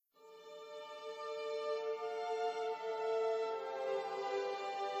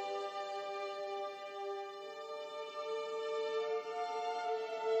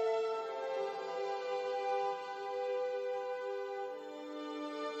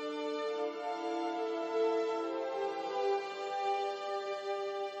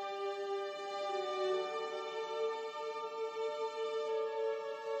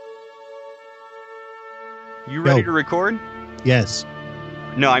You ready to record? Yes.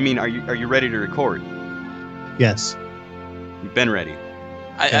 No, I mean, are you ready to record? Yes. You've been ready.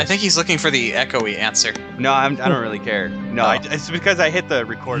 I think he's looking for the echoey answer. No, I don't really care. No, it's because I hit the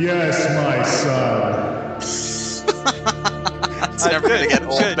record. Yes, my son. It's never going to get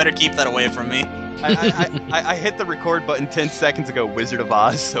old. Good. Better keep that away from me. I hit the record button 10 seconds ago, Wizard of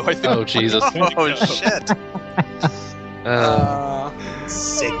Oz, so I think... Oh, Jesus. Oh, shit.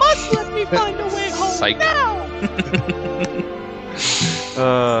 You must let me find a way home Psych. now!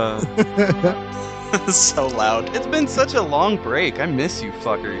 So loud. It's been such a long break. I miss you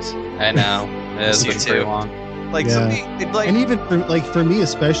fuckers. I know. It has You been too. pretty long. Like, Yeah. somebody... Like, And even for me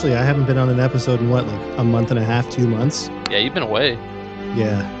especially, I haven't been on an episode in what, like a month and a half, 2 months? Yeah, you've been away.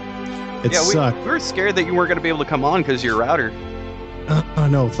 Yeah. It yeah, sucked. we were scared that you weren't going to be able to come on because of your router. Oh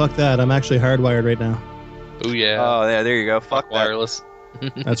no, fuck that. I'm actually hardwired right now. Oh, yeah. Oh, yeah, there you go. Fuck that. wireless.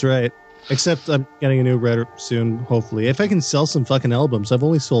 That's right. Except I'm getting a new router soon, hopefully. If I can sell some fucking albums. I've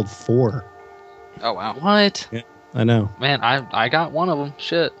only sold 4. Oh, wow. What? I know. Man, I got one of them.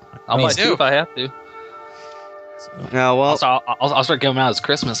 Shit. I'll Me buy too. 2 if I have to. No, well, Also, I'll start giving them out as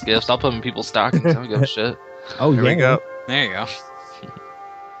Christmas gifts. I'll put them in people's stockings. I don't give a shit. Oh, there yeah. we go. There you go.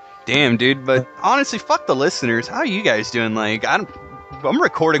 Damn, dude. But honestly, fuck the listeners. How are you guys doing? Like, I'm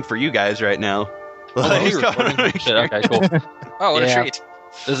recording for you guys right now. Oh, Like, you're recording? Shit, okay, cool. Oh, what Yeah. a treat.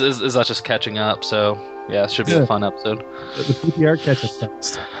 This is us just catching up, so yeah, it should be a Good. fun episode. The PPR catch-up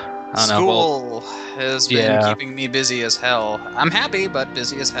text. I don't know. Well, School has been yeah. keeping me busy as hell. I'm happy, but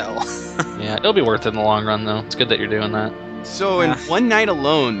busy as hell. yeah, it'll be worth it in the long run, though. It's good that you're doing that. So, in Yeah. one night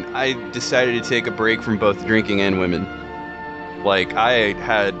alone, I decided to take a break from both drinking and women. Like, I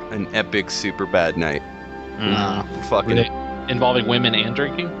had an epic, super bad night. Fucking Really? Involving women and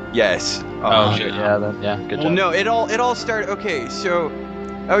drinking? yes. Oh, shit, yeah, then, yeah, good Well, job. no, it all started. Okay, so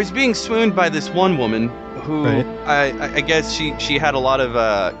I was being swooned by this one woman who Right. I guess she had a lot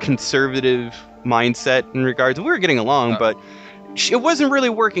of conservative mindset in regards. We were getting along, but it wasn't really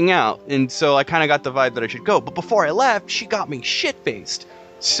working out, and so I kind of got the vibe that I should go. But before I left, she got me shit faced.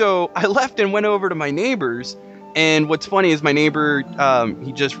 So I left and went over to my neighbor's. And what's funny is my neighbor,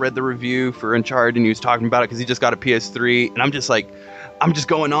 he just read the review for Uncharted and he was talking about it because he just got a PS3. And I'm just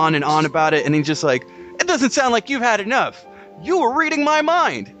going on and on about it. And he's just like, it doesn't sound like you've had enough. You were reading my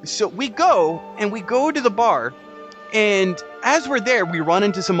mind. So we go to the bar. And as we're there, we run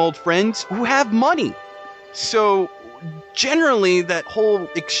into some old friends who have money. So generally, that whole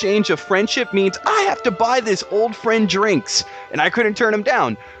exchange of friendship means I have to buy this old friend drinks. And I couldn't turn him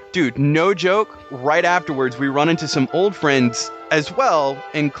down. Dude, no joke, right afterwards, we run into some old friends as well,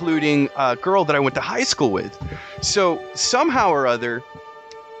 including a girl that I went to high school with. So, somehow or other,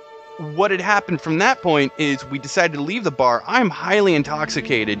 what had happened from that point is we decided to leave the bar. I'm highly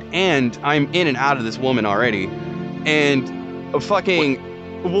intoxicated, and I'm in and out of this woman already. And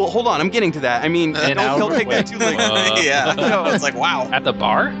well, hold on, I'm getting to that. I mean, don't take that too literally. Yeah. No. It's like, wow. At the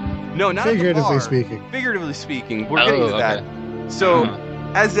bar? No, not at the Figuratively bar. speaking. Figuratively speaking, we're getting to that. okay. So,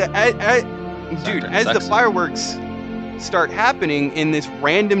 as the Sexy. fireworks start happening in this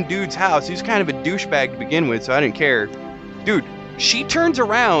random dude's house, he's kind of a douchebag to begin with, so I didn't care. Dude, she turns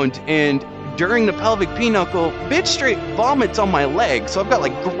around and during the pelvic pinochle, bitch straight vomits on my leg, so I've got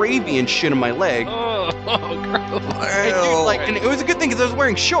like gravy and shit on my leg. Oh, gross. And, dude, like, and it was a good thing because I was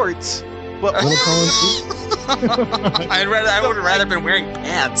wearing shorts. But Little Colin- I would have rather been wearing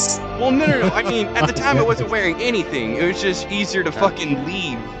pants. well, no. I mean, at the time I wasn't wearing anything. It was just easier to fucking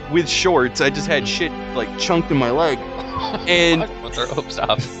leave with shorts. I just had shit like chunked in my leg. And What's our hopes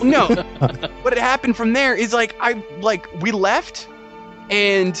up? no, what had happened from there is we left,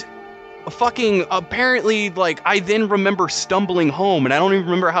 and fucking apparently I then remember stumbling home, and I don't even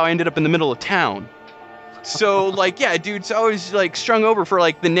remember how I ended up in the middle of town. So yeah, dude. So I was strung over for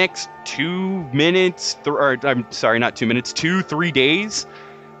the next 2 minutes, I'm sorry, not 2 minutes, 3 days,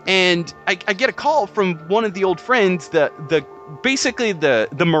 and I get a call from one of the old friends, basically the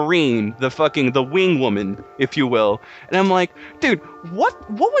Marine, the wing woman, if you will. And I'm like, dude, what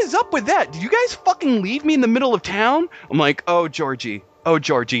was up with that? Did you guys fucking leave me in the middle of town? I'm like, oh Georgie,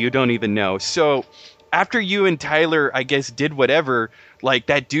 you don't even know. So after you and Tyler, I guess, did whatever,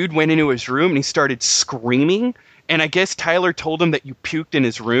 that dude went into his room and he started screaming. And I guess Tyler told him that you puked in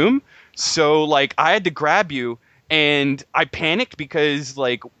his room. So I had to grab you. And I panicked because,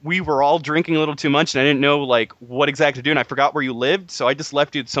 we were all drinking a little too much, and I didn't know, what exactly to do, and I forgot where you lived, so I just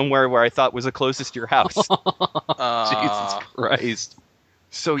left you somewhere where I thought was the closest to your house. Jesus Christ.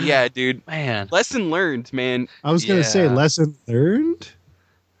 So, yeah, dude. Man. Lesson learned, man. I was going to say, Yeah. lesson learned?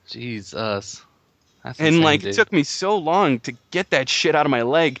 Jesus. That's And insane, like dude. it took me so long to get that shit out of my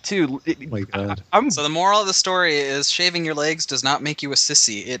leg too. Oh my god. I'm So the moral of the story is shaving your legs does not make you a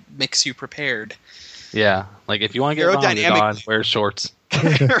sissy. It makes you prepared. Yeah, like if you want to get boned, Aerodynamic- on, wear shorts.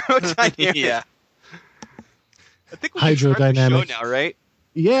 aerodynamic. Yeah. I think we should start the show Hydrodynamic. now, right?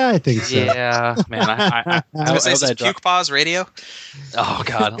 Yeah, I think so. Yeah, man. I I would say hope this is that drunk. Puke Pause Radio. Oh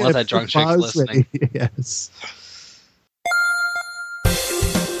god, unless that drunk chick's Pause listening. ready. Yes.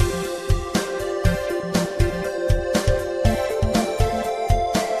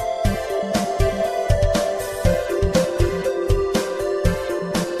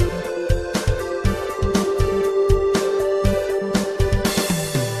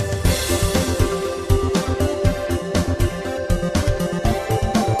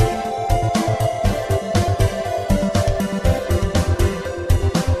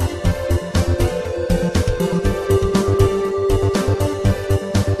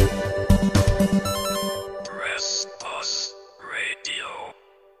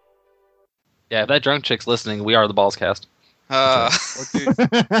 Yeah, if that drunk chick's listening, we are the Balls Cast. Oh, dude.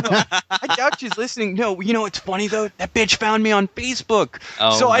 I doubt she's listening. No, you know what's funny though? That bitch found me on Facebook,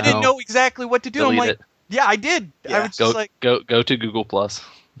 Oh, so I didn't no. know exactly what to do. Delete I'm like, it. yeah, I did. I Yeah. was just like, Go to Google Plus.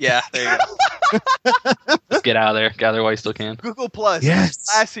 Yeah, there you go. Just get out of there. Gather while you still can. Google Plus, Yes.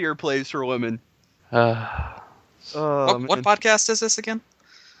 classier place for women. I Oh, What podcast is this again?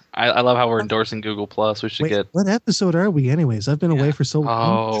 love how we're endorsing Google Plus. We should Wait, get. what episode are we anyways? I've been away for so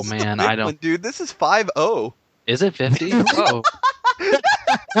long. Oh man, Big I don't. one, dude. This is 5-0. Is it 50? Oh,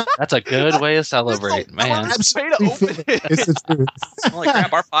 that's a good way to celebrate, man. Worst way to open it. It's the truth. Holy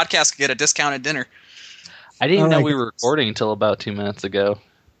crap, our podcast could get a discounted dinner. I didn't even know Alright, we were guys. recording until about 2 minutes ago.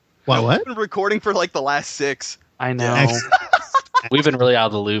 What? I've been recording for like the last 6. I know. Excellent. We've been really out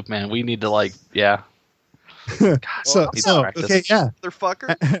of the loop, man. We need to God, So, need to so practice. okay, yeah.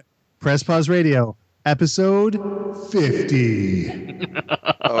 Motherfucker. Press Pause Radio, episode 50.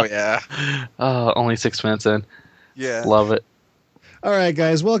 Oh yeah. only 6 minutes in. Yeah. Love it. All right,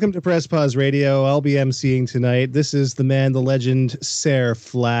 guys, welcome to Press Pause Radio. I'll be emceeing tonight. This is the man, the legend, Sarah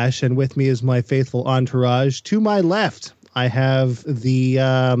Flash, and with me is my faithful entourage. To my left, I have the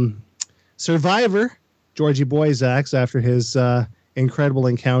survivor, Georgie Boyzax, after his incredible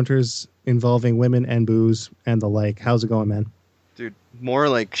encounters involving women and booze and the like. How's it going, man? Dude, more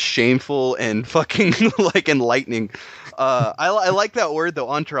like shameful and fucking like enlightening. I like that word though,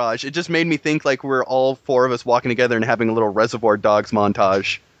 entourage. It just made me think like we're all 4 of us walking together and having a little Reservoir Dogs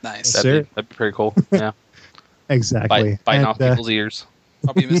montage. Nice. Yes, That'd be pretty cool. Yeah. Exactly. Biting And, off people's ears.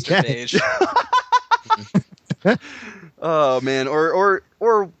 I'll be Mr. Yeah. Beige. Oh man, or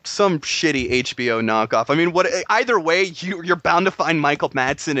some shitty HBO knockoff. I mean, what? Either way, you're bound to find Michael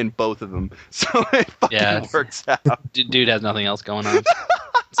Madsen in both of them, so it fucking Yeah. works out. Dude has nothing else going on.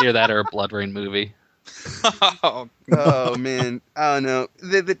 It's either that or a Blood Rain movie. Oh, Oh man, I don't know.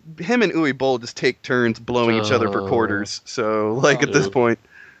 Him and Uwe Boll just take turns blowing each other for Oh. quarters. So like at this Oh. point,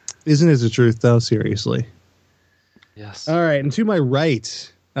 Isn't it the truth, though? Seriously. Yes. All right, and to my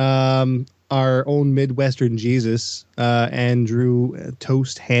right, our own Midwestern Jesus, Andrew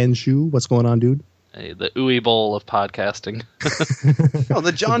Toast Handshoe. What's going on, dude? Hey, the ooey bowl of podcasting. oh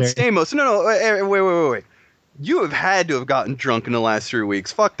the John Okay. Stamos. No, wait. You have had to have gotten drunk in the last 3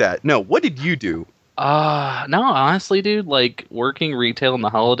 weeks. Fuck that. No, what did you do? No, honestly, dude, like working retail in the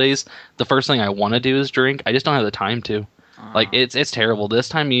holidays, the first thing I want to do is drink. I just don't have the time to. Like it's terrible. This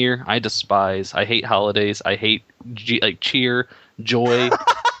time of year, I despise. I hate holidays. I hate cheer, joy,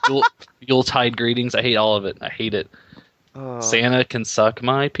 Yuletide greetings. I hate all of it. I hate it. Santa can suck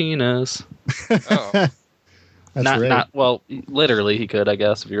my penis. oh. That's not right. not well, literally he could, I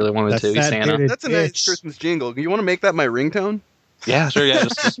guess, if you really wanted That to. He's fat Santa. bearded That's a nice bitch. Christmas jingle. You want to make that my ringtone? Yeah, sure. Yeah,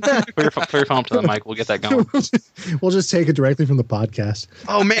 just put your phone up to the mic. We'll get that going. We'll just take it directly from the podcast.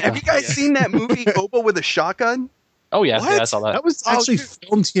 Oh man, have you guys seen that movie Hobo with a Shotgun? Oh yeah, What? yeah, I saw that. That was Oh, actually dude.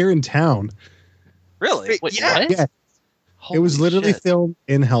 filmed here in town. Really? Wait, yeah. what? Yeah. Holy It was literally shit. filmed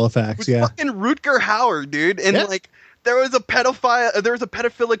in Halifax. With Yeah. fucking Rutger Hauer, dude, and Yeah. like there was a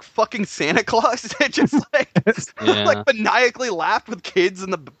pedophilic fucking Santa Claus that just like Yeah. like maniacally laughed with kids in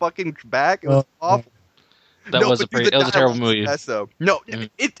the fucking back. It was Oh, awful. That was a but dude, pretty. It was a terrible dialogue's movie. the best, though. No, Mhm.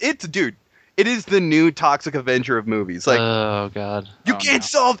 it's dude. It is the new Toxic Avenger of movies. Like Oh god. you oh, can't no.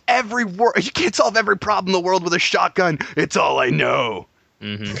 solve every you can't solve every problem in the world with a shotgun. It's all I know.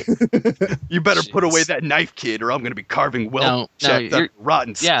 hmm You better put Jeez. away that knife, kid, or I'm gonna be carving No, well checked you're- up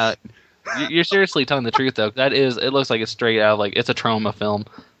rotten. Yeah, you're seriously telling the truth though. That is, it looks like it's straight out of, like it's a trauma film.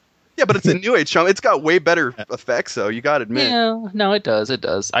 Yeah, but it's a new age show. It's got way better effects, though. You gotta admit. Yeah, no, it does. It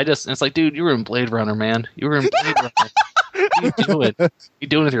does. It's like, dude, you were in Blade Runner, man. You were in Blade Runner. are you doing? What are you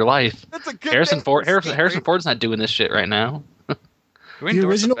doing with your life? That's a good Harrison name Ford. for a Harrison state, Ford's not doing this shit right now. We The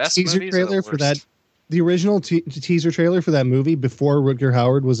endorse original best teaser movies or the trailer for that, worst? the original teaser trailer for that movie before Rutger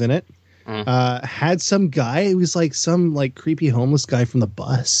Hauer was in it, had some guy. He was like some like creepy homeless guy from the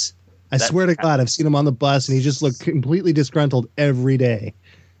bus. I swear to God, I've seen him on the bus, and he just looked completely disgruntled every day.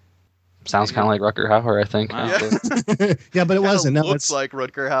 Sounds kind of like Rutger Hauer, I think. Wow. honestly. Yeah, but it Kinda wasn't. No, looks it's like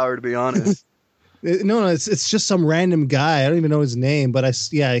Rutger Hauer, to be honest. no, it's just some random guy. I don't even know his name, but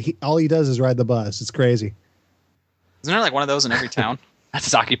all he does is ride the bus. It's crazy. Isn't there like one of those in every town? That's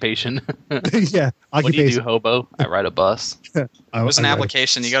his occupation. Yeah, What do you do, occupation. hobo? I ride a bus. There's an I ride a-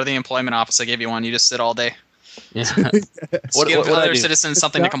 application. You go to the employment office. They give you one. You just sit all day. Yeah. What, give what I other do? citizens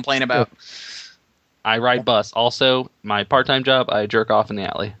something to complain about. I ride bus. Also, my part-time job, I jerk off in the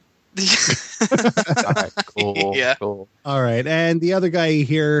alley. All right, cool. Yeah. Cool. All right, and the other guy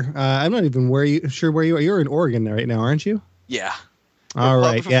here, I'm not even sure where you are. You're in Oregon right now, aren't you? Yeah. All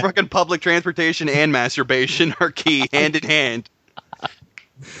right, yeah. Fucking public transportation and masturbation are key, hand in hand.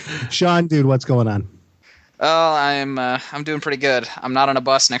 Sean, dude, what's going on? Oh, I'm doing pretty good. I'm not on a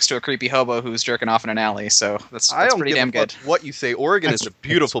bus next to a creepy hobo who's jerking off in an alley, so that's I don't pretty give damn a fuck good. what you say. Oregon is a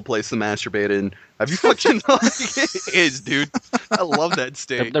beautiful place to masturbate in. Have you fucking it is, dude. I love that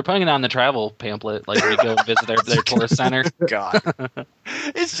state. They're putting it on the travel pamphlet, like when you go visit their tourist center. God.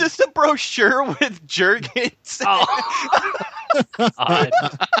 It's just a brochure with jerkins. Oh. God.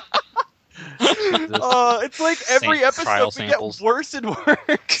 It's like every Trial episode we samples. get worse and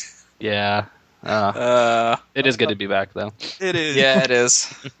worse. Yeah. It is good to be back, though. It is. Yeah, it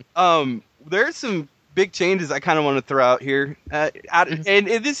is. There's some big changes I kind of want to throw out here. And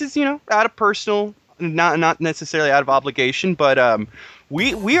this is, out of personal, not necessarily out of obligation, but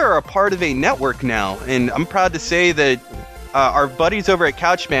we are a part of a network now, and I'm proud to say that our buddies over at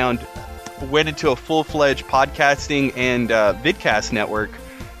Couchbound went into a full-fledged podcasting and vidcast network,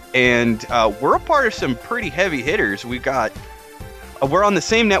 and we're a part of some pretty heavy hitters. We're on the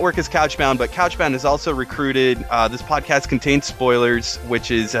same network as Couchbound, but Couchbound has also recruited this podcast contains spoilers,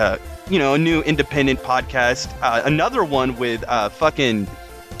 which is a new independent podcast. Another one with fucking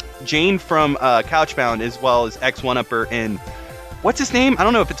Jane from Couchbound, as well as X1-Upper and what's his name? I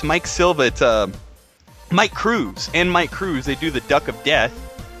don't know if it's Mike Silva. It's Mike Cruz. And Mike Cruz, they do the Duck of Death.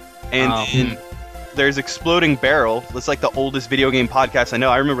 And then there's Exploding Barrel. That's like the oldest video game podcast I know.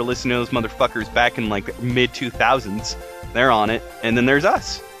 I remember listening to those motherfuckers back in like mid-2000s. They're on it. And then there's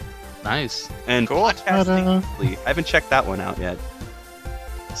us. Nice. And Cool. podcasting. I haven't checked that one out yet.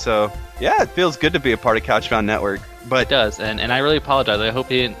 So, yeah, it feels good to be a part of Couchbound Network. It But does, and I really apologize. I hope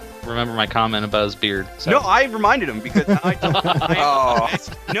he didn't remember my comment about his beard. So. no, I reminded him because Oh.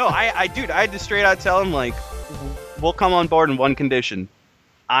 I had to straight out tell him, like, we'll come on board in one condition.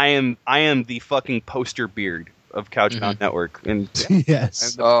 I am the fucking poster beard of Couchbound Network. And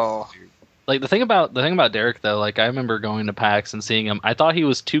Yes. Oh. Like the thing about Derek though, like I remember going to PAX and seeing him. I thought he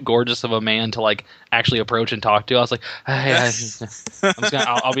was too gorgeous of a man to like actually approach and talk to. I was like, hey,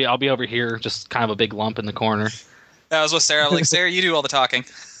 I'll be over here, just kind of a big lump in the corner. That was with Sarah. Like, Sarah, you do all the talking.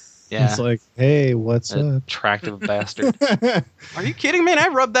 Yeah, It's like, hey, what's up? attractive bastard. are you kidding, man? I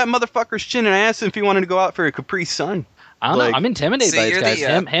rubbed that motherfucker's chin and I asked him if he wanted to go out for a Capri Sun. I don't Like- know. I'm intimidated See, by these you're guys.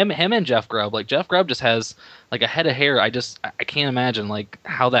 the, Him and Jeff Grubb. Like Jeff Grubb just has like a head of hair. I can't imagine like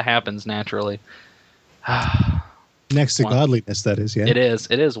how that happens naturally. Next to One. godliness, that is, yeah. It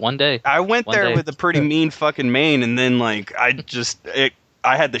is one day. I went One there day. with a pretty mean fucking mane, and then like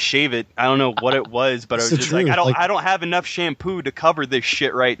I had to shave it. I don't know what it was, but I was It's the just like, truth, like- I don't have enough shampoo to cover this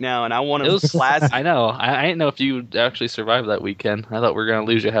shit right now, and I want It to was classy. I know. I didn't know if you actually survived that weekend. I thought we were gonna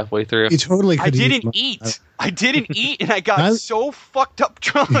lose you halfway through. You totally I could didn't eat. I didn't eat, and I got so fucked up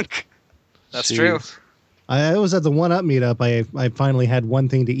drunk. That's Jeez. true. I was at the One Up meetup. I finally had one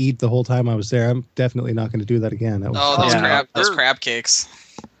thing to eat the whole time I was there. I'm definitely not going to do that again. That was, Oh, those Yeah. those crab cakes.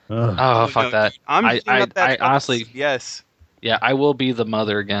 ugh. Oh, fuck that. I'm I- cleaning up that I fucking- honestly- yes. Yeah, I will be the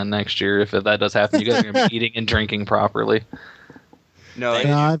mother again next year if that does happen. You guys are gonna be eating and drinking properly. No,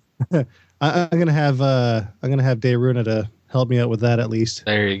 No, I'm gonna have Dayruna to help me out with that at least.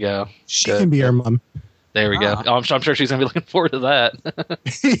 There you go. She Good. can be our mom. There we go. Ah. Oh, I'm sure she's gonna be looking forward to that.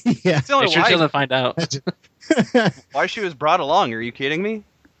 Yeah. it's the only Make sure she why, doesn't find out. why she was brought along. Are you kidding me?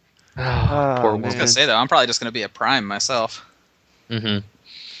 Poor I was woman. gonna say though, I'm probably just gonna be a Prime myself. Mm-hmm.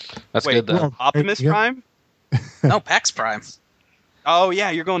 That's Wait, good though. well- Optimus Yeah. Prime? No, PAX Prime. Oh yeah,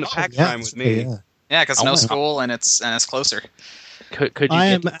 you're going to PAX Yeah, Prime with me. yeah. Yeah, because Oh, no wow. school and it's closer. Could you I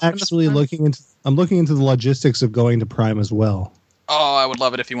am get actually looking into the logistics of going to Prime as well. Oh, I would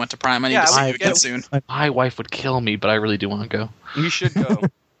love it if you went to Prime. I need Yeah, to see I you again would- soon. My wife would kill me, but I really do want to go. You should go.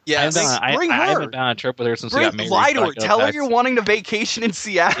 Yes. Bring I her. haven't been on a trip with her since we got married. Lie to but I her. go Tell her back you're wanting to vacation in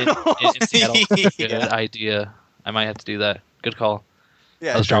Seattle. in Seattle. Good Yeah. idea. I might have to do that. Good call.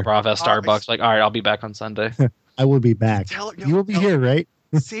 Yeah, Let's drop her off at Uh, Starbucks. Like, all right, I'll be back on Sunday. I will be back. Tell her- no, You will be tell- here, right?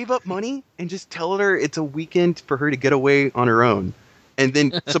 save up money and just tell her it's a weekend for her to get away on her own. And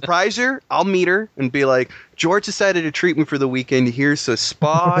then surprise her. I'll meet her and be like, George decided to treat me for the weekend. Here's a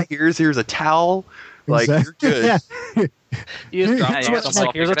spa. Here's a towel. Like, Exactly. you're good. Yeah. You just drop Here's her what- off. I'm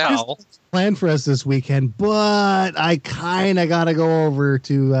like, here's a figure it out. towel. Plan for us this weekend, but I kind of got to go over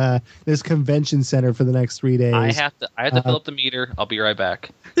to this convention center for the next 3 days. I have to fill up the meter. I'll be right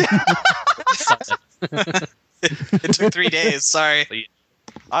back. It took 3 days. Sorry.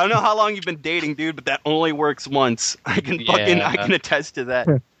 I don't know how long you've been dating, dude, but that only works once. I can attest to that.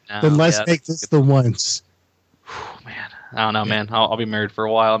 No, Then let's yeah, make this the once. man. I don't know, man. I'll be married for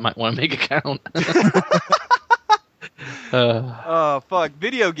a while. I might want to make it count. Oh, fuck.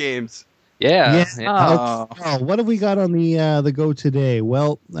 Video games. Yeah. Oh. Oh, what have we got on the go today?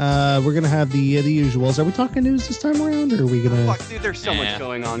 Well, we're gonna have the usuals. Are we talking news this time around, or are we gonna? Fuck, dude, there's so much Yeah.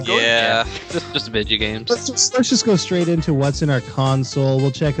 going on. Go Yeah. Just video games. Let's just go straight into what's in our console.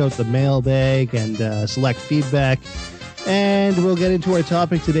 We'll check out the mailbag and select feedback, and we'll get into our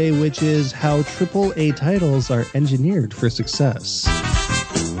topic today, which is how AAA titles are engineered for success.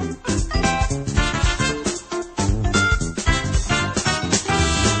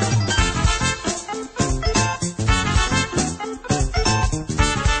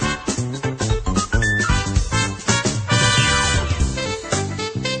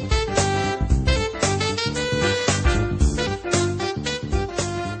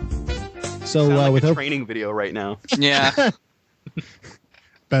 So Sound like a without training video right now. Yeah.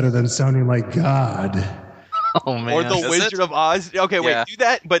 Better than sounding like God. Oh man. Or the Is Wizard it? of Oz. Okay, wait, Yeah. do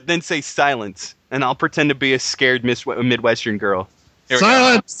that, but then say silence, and I'll pretend to be a scared Midwestern girl. Here we go.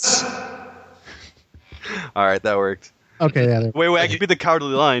 Silence! All right, that worked. okay, yeah, there- Wait, I can be the cowardly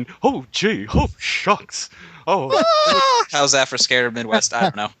lion. Oh, gee, oh, shucks. Oh, How's that for scared Midwest? I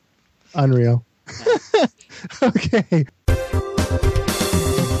don't know. unreal. Okay.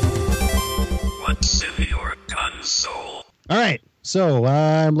 What's in your console? All right. So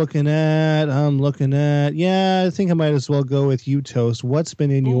I'm looking at. Yeah, I think I might as well go with you, Toast. What's been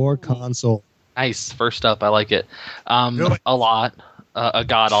in your console? Nice. First up, I like it. Really? A lot, a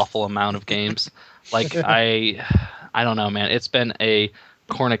god awful amount of games. Like I don't know, man. It's been a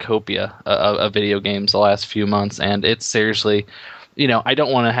cornucopia of video games the last few months, and it's seriously, I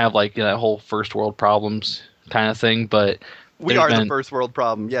don't want to have like that whole first world problems kind of thing, but we there's are the been- first world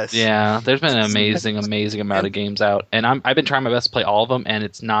problem. Yes. yeah, there's been an amazing amount of games out, and I've been trying my best to play all of them, and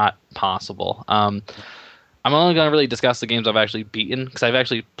it's not possible. I'm only going to really discuss the games I've actually beaten, because I've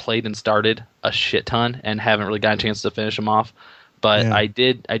actually played and started a shit ton and haven't really gotten a chance to finish them off. But Yeah.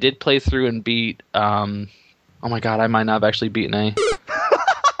 I did play through and beat. Oh my god, I might not have actually beaten any.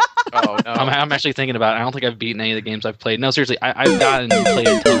 Oh no. I'm actually thinking about it. I don't think I've beaten any of the games I've played. No, seriously, I've gotten and played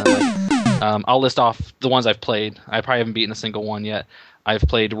a ton. Like, I'll list off the ones I've played. I probably haven't beaten a single one yet. I've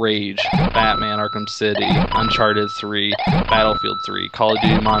played Rage, Batman Arkham City, Uncharted 3, Battlefield 3, Call of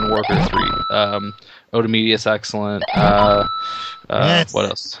Duty Modern Warfare 3, Odemedius Excellent, Yes. what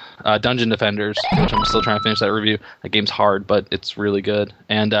else? Dungeon Defenders, which I'm still trying to finish that review. That game's hard, but it's really good.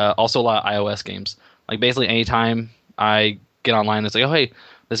 And also a lot of iOS games. Like basically anytime I get online, it's like, oh hey,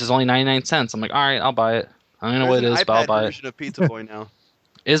 this is only 99 cents. I'm like, all right, I'll buy it. I don't know what it There's is, an but I'll iPad buy it. version of Pizza Boy now.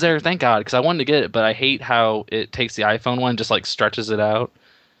 Is there? Thank God, because I wanted to get it, but I hate how it takes the iPhone one, just like stretches it out.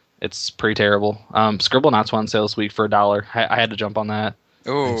 It's pretty terrible. Scribblenauts went on sale this week for $1. I had to jump on that.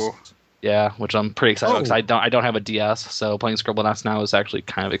 Ooh. Yeah, which I'm pretty excited about Oh. because I don't have a DS, so playing Scribblenauts now is actually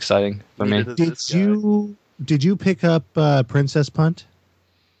kind of exciting for me. Neither does Did this guy. you pick up Princess Punt?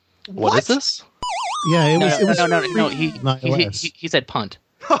 What is this? Yeah, it was. No. free on iOS. He said punt.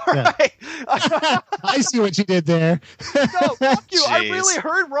 All Yeah. right. I see what you did there. No, fuck you. I Jeez. really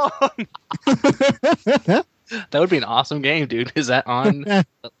heard wrong. That would be an awesome game, dude. Is that on? Let's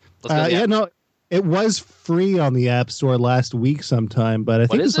go to the Yeah, app. no, it was free on the App Store last week sometime, but I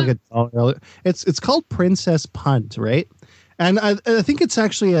think is it's like $1. It's called Princess Punt, right? And I think it's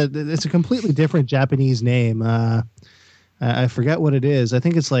actually it's a completely different Japanese name. I forget what it is. I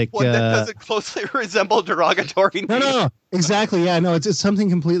think it's like One that doesn't closely resemble derogatory no, names. no, exactly. Yeah, no, it's something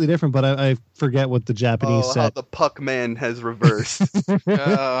completely different, but I forget what the Japanese Oh, how said. the Puck Man has reversed.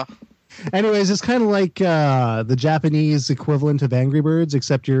 Anyways, it's kind of like the Japanese equivalent of Angry Birds,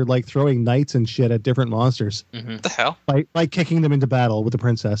 except you're like throwing knights and shit at different monsters What the hell? by kicking them into battle with the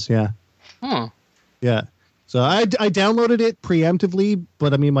princess. Yeah. Huh. Yeah. So I downloaded it preemptively,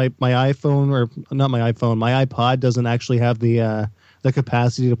 but I mean my iPhone, or not my iPhone, my iPod doesn't actually have the the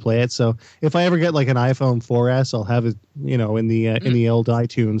capacity to play it. So if I ever get like an iPhone 4S, I'll have it, in the old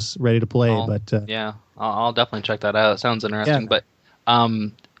iTunes ready to play. I'll definitely check that out. It sounds interesting. But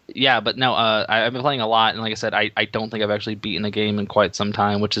but no, I've been playing a lot, and like I said, I don't think I've actually beaten a game in quite some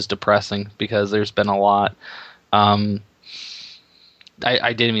time, which is depressing because there's been a lot. I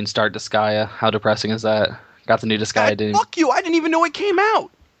didn't even start Disgaea. How depressing is that? Got the new Disgaea. God, fuck you! I didn't even know it came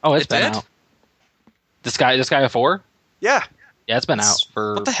out. Oh, it's been out. Disgaea 4? Yeah. Yeah, it's been out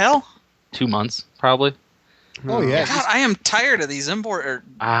for what the hell? 2 months, probably. Oh yeah. God, I am tired of these import.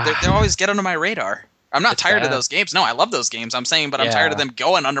 They always get under my radar. I'm not tired of those games. No, I love those games. I'm saying, but I'm tired of them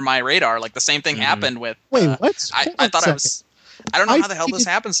going under my radar. Like the same thing happened with. Wait, what? I thought I was. I don't know how the hell this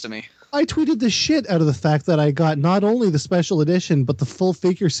happens to me. I tweeted the shit out of the fact that I got not only the special edition but the full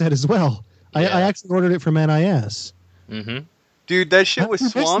figure set as well. I actually ordered it from NIS. Mm-hmm. Dude, that shit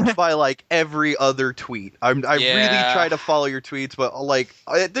was swamped by like every other tweet. I really try to follow your tweets, but like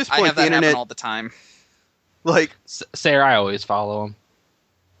at this point, I have the that internet happen all the time. Like Sarah, I always follow him.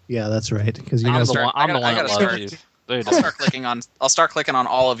 Yeah, that's right. Because I'm the one that loves you. I'll start clicking on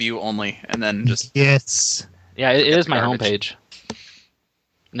all of you only, and then just yes. Yeah, it is my homepage.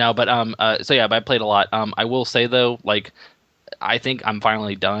 No, but but I played a lot. I will say though, like, I think I'm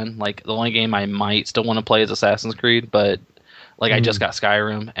finally done. Like, the only game I might still want to play is Assassin's Creed, but like I just got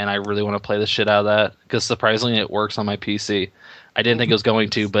Skyrim, and I really want to play the shit out of that because surprisingly it works on my PC. I didn't think it was going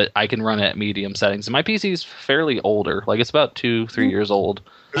to, but I can run it at medium settings. And my PC is fairly older. Like, it's about 2-3 years old.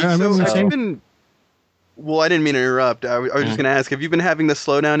 I didn't mean to interrupt. I was just going to ask, have you been having the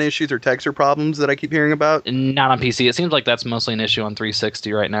slowdown issues or texture problems that I keep hearing about? Not on PC. It seems like that's mostly an issue on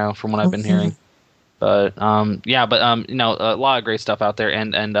 360 right now, from what I've been hearing. But a lot of great stuff out there.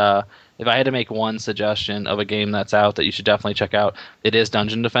 And if I had to make one suggestion of a game that's out that you should definitely check out, it is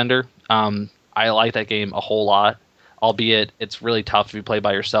Dungeon Defender. I like that game a whole lot, albeit it's really tough if you play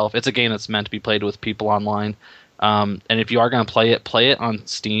by yourself. It's a game that's meant to be played with people online. And if you are going to play it on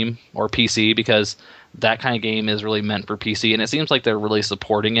Steam or PC, because that kind of game is really meant for PC. And it seems like they're really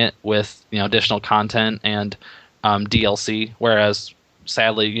supporting it with additional content and DLC, whereas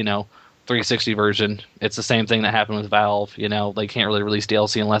sadly, 360 version, it's the same thing that happened with Valve. They can't really release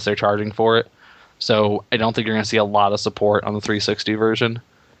DLC unless they're charging for it. So I don't think you're going to see a lot of support on the 360 version.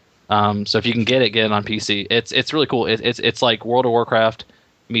 So if you can get it on PC. It's really cool. It's like World of Warcraft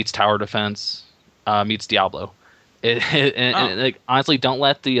meets Tower Defense meets Diablo. Like, honestly, don't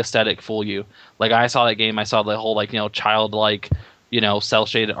let the aesthetic fool you. Like, I saw that game, I saw the whole childlike, cell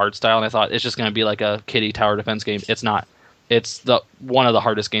shaded art style, and I thought it's just going to be like a kiddie Tower Defense game. It's not. It's one of the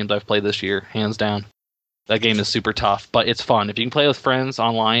hardest games I've played this year, hands down. That game is super tough, but it's fun. If you can play with friends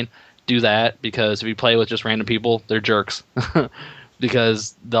online, do that, because if you play with just random people, they're jerks.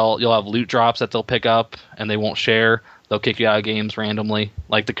 Because you'll have loot drops that they'll pick up and they won't share. They'll kick you out of games randomly.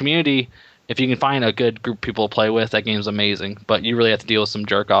 Like, the community, if you can find a good group of people to play with, that game's amazing. But you really have to deal with some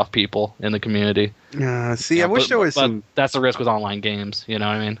jerk-off people in the community. I wish there was some... That's the risk with online games, you know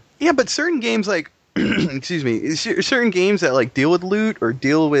what I mean? Yeah, but certain games, like... excuse me, certain games that like deal with loot or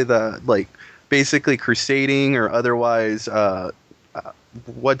deal with like basically crusading or otherwise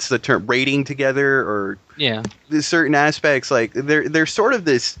what's the term, raiding together, or there's certain aspects, like there's sort of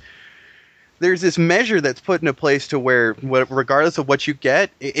there's this measure that's put into place to where regardless of what you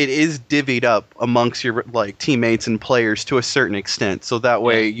get, it is divvied up amongst your like teammates and players to a certain extent, so that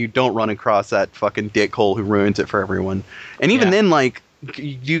way you don't run across that fucking dickhole who ruins it for everyone. And even then, like, do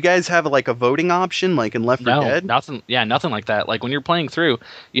you guys have like a voting option like in Left 4 Dead? Nothing like that. Like, when you're playing through,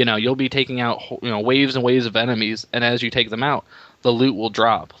 you'll be taking out waves and waves of enemies, and as you take them out, the loot will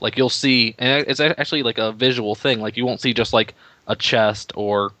drop. Like, you'll see, and it's actually like a visual thing. Like, you won't see just like a chest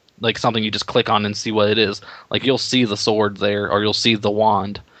or like something you just click on and see what it is. Like, you'll see the sword there, or you'll see the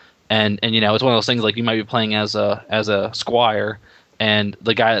wand, and it's one of those things, like, you might be playing as a squire, and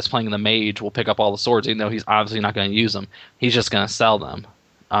the guy that's playing the mage will pick up all the swords, even though he's obviously not going to use them. He's just going to sell them.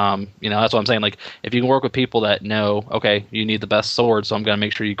 That's what I'm saying. Like, if you can work with people that know, okay, you need the best sword, so I'm going to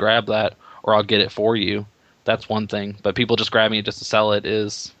make sure you grab that, or I'll get it for you. That's one thing. But people just grabbing it just to sell it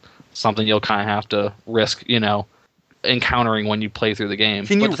is something you'll kind of have to risk, encountering when you play through the game.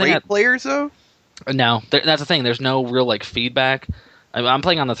 Can you rate players, though? No, that's the thing. There's no real like feedback. I'm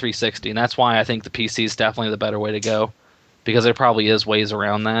playing on the 360, and that's why I think the PC is definitely the better way to go, because there probably is ways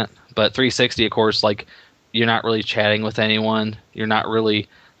around that. But 360, of course, like, you're not really chatting with anyone. You're not really,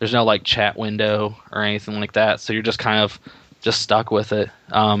 there's no like chat window or anything like that. So you're just kind of just stuck with it.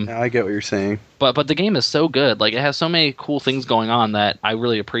 I get what you're saying. But the game is so good. Like, it has so many cool things going on that I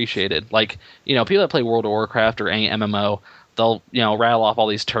really appreciated. Like, people that play World of Warcraft or any MMO, they'll rattle off all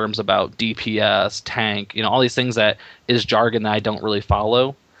these terms about DPS, tank, all these things that is jargon that I don't really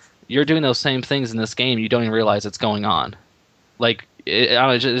follow. You're doing those same things in this game. You don't even realize it's going on. Like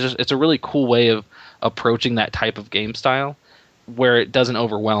it's a really cool way of approaching that type of game style, where it doesn't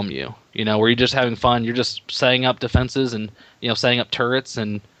overwhelm you. Where you're just having fun. You're just setting up defenses and setting up turrets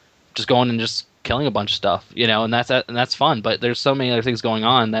and just going and just killing a bunch of stuff. And that's fun. But there's so many other things going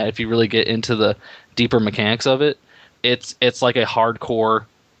on that if you really get into the deeper mechanics of it, it's like a hardcore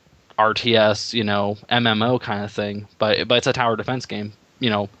RTS, MMO kind of thing. But it's a tower defense game,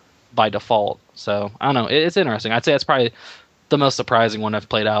 by default. So I don't know. It's interesting. I'd say that's probably the most surprising one I've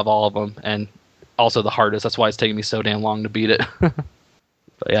played out of all of them, and also the hardest. That's why it's taking me so damn long to beat it.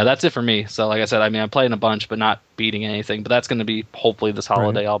 But yeah, that's it for me. So like I said, I'm playing a bunch, but not beating anything. But that's going to be hopefully this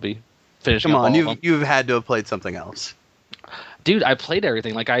holiday. Right. I'll be finishing. Come on, you've had to have played something else, dude. I played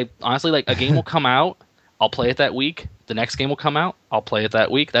everything. Like I honestly, like a game will come out, I'll play it that week. The next game will come out, I'll play it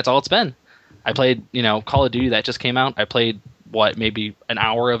that week. That's all it's been. I played, Call of Duty that just came out. I played maybe an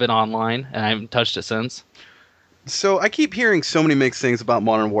hour of it online, and I haven't touched it since. So I keep hearing so many mixed things about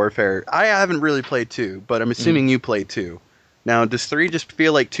Modern Warfare. I haven't really played 2, but I'm assuming you played 2. Now, does 3 just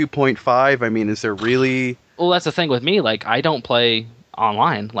feel like 2.5? I mean, is there really... Well, that's the thing with me. Like, I don't play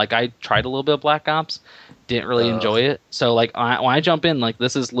online. Like, I tried a little bit of Black Ops, didn't really enjoy it. So, like, when I jump in, like,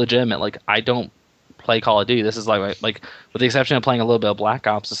 this is legitimate. Like, I don't play Call of Duty. This is like with the exception of playing a little bit of Black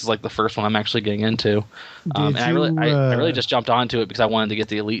Ops, this is like the first one I'm actually getting into. And I really just jumped onto it because I wanted to get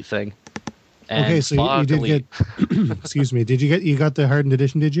the Elite thing. And okay, so you did Elite. get. Excuse me. You got the hardened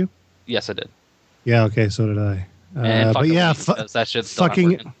edition? Did you? Yes, I did. Yeah. Okay. So did I. But yeah, that shit's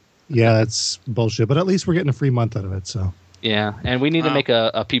fucking. Yeah, that's bullshit. But at least we're getting a free month out of it. So. Yeah, and we need to make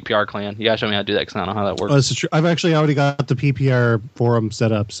a PPR clan. You gotta show me how to do that because I don't know how that works. Oh, this is true. I've actually already got the PPR forum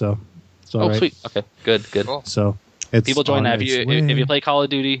set up. So. Oh, right. Sweet. Okay, good. Cool. So it's people join that. If you play Call of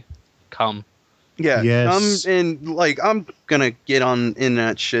Duty, come. Yeah, yes. I'm gonna get on in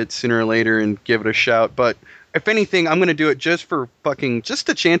that shit sooner or later and give it a shout. But if anything, I'm gonna do it just for just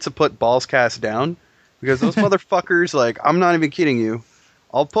a chance to put Balls Cast down, because those motherfuckers, like, I'm not even kidding you.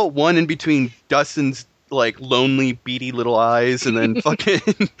 I'll put one in between Dustin's like lonely, beady little eyes, and then fucking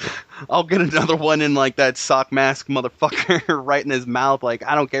I'll get another one in like that sock mask motherfucker right in his mouth. Like,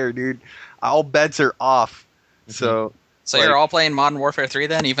 I don't care, dude. All bets are off. So you're all playing Modern Warfare 3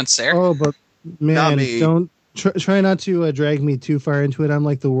 then, even Sarah? Oh, but man, don't try not to drag me too far into it. I'm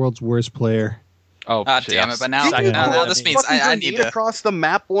like the world's worst player. Oh, damn it! But now this means I need to cross the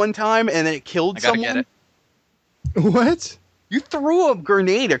map one time and then it killed someone. Get it. What? You threw a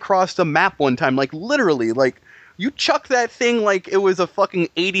grenade across the map one time, like literally, like you chucked that thing like it was a fucking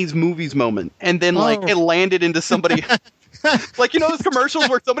 80s movies moment, and then like it landed into somebody. Like, those commercials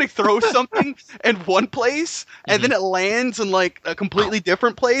where somebody throws something in one place and then it lands in like a completely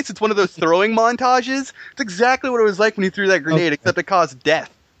different place. It's one of those throwing montages. It's exactly what it was like when you threw that grenade, except it caused death.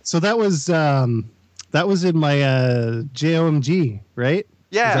 So that was in my JOMG, right?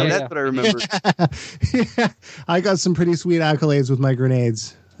 Yeah, that's what I remember. Yeah. I got some pretty sweet accolades with my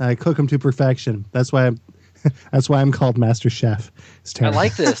grenades. I cook them to perfection. That's why I'm called Master Chef. I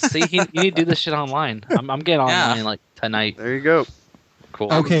like this. See, you need to do this shit online. I'm getting online like tonight. There you go.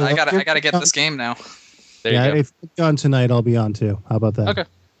 Cool. Okay, I gotta get this game now. There you go. If you're on tonight, I'll be on too. How about that? Okay.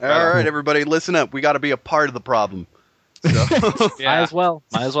 All right, everybody, listen up. We got to be a part of the problem. So. Might as well.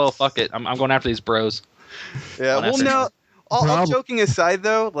 Fuck it. I'm going after these bros. Yeah. Well, no. All joking aside,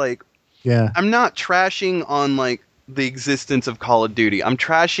 though, like, yeah, I'm not trashing on like the existence of Call of Duty. I'm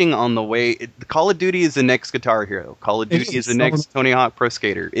trashing on the way Call of Duty is the next Guitar Hero. Call of Duty is the next Tony Hawk Pro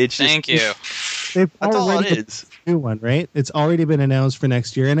Skater. It's just, thank you. That's all it is. New one, right? It's already been announced for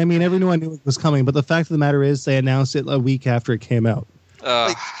next year, and I mean, everyone knew it was coming. But the fact of the matter is, they announced it a week after it came out.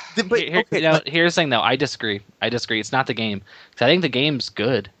 Here's the thing, though. I disagree. It's not the game. 'Cause I think the game's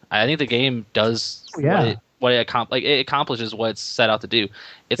good. I think the game does what it accomplishes what it's set out to do.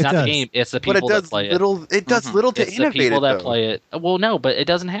 It's not the game. It's the people that play it. It does little to it's innovate the people it, that play it. Well, no, but it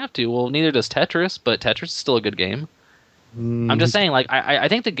doesn't have to. Well, neither does Tetris, but Tetris is still a good game. I'm just saying, like, I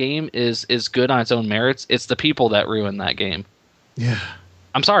think the game is good on its own merits. It's the people that ruin that game. Yeah.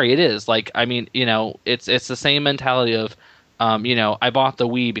 I'm sorry, it is. Like, I mean, it's the same mentality of, I bought the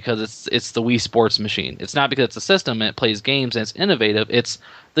Wii because it's the Wii Sports machine. It's not because it's a system and it plays games and it's innovative. It's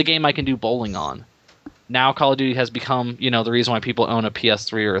the game I can do bowling on. Now Call of Duty has become, the reason why people own a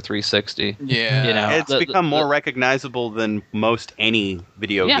PS3 or a 360. Yeah, it's become more recognizable than most any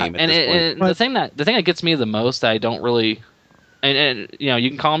video game at this point. The thing that gets me the most, that I don't really, and you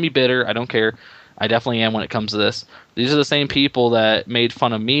can call me bitter, I don't care. I definitely am when it comes to this. These are the same people that made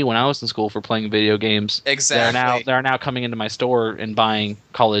fun of me when I was in school for playing video games. Exactly. They're now coming into my store and buying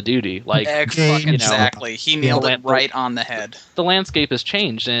Call of Duty. Like, exactly. He nailed it right on the head. The landscape has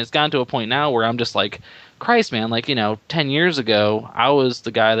changed, and it's gotten to a point now where I'm just like, Christ, man, 10 years ago, I was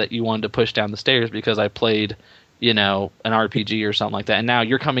the guy that you wanted to push down the stairs because I played, an RPG or something like that. And now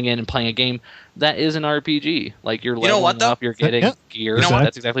you're coming in and playing a game that is an RPG. Like, you're leveling up, you're getting gear.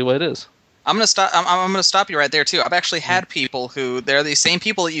 That's exactly what it is. I'm gonna stop. I'm gonna stop you right there too. I've actually had people who they're the same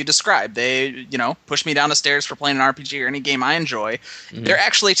people that you described. They, push me down the stairs for playing an RPG or any game I enjoy. Mm-hmm. They're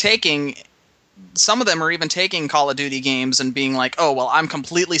actually taking. Some of them are even taking Call of Duty games and being like, "Oh, well, I'm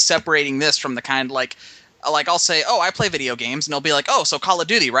completely separating this from the kind like I'll say, oh, I play video games," and they'll be like, oh, so Call of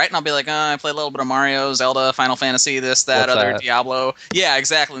Duty, right? And I'll be like, I play a little bit of Mario, Zelda, Final Fantasy, this, that, other, Diablo. Yeah,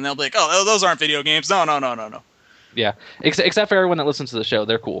 exactly. And they'll be like, oh, those aren't video games. No. Yeah, except for everyone that listens to the show,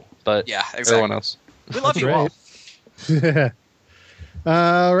 they're cool. But yeah, exactly. Everyone else, we love you all.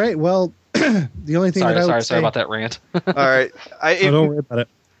 All right. Well, the only thing sorry about that rant. All right, don't worry about it.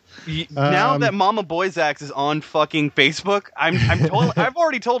 Now that Mama Boyzax is on fucking Facebook, I've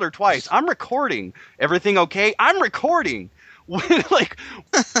already told her twice. I'm recording. Everything okay? I'm recording. What does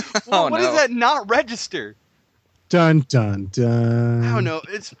that not register? Dun dun dun. I don't know.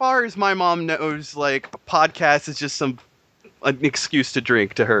 As far as my mom knows, a podcast is just an excuse to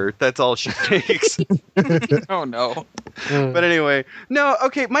drink to her. That's all she takes. Oh no. But anyway, no.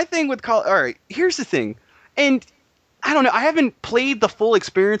 Okay, my thing with all right. Here's the thing, and I don't know. I haven't played the full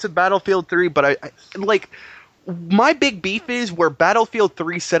experience of Battlefield 3, but my big beef is where Battlefield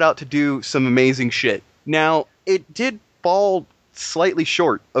 3 set out to do some amazing shit. Now, it did fall slightly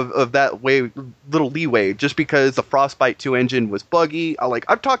short of that little leeway, just because the Frostbite 2 engine was buggy.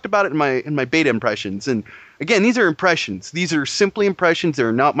 I've talked about it in my beta impressions, and again, these are impressions. These are simply impressions.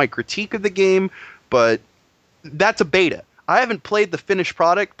 They're not my critique of the game, but that's a beta. I haven't played the finished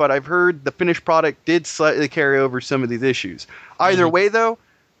product, but I've heard the finished product did slightly carry over some of these issues. Either way, though,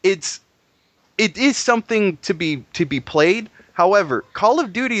 it is something to be played. However, Call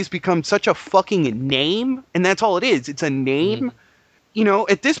of Duty has become such a fucking name, and that's all it is. It's a name.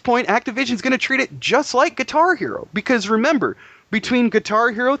 Mm-hmm. At this point, Activision's going to treat it just like Guitar Hero. Because remember, between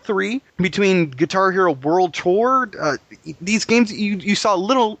Guitar Hero 3, between Guitar Hero World Tour, these games, you saw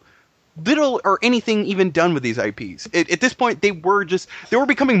little or anything even done with these IPs. At this point, they were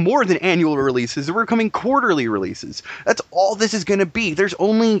becoming more than annual releases. They were becoming quarterly releases. That's all this is going to be. There's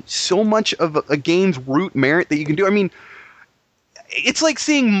only so much of a game's root merit that you can do. I mean, it's like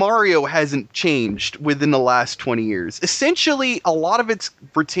seeing Mario hasn't changed within the last 20 years. Essentially, a lot of it's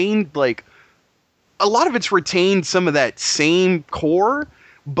retained some of that same core,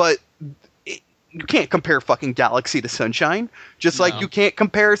 but you can't compare fucking Galaxy to Sunshine, just like you can't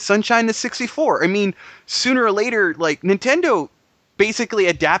compare Sunshine to 64. I mean, sooner or later, Nintendo basically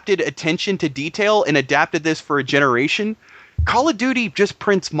adapted attention to detail and adapted this for a generation. Call of Duty just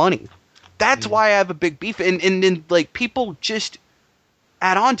prints money. That's why I have a big beef, and then people just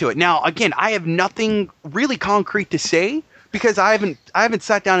add on to it. Now, again, I have nothing really concrete to say because I haven't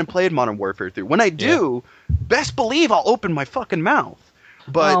sat down and played Modern Warfare 3. When I do, best believe I'll open my fucking mouth.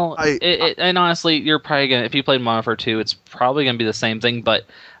 But and honestly, you're probably gonna, if you played Modern Warfare 2, it's probably gonna be the same thing. But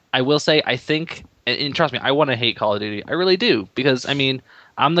I will say, I think, and trust me, I want to hate Call of Duty. I really do, because I mean,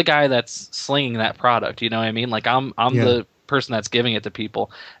 I'm the guy that's slinging that product. You know what I mean? I'm the person that's giving it to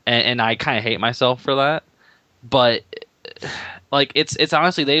people, and I kind of hate myself for that. But it's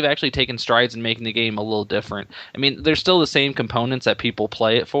honestly, they've actually taken strides in making the game a little different. I mean, there's still the same components that people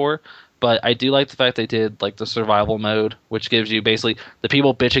play it for. But I do like the fact they did the survival mode, which gives you basically the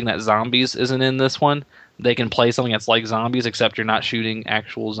people bitching that zombies isn't in this one. They can play something that's like zombies, except you're not shooting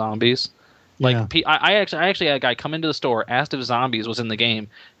actual zombies. I actually had a guy come into the store, asked if zombies was in the game,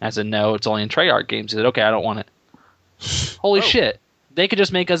 and I said no, it's only in Treyarch games. He said, okay, I don't want it. Holy shit! They could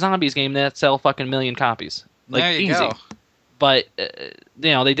just make a zombies game that sell fucking 1 million copies. There you easy. go. But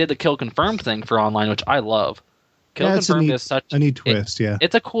they did the kill confirmed thing for online, which I love. Kill confirmed is such a neat twist.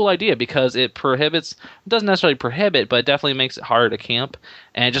 It's a cool idea because it doesn't necessarily prohibit, but it definitely makes it harder to camp,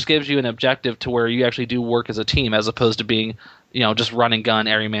 and it just gives you an objective to where you actually do work as a team as opposed to being, just run and gun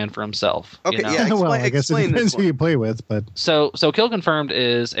every man for himself. Okay, I guess it depends who you play with, but so Kill Confirmed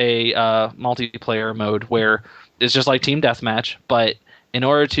is a multiplayer mode where it's just like team deathmatch, but in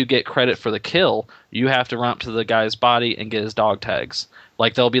order to get credit for the kill, you have to run up to the guy's body and get his dog tags.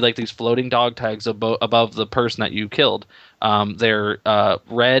 There'll be these floating dog tags above the person that you killed. They're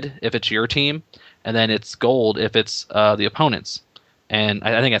red if it's your team, and then it's gold if it's the opponent's. And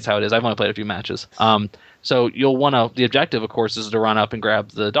I think that's how it is. I've only played a few matches. So you'll want to. The objective, of course, is to run up and grab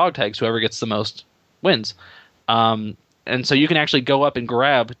the dog tags. Whoever gets the most wins. And so you can actually go up and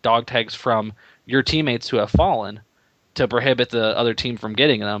grab dog tags from your teammates who have fallen to prohibit the other team from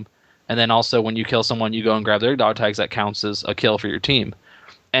getting them. And then also when you kill someone, you go and grab their dog tags. That counts as a kill for your team.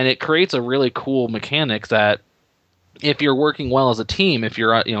 And it creates a really cool mechanic that if you're working well as a team, if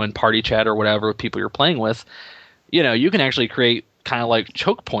you're in party chat or whatever with people you're playing with, you can actually create kind of like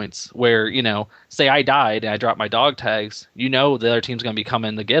choke points where, say I died and I dropped my dog tags, the other team's going to be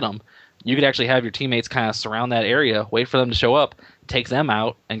coming to get them. You could actually have your teammates kind of surround that area, wait for them to show up, take them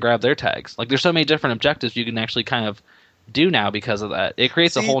out, and grab their tags. Like, there's so many different objectives you can actually kind of do now because of that. It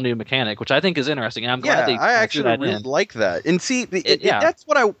creates a whole new mechanic, which I think is interesting, and I'm glad they I actually really like that. And see, that's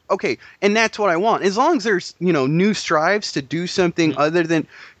what that's what I want. As long as there's, new strives to do something other than...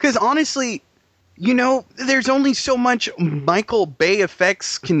 Because honestly... there's only so much Michael Bay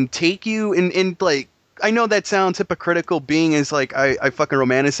effects can take you, and like, I know that sounds hypocritical, being as like I fucking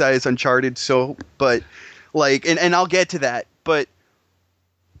romanticize Uncharted, but like, and I'll get to that, but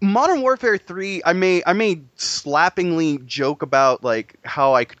Modern Warfare 3, I may slappingly joke about like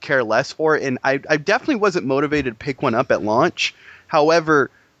how I could care less for it, and I definitely wasn't motivated to pick one up at launch. However,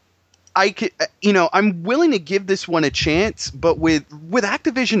 I'm willing to give this one a chance, but with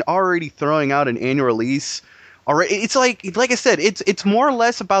Activision already throwing out an annual release, already, it's like I said, it's more or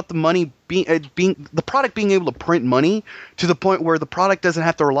less about the money being the product being able to print money to the point where the product doesn't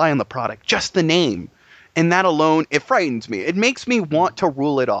have to rely on the product, just the name, and that alone, it frightens me. It makes me want to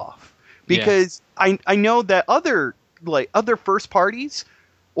rule it off because I know that other first parties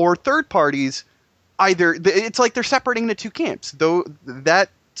or third parties, either it's like they're separating the two camps, though that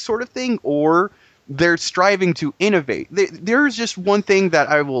sort of thing, or they're striving to innovate. There's just one thing that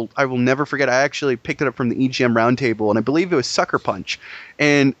I will never forget. I actually picked it up from the EGM roundtable, and I believe it was Sucker Punch.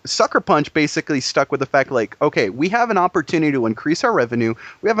 And Sucker Punch basically stuck with the fact, like, okay, we have an opportunity to increase our revenue.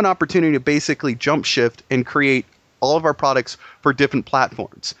 We have an opportunity to basically jump shift and create all of our products for different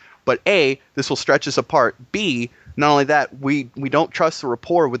platforms. But A, this will stretch us apart. B, not only that, we don't trust the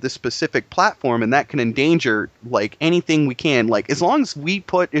rapport with this specific platform, and that can endanger like anything we can. Like, as long as we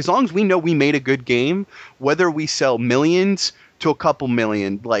know we made a good game, whether we sell millions to a couple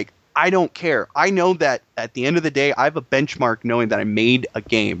million, like, I don't care. I know that at the end of the day, I have a benchmark knowing that I made a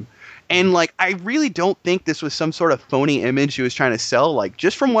game. And like, I really don't think this was some sort of phony image he was trying to sell. Like,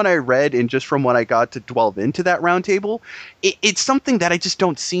 just from what I read and just from what I got to delve into that roundtable, it's something that I just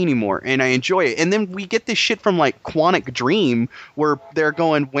don't see anymore, and I enjoy it. And then we get this shit from like Quantic Dream, where they're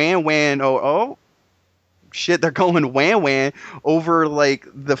going whan oh shit, they're going whan over like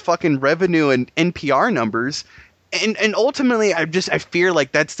the fucking revenue and NPR numbers. And ultimately, I fear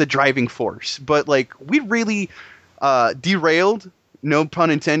like that's the driving force. But like, we really derailed. No pun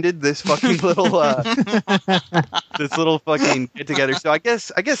intended. This fucking little, this little fucking get together. So I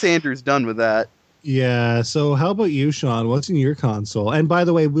guess Andrew's done with that. Yeah. So how about you, Sean? What's in your console? And by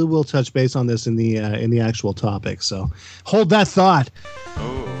the way, we will touch base on this in the actual topic. So hold that thought.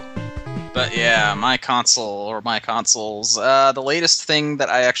 Oh. But yeah, my consoles. The latest thing that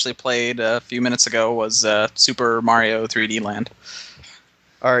I actually played a few minutes ago was Super Mario 3D Land.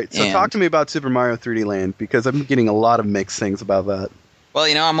 All right, so talk to me about Super Mario 3D Land, because I'm getting a lot of mixed things about that. Well,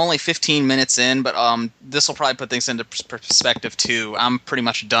 I'm only 15 minutes in, but this will probably put things into perspective too. I'm pretty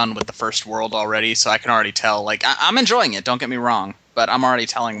much done with the first world already, so I can already tell. Like, I'm enjoying it, don't get me wrong, but I'm already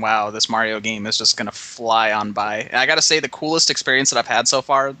telling, wow, this Mario game is just going to fly on by. And I got to say, the coolest experience that I've had so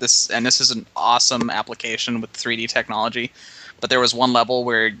far, this is an awesome application with 3D technology, but there was one level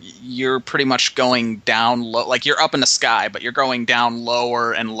where you're pretty much going down low, like you're up in the sky, but you're going down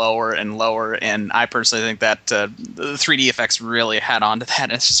lower and lower and lower. And I personally think that the 3D effects really had on to that.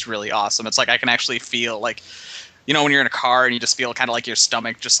 And it's just really awesome. It's like I can actually feel like, when you're in a car and you just feel kind of like your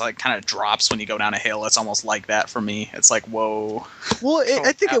stomach just like kind of drops when you go down a hill. It's almost like that for me. It's like, whoa. Well,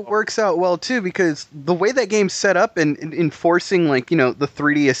 I think it works out well too, because the way that game's set up and enforcing like, the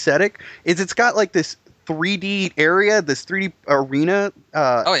 3D aesthetic is it's got like this 3D area, this 3D arena,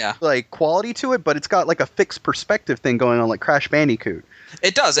 like quality to it, but it's got like a fixed perspective thing going on, like Crash Bandicoot.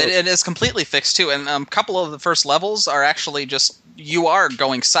 It does. It is completely fixed too, and a couple of the first levels are actually just you are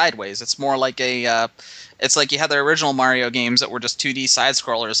going sideways. It's more like it's like you had the original Mario games that were just 2D side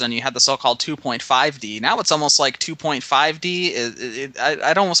scrollers, and you had the so-called 2.5D. Now it's almost like 2.5D.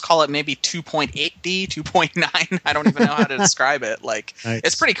 I'd almost call it maybe 2.8D, 2.9. I don't even know how to describe it. Like, nice.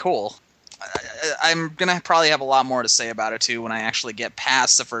 It's pretty cool. I'm going to probably have a lot more to say about it, too, when I actually get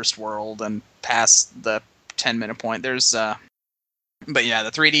past the first world and past the 10-minute point. But yeah,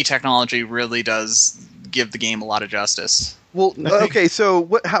 the 3D technology really does give the game a lot of justice. Well, okay, so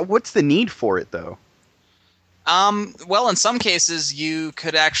what's the need for it, though? Well, in some cases, you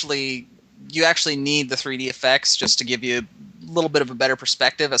actually need the 3D effects just to give you a little bit of a better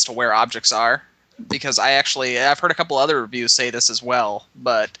perspective as to where objects are. Because I've heard a couple other reviews say this as well,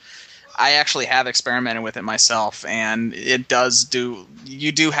 but I actually have experimented with it myself, and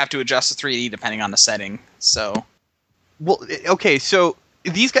you do have to adjust the 3D depending on the setting. So, well, okay, so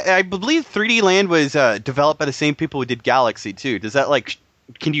these guys, I believe 3D Land was developed by the same people who did Galaxy too. Does that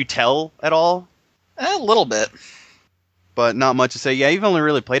can you tell at all? A little bit. But not much to say. Yeah, you've only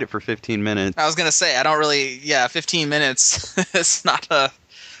really played it for 15 minutes. I was gonna say I don't really. Yeah, 15 minutes. That's not a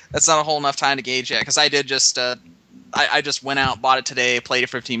whole enough time to gauge yet. Because I did just. I just went out, bought it today, played it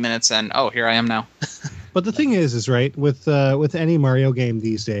for 15 minutes, and here I am now. But the thing is right, with any Mario game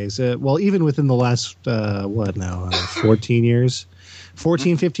these days, well, even within the last 14 years,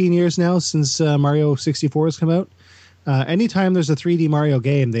 15 years now since Mario 64 has come out. Anytime there's a 3D Mario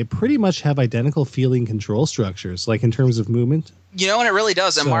game, they pretty much have identical feeling control structures, like in terms of movement. And it really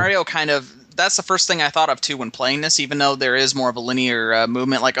does. And Mario that's the first thing I thought of too when playing this, even though there is more of a linear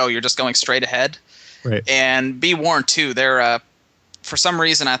movement, like, you're just going straight ahead. Right. And be warned too, for some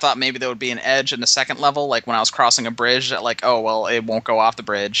reason I thought maybe there would be an edge in the second level, like when I was crossing a bridge, that it won't go off the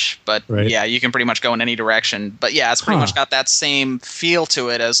bridge. But yeah, you can pretty much go in any direction. But yeah, it's pretty much got that same feel to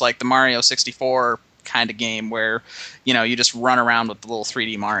it as like the Mario 64 kind of game where, you just run around with the little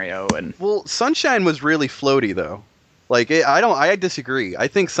 3D Mario. And well, Sunshine was really floaty though. I disagree. I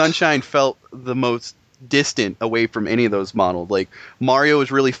think Sunshine felt the most distant away from any of those models. Like Mario was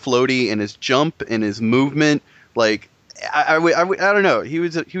really floaty in his jump and his movement. Like I don't know. He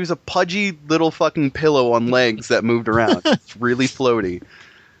was a pudgy little fucking pillow on legs that moved around. It's really floaty.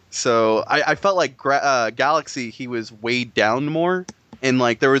 So I felt like Galaxy, he was weighed down more, and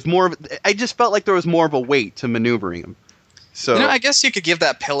like there was more. I just felt like there was more of a weight to maneuvering him. So I guess you could give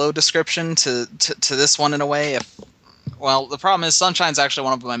that pillow description to this one in a way. The problem is Sunshine's actually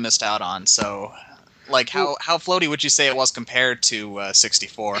one of them I missed out on. So. Like, how floaty would you say it was compared to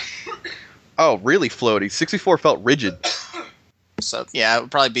 64? Oh, really floaty. 64 felt rigid. So, yeah, it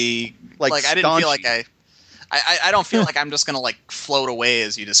would probably be... Like I didn't feel like I don't feel like I'm just going to, float away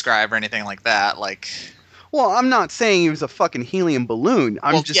as you describe or anything like that. Well, I'm not saying he was a fucking helium balloon.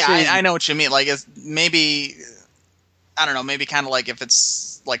 I'm just saying... I know what you mean. Like, it's maybe... I don't know, maybe kind of like if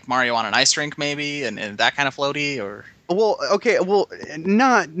it's like Mario on an ice rink, maybe, and that kind of floaty, or... Well, okay,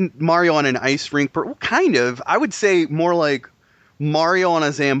 not Mario on an ice rink, but kind of. I would say more like Mario on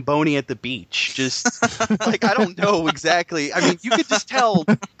a Zamboni at the beach. Just, I don't know exactly. I mean, you could just tell.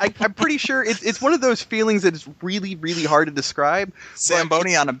 I'm pretty sure it's one of those feelings that is really, really hard to describe.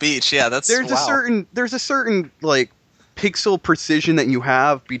 Zamboni on a beach, yeah, that's... There's a certain, pixel precision that you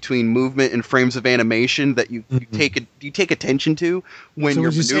have between movement and frames of animation that you take attention to when you're.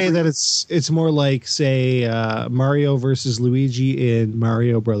 So would you say that it's more like, say, Mario versus Luigi in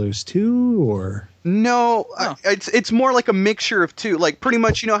Mario Brothers 2, or? No, it's more like a mixture of two. Like pretty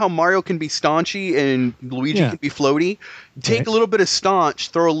much, how Mario can be staunchy and Luigi can be floaty. Take a little bit of staunch,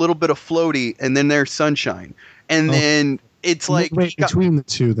 throw a little bit of floaty, and then there's Sunshine, and then. It's like between the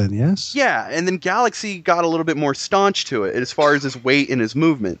two, then, yes. Yeah, and then Galaxy got a little bit more staunch to it as far as his weight and his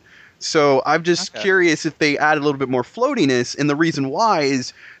movement. So I'm just curious if they add a little bit more floatiness, and the reason why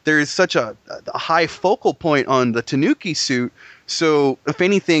is there is such a high focal point on the Tanuki suit. So if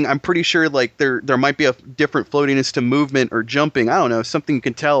anything, I'm pretty sure there might be a different floatiness to movement or jumping. I don't know, something you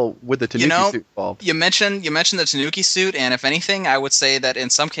can tell with the Tanuki suit involved. You mentioned the Tanuki suit, and if anything, I would say that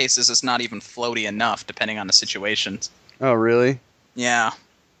in some cases it's not even floaty enough, depending on the situations. Oh, really? Yeah.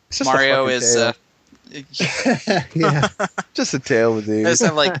 Mario is... yeah. Just a tail with these.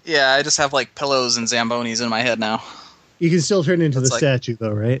 I just have pillows and Zambonis in my head now. You can still turn into the statue,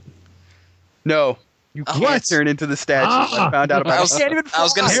 though, right? No. You can't turn into the statue. I found out about I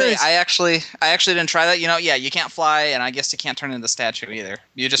was going to say, I actually didn't try that. You can't fly, and I guess you can't turn into the statue either.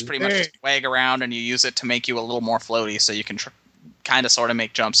 You just pretty much just wag around, and you use it to make you a little more floaty, so you can kind of sort of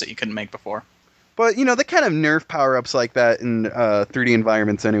make jumps that you couldn't make before. But, they kind of nerf power-ups like that in 3D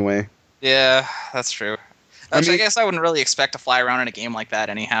environments anyway. Yeah, that's true. I guess I wouldn't really expect to fly around in a game like that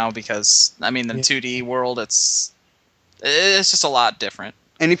anyhow, because, the 2D world, it's just a lot different.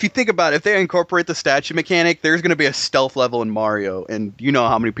 And if you think about it, if they incorporate the statue mechanic, there's going to be a stealth level in Mario, and you know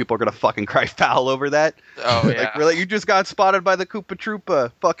how many people are going to fucking cry foul over that? Oh, yeah. Really, you just got spotted by the Koopa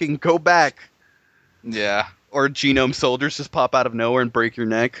Troopa. Fucking go back. Yeah. Or genome soldiers just pop out of nowhere and break your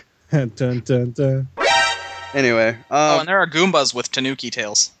neck. Dun, dun, dun. Anyway. And there are Goombas with Tanuki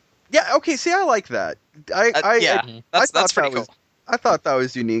tails. Yeah, okay, see, I like that. That's pretty cool. I thought that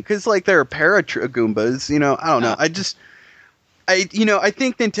was unique, because, there are para Goombas, I don't know. I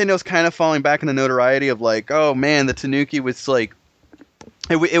think Nintendo's kind of falling back in the notoriety of like, oh man, the Tanuki was like,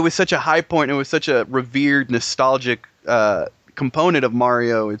 it was such a high point. It was such a revered, nostalgic component of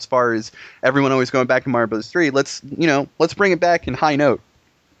Mario. As far as everyone always going back to Mario Bros. 3, let's bring it back in high note.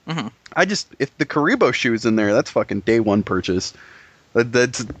 Mm-hmm. If the Karibo shoe's in there, that's fucking day one purchase. I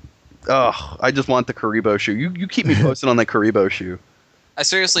just want the Karibo shoe. You keep me posted on that Karibo shoe. I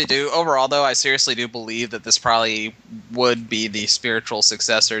seriously do. Overall, though, I seriously do believe that this probably would be the spiritual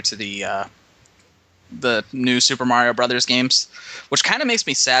successor to the new Super Mario Brothers games, which kind of makes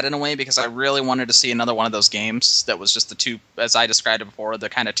me sad in a way because I really wanted to see another one of those games that was just the two, as I described it before, the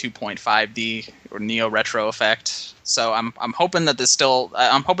kind of 2.5D or Neo Retro effect. So I'm hoping that this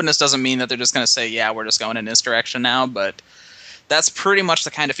doesn't mean that they're just going to say, yeah, we're just going in this direction now, but that's pretty much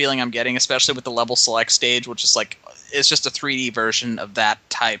the kind of feeling I'm getting, especially with the level select stage, which is like, it's just a 3D version of that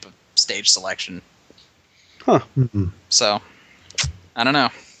type of stage selection. Huh. Mm-hmm. So, I don't know.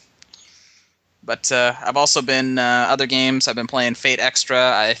 But I've also been other games. I've been playing Fate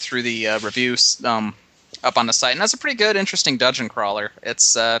Extra. I threw the reviews up on the site, and that's a pretty good, interesting dungeon crawler.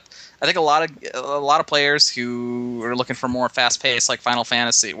 It's I think a lot of players who are looking for more fast paced, like Final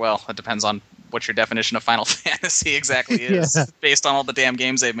Fantasy. Well, it depends on what your definition of Final Fantasy exactly is, based on all the damn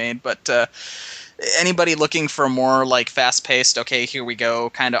games they've made. But anybody looking for more like fast paced, okay, here we go,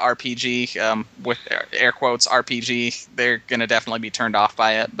 kind of RPG with air quotes RPG, they're gonna definitely be turned off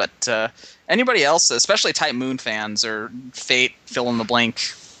by it. But anybody else, especially Type Moon fans or Fate fill in the blank.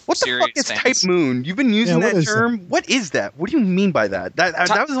 What the fuck is Type Moon? You've been using that term. What is that? What do you mean by that?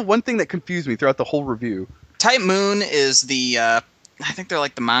 That was the one thing that confused me throughout the whole review. Type Moon is the I think they're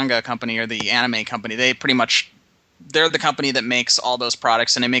like the manga company or the anime company. They're the company that makes all those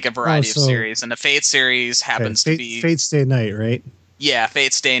products, and they make a variety of series. And the Fate series happens to be Fate Stay Night, right? Yeah,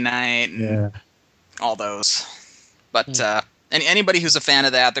 Fate Stay Night, and all those. But anybody who's a fan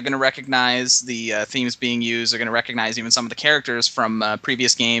of that, they're going to recognize the themes being used. They're going to recognize even some of the characters from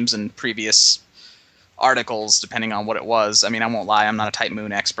previous games and previous articles, depending on what it was. I mean, I won't lie, I'm not a Type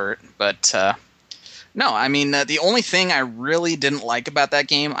Moon expert, but no, I mean, the only thing I really didn't like about that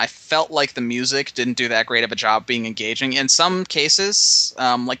game, I felt like the music didn't do that great of a job being engaging. In some cases,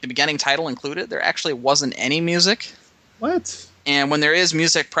 like the beginning title included, there actually wasn't any music. What? And when there is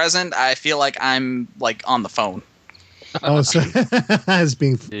music present, I feel like I'm like on the phone. Oh, so as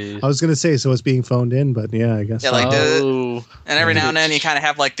being, I was going to say, so it's being phoned in, but yeah, I guess. Yeah, like and every now and then you kind of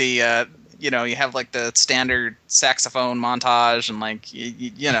have like the, you have like the standard saxophone montage, and like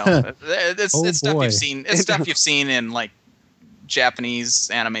it's stuff you've seen. It's stuff you've seen in like Japanese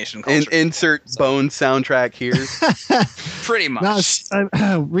animation culture. Insert Bone soundtrack here. Pretty much.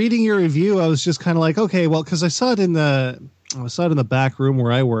 Reading your review, I was just kind of like, okay, well, because I saw it in the back room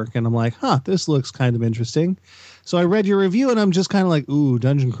where I work, and I'm like, this looks kind of interesting. So I read your review, and I'm just kind of like, ooh,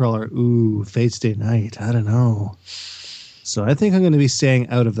 dungeon crawler, ooh, Fate Stay Night, I don't know. So I think I'm going to be staying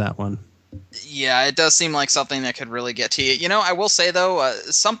out of that one. Yeah, it does seem like something that could really get to you. You know, I will say, though,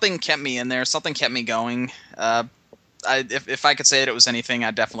 something kept me in there. Something kept me going. If I could say it was anything,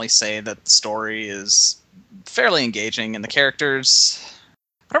 I'd definitely say that the story is fairly engaging, and the characters,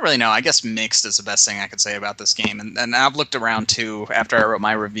 I don't really know. I guess mixed is the best thing I could say about this game. And I've looked around, too, after I wrote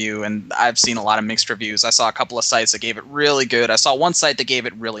my review, and I've seen a lot of mixed reviews. I saw a couple of sites that gave it really good. I saw one site that gave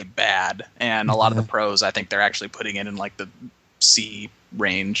it really bad, and a lot of the pros, I think they're actually putting it in, like, the C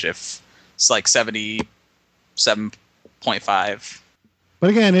range, if it's like 77.5. But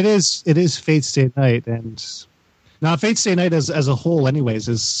again, it is Fate Stay Night, and now Fate Stay Night as a whole, anyways,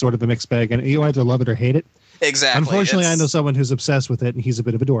 is sort of a mixed bag, and you either love it or hate it. Exactly. Unfortunately, I know someone who's obsessed with it, and he's a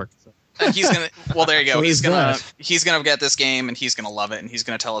bit of a dork. So. He's gonna. Well, there you go. So he's gonna get this game, and he's gonna love it, and he's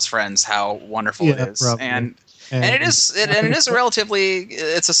gonna tell his friends how wonderful it is. Probably. And it is a relatively,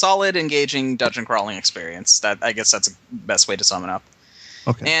 it's a solid, engaging dungeon crawling experience. That, I guess that's the best way to sum it up.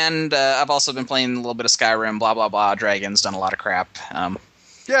 Okay. And I've also been playing a little bit of Skyrim, blah blah blah. Dragons, done a lot of crap.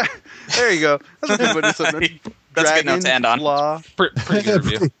 Yeah, there you go. That's a good one to sum it. That's a good note to end on. Blah. Pretty good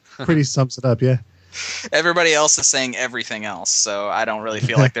review. Pretty sums it up, yeah. Everybody else is saying everything else, so I don't really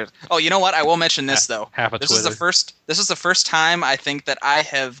feel like there's. Oh, you know what? I will mention this though. This is the first time I think that I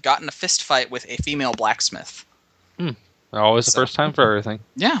have gotten a fist fight with a female blacksmith. Always the first time for everything.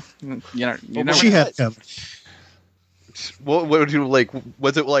 Yeah, you know. She had come. What would you like?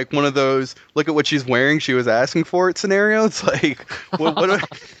 Was it like one of those look at what she's wearing? She was asking for it scenario. It's like what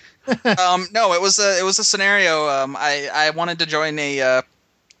no, it was a scenario. I wanted to join a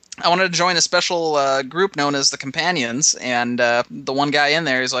I wanted to join a special group known as the Companions, and the one guy in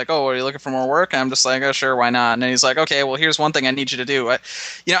there is like, "Oh, are you looking for more work?" And I'm just like, "Oh, sure, why not?" And then he's like, "Okay, well, here's one thing I need you to do." I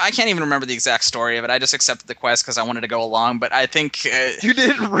can't even remember the exact story of it. I just accepted the quest because I wanted to go along. But I think You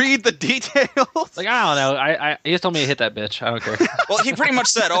didn't read the details. Like, I don't know. He just told me to hit that bitch. I don't care. well, he pretty much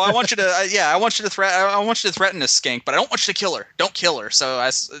said, "Oh, I want you to, I want you to threaten this skink, but I don't want you to kill her. Don't kill her." So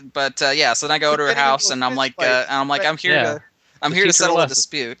so then I go to her house, and I'm like, I'm here Yeah. to. I'm here to settle a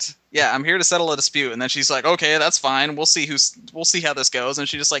dispute. Yeah, I'm here to settle a dispute. And then she's like, "Okay, that's fine. We'll see how this goes." And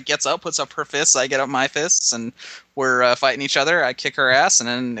she just like gets up, puts up her fists. I get up my fists, and we're fighting each other. I kick her ass, and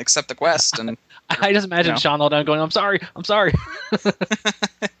then accept the quest. And I just imagine Sean all down going, "I'm sorry.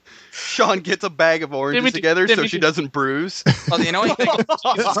 Sean gets a bag of oranges together so she doesn't bruise. Oh, the annoying thing.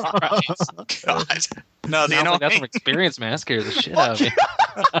 Jesus Christ. God. No, the annoying. That's from experience, man. That scares the shit out of me.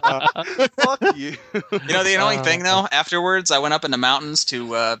 Fuck you. The annoying thing though. Afterwards, I went up in the mountains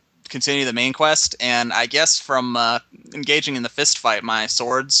to continue the main quest, and I guess from engaging in the fist fight, my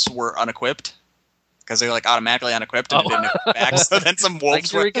swords were unequipped. Because they were like automatically unequipped and it didn't equip back. So then some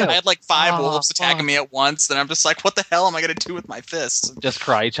wolves I had like 5 wolves attacking me at once, and I'm just like, what the hell am I gonna do with my fists? Just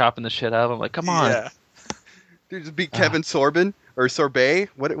karate chopping the shit out of him. Like, come on. Yeah. Dude, just beat Kevin Sorbin or Sorbet.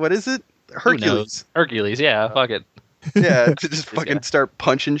 What is it? Hercules. Hercules, yeah, fuck it. Yeah, to just fucking start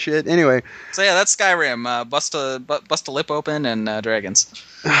punching shit. Anyway. So yeah, that's Skyrim. Bust a lip open and dragons.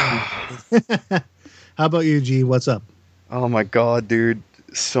 How about you, G? What's up? Oh my god, dude.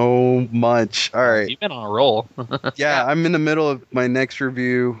 So much. All right. You've been on a roll. Yeah, I'm in the middle of my next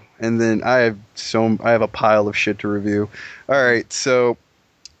review, and then I have a pile of shit to review. All right, so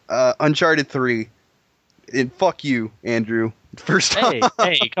Uncharted 3. And fuck you, Andrew. First time.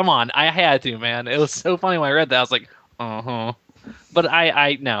 Hey, come on. I had to, man. It was so funny when I read that. I was like, uh-huh. But I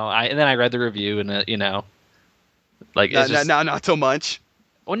and then I read the review, and like it's just, not so much.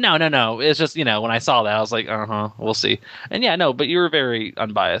 Well, no. It's just, when I saw that, I was like, we'll see. And yeah, no, but you were very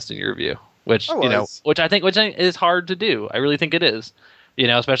unbiased in your review, which which I think is hard to do. I really think it is,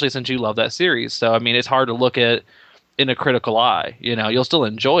 especially since you love that series. So I mean, it's hard to look at in a critical eye. You'll still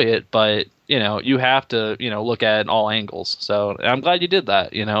enjoy it, but you have to look at it in all angles. So I'm glad you did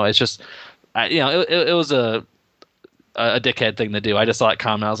that. It's just, it was a dickhead thing to do. I just saw it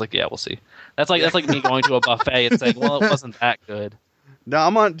comment. I was like, yeah, we'll see. That's like me going to a buffet and saying, well, it wasn't that good. No,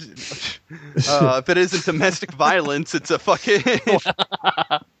 I'm on. If it isn't domestic violence, it's a fucking.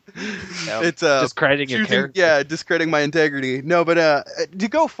 It's discrediting your character. Yeah, discrediting my integrity. No, but to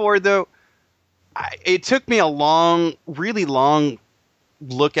go forward though, it took me a really long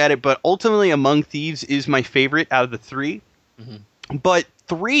look at it, but ultimately, Among Thieves is my favorite out of the 3. Mm-hmm. But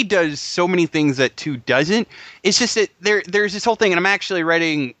 3 does so many things that 2 doesn't. It's just that there's this whole thing, and I'm actually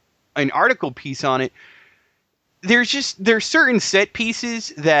writing an article piece on it. There's certain set pieces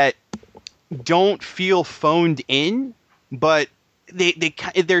that don't feel phoned in, but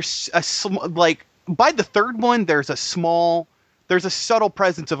there's like by the third one there's a subtle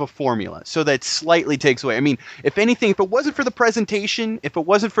presence of a formula, so that slightly takes away. I mean, if anything, if it wasn't for the presentation, if it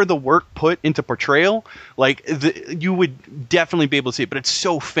wasn't for the work put into portrayal, like you would definitely be able to see it. But it's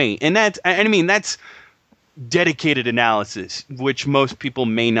so faint, and that's dedicated analysis, which most people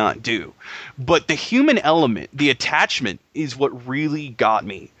may not do. But the human element, the attachment, is what really got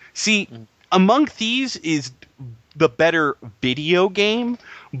me. See, Among Thieves is the better video game,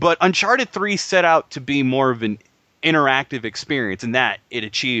 but Uncharted 3 set out to be more of an interactive experience, and that it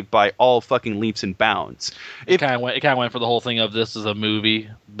achieved by all fucking leaps and bounds. It kind of went for the whole thing of this is a movie,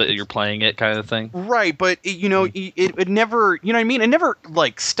 but you're playing it kind of thing. Right, but it never, you know what I mean? It never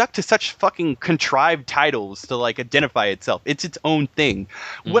like stuck to such fucking contrived titles to like identify itself. It's its own thing.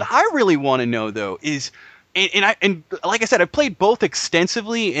 What I really want to know though is, and like I said, I've played both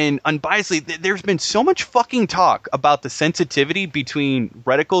extensively and unbiasedly. There's been so much fucking talk about the sensitivity between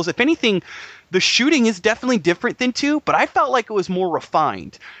reticles. If anything, the shooting is definitely different than 2, but I felt like it was more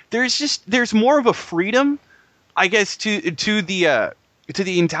refined. There's more of a freedom, I guess, to the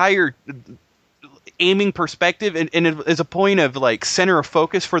entire aiming perspective, and as a point of like center of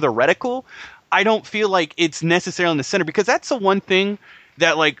focus for the reticle. I don't feel like it's necessarily in the center, because that's the one thing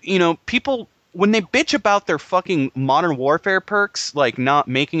that people, when they bitch about their fucking Modern Warfare perks, like not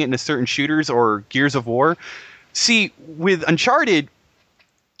making it into certain shooters or Gears of War. See, with Uncharted,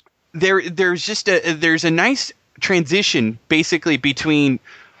 there's a nice transition basically between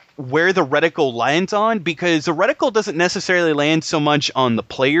where the reticle lands on, because the reticle doesn't necessarily land so much on the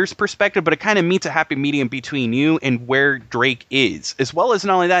player's perspective, but it kind of meets a happy medium between you and where Drake is, as well as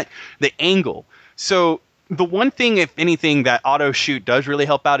not only that, the angle. So the one thing, if anything, that auto shoot does really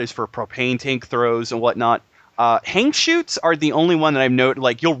help out is for propane tank throws and whatnot. Hang shoots are the only one that I've noted.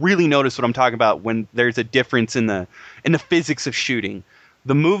 Like, you'll really notice what I'm talking about when there's a difference in the physics of shooting.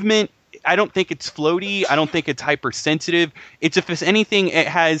 The movement, I don't think it's floaty. I don't think it's hypersensitive. If it's anything, it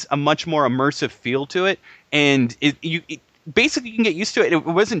has a much more immersive feel to it, and basically you can get used to it. It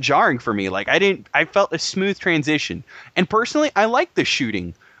wasn't jarring for me. Like, I felt a smooth transition, and personally, I like the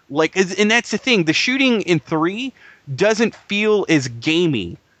shooting. Like, and that's the thing. The shooting in 3 doesn't feel as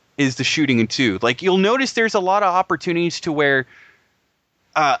gamey as the shooting in 2. Like, you'll notice there's a lot of opportunities to where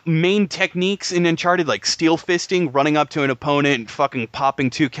main techniques in Uncharted, like steel fisting, running up to an opponent and fucking popping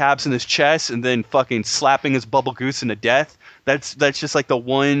 2 caps in his chest and then fucking slapping his bubble goose into death. That's just like the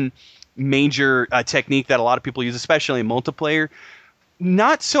one major technique that a lot of people use, especially in multiplayer.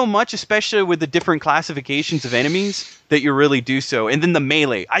 Not so much, especially with the different classifications of enemies, that you really do so. And then the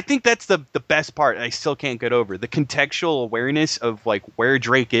melee. I think that's the best part I still can't get over. The contextual awareness of, like, where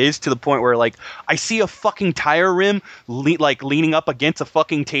Drake is, to the point where, like, I see a fucking tire rim leaning up against a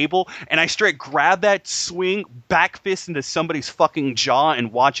fucking table, and I straight grab that, swing, back fist into somebody's fucking jaw,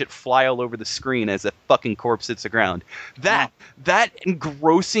 and watch it fly all over the screen as the fucking corpse hits the ground. That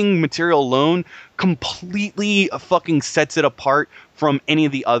engrossing material alone completely fucking sets it apart from any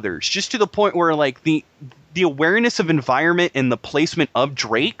of the others, just to the point where, like, the awareness of environment and the placement of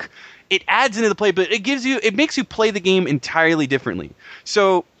Drake, it adds into the play, but it makes you play the game entirely differently.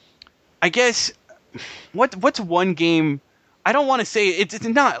 So I guess what's one game, I don't want to say it's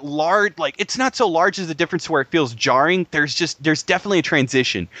not large, like, it's not so large as the difference where it feels jarring. There's definitely a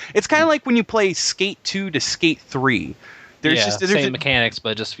transition. It's kind of like when you play Skate 2 to Skate 3. There's same mechanics, but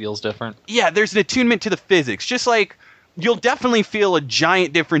it just feels different. Yeah, there's an attunement to the physics. Just like, you'll definitely feel a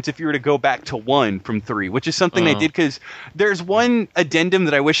giant difference if you were to go back to 1 from 3, which is something I did, because there's one addendum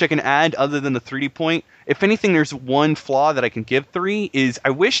that I wish I can add other than the 3D point. If anything, there's one flaw that I can give 3, is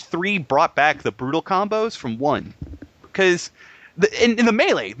I wish 3 brought back the brutal combos from 1. Because in the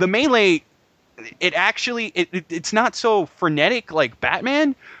melee, it actually, it's not so frenetic like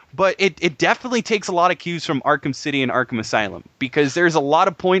Batman, but it definitely takes a lot of cues from Arkham City and Arkham Asylum, because there's a lot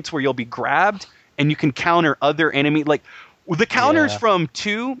of points where you'll be grabbed and you can counter other enemy. Like, the counters from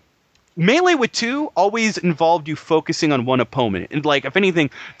 2, melee with 2 always involved you focusing on one opponent. And, like, if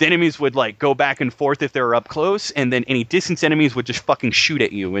anything, the enemies would, like, go back and forth if they were up close, and then any distance enemies would just fucking shoot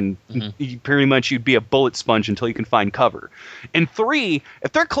at you, and pretty much you'd be a bullet sponge until you can find cover. In 3,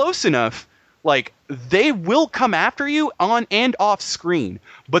 if they're close enough, like, they will come after you on and off screen.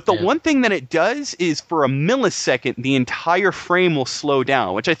 But the one thing that it does is, for a millisecond, the entire frame will slow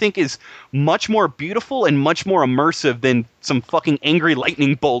down, which I think is much more beautiful and much more immersive than some fucking angry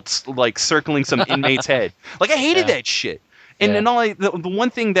lightning bolts, like, circling some inmate's head. Like, I hated that shit. And then the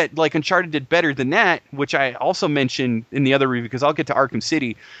one thing that, like, Uncharted did better than that, which I also mentioned in the other review, because I'll get to Arkham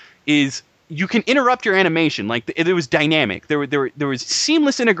City, is you can interrupt your animation. Like, it was dynamic. There was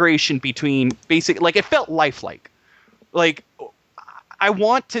seamless integration between basic, like, it felt lifelike. Like, I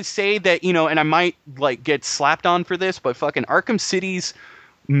want to say that, you know, and I might, like, get slapped on for this, but fucking Arkham City's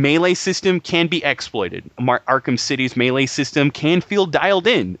melee system can be exploited. Arkham City's melee system can feel dialed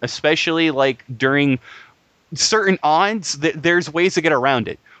in, especially, like, during certain odds. There's ways to get around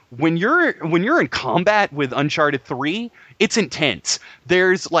it. When you're in combat with Uncharted 3, it's intense.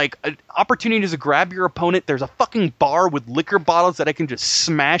 There's, like, opportunities to grab your opponent. There's a fucking bar with liquor bottles that I can just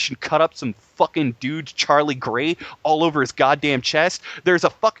smash and cut up some fucking dude, Charlie Gray, all over his goddamn chest. There's a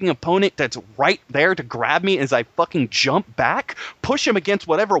fucking opponent that's right there to grab me as I fucking jump back, push him against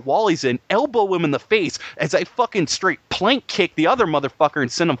whatever wall he's in, elbow him in the face as I fucking straight plank kick the other motherfucker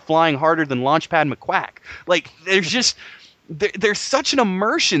and send him flying harder than Launchpad McQuack. Like, there's just... There's such an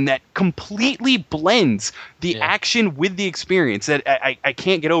immersion that completely blends the action with the experience that I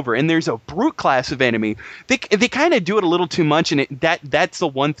can't get over. And there's a brute class of enemy. They kind of do it a little too much, and that's the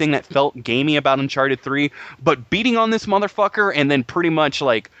one thing that felt gamey about Uncharted 3. But beating on this motherfucker and then pretty much,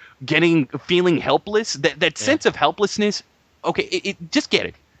 like, feeling helpless, that sense of helplessness, okay, just get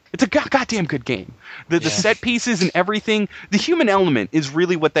it. It's a goddamn good game. The set pieces and everything, the human element is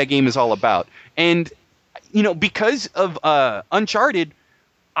really what that game is all about. And, you know, because of Uncharted,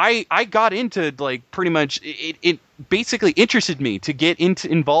 I got into, like, pretty much, it basically interested me to get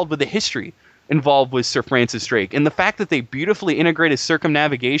involved with the history involved with Sir Francis Drake. And the fact that they beautifully integrated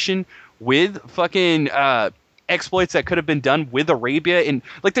circumnavigation with fucking exploits that could have been done with Arabia. And,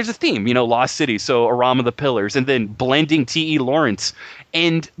 like, there's a theme, you know, Lost City, so Aram of the Pillars, and then blending T.E. Lawrence.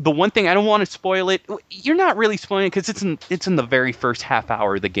 And the one thing, I don't want to spoil it, you're not really spoiling it because it's in the very first half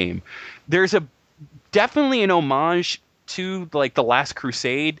hour of the game. There's definitely an homage to like The Last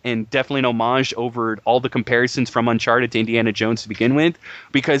Crusade and definitely an homage over all the comparisons from Uncharted to Indiana Jones to begin with,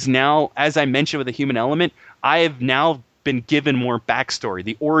 because now, as I mentioned with the human element, I have now been given more backstory,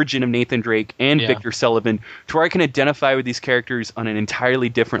 the origin of Nathan Drake and Victor Sullivan, to where I can identify with these characters on an entirely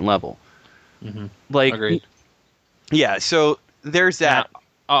different level. Mm-hmm. Like, agreed. Yeah, so there's that. Now,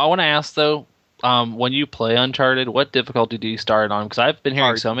 I want to ask though, when you play Uncharted, what difficulty do you start on? Because I've been hearing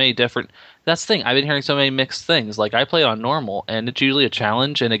Hard. so many different. That's the thing. I've been hearing so many mixed things. Like I play it on normal, and it's usually a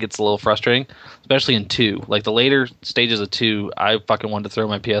challenge, and it gets a little frustrating, especially in 2. Like the later stages of 2, I fucking wanted to throw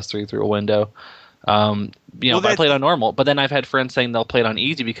my PS3 through a window. But I played on normal. But then I've had friends saying they'll play it on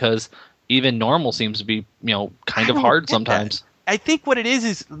easy because even normal seems to be, kind of hard sometimes. I think what it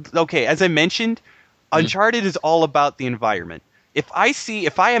is okay, as I mentioned, Uncharted is all about the environment. If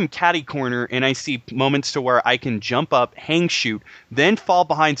I am catty corner and I see moments to where I can jump up, hang shoot, then fall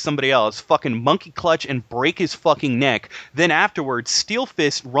behind somebody else, fucking monkey clutch and break his fucking neck, then afterwards steel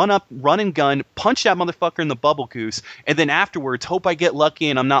fist, run up, run and gun, punch that motherfucker in the bubble goose, and then afterwards hope I get lucky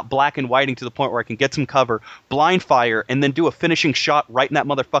and I'm not black and whiting to the point where I can get some cover, blind fire, and then do a finishing shot right in that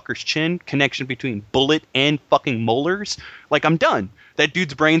motherfucker's chin, connection between bullet and fucking molars, like I'm done. That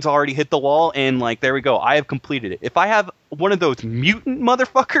dude's brain's already hit the wall, and like there we go. I have completed it. If I have one of those mutant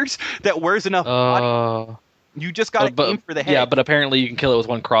motherfuckers that wears enough body, you just gotta aim for the head. Yeah, but apparently you can kill it with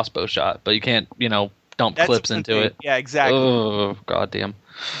one crossbow shot, but you can't, dump clips into it. Yeah, exactly. Oh, goddamn.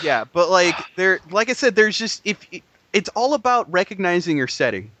 Yeah, but like I said, there's just it's all about recognizing your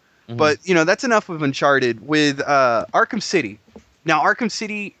setting. Mm-hmm. But that's enough of Uncharted. With Arkham City. Now, Arkham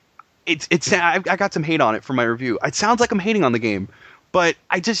City, I got some hate on it for my review. It sounds like I'm hating on the game. But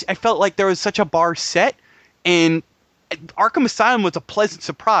I felt like there was such a bar set, and Arkham Asylum was a pleasant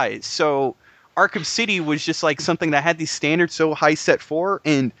surprise. So Arkham City was just like something that had these standards so high set for,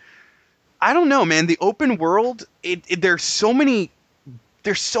 and I don't know, man. The open world, there's so many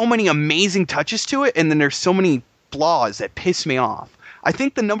amazing touches to it, and then there's so many flaws that piss me off. I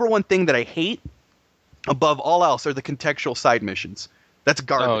think the number one thing that I hate above all else are the contextual side missions. That's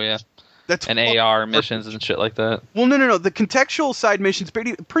garbage. Oh yeah. That's and AR missions and shit like that. Well, no. The contextual side missions,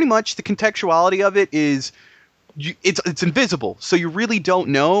 pretty much the contextuality of it is, it's invisible, so you really don't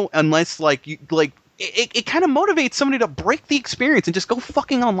know unless it kind of motivates somebody to break the experience and just go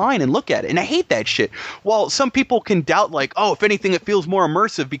fucking online and look at it. And I hate that shit. While some people can doubt, like, oh, if anything, it feels more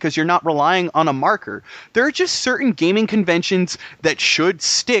immersive because you're not relying on a marker. There are just certain gaming conventions that should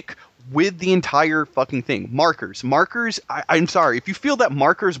stick with the entire fucking thing. Markers, I'm sorry, if you feel that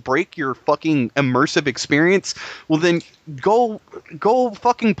markers break your fucking immersive experience, well then go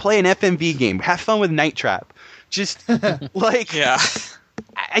fucking play an FMV game, have fun with Night Trap. Just like, yeah,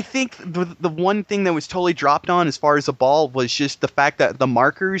 I think the one thing that was totally dropped on as far as the ball was just the fact that the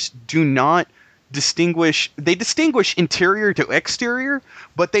markers do not distinguish interior to exterior,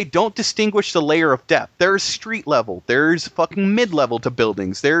 but they don't distinguish the layer of depth. There's street level, there's fucking mid level to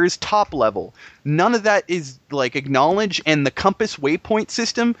buildings, there's top level. None of that is like acknowledged, and the compass waypoint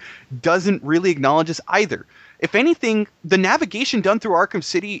system doesn't really acknowledge this either. If anything, the navigation done through Arkham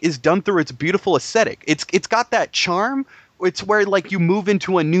City is done through its beautiful aesthetic. It's got that charm. It's where like you move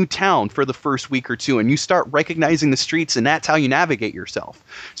into a new town for the first week or two and you start recognizing the streets, and that's how you navigate yourself.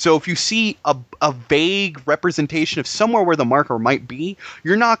 So if you see a vague representation of somewhere where the marker might be,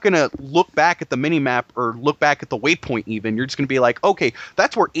 you're not going to look back at the minimap or look back at the waypoint even. You're just going to be like, okay,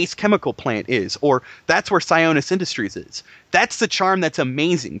 that's where Ace Chemical Plant is, or that's where Sionis Industries is. That's the charm that's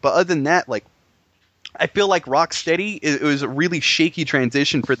amazing. But other than that, like, I feel like Rocksteady, it was a really shaky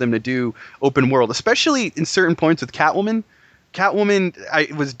transition for them to do open world, especially in certain points with Catwoman. Catwoman,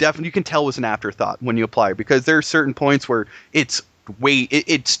 was definitely, you can tell, was an afterthought when you apply, because there are certain points where it's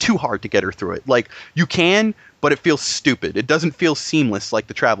too hard to get her through it. Like, you can, but it feels stupid. It doesn't feel seamless like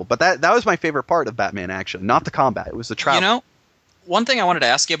the travel. But that was my favorite part of Batman, actually, not the combat. It was the travel. One thing I wanted to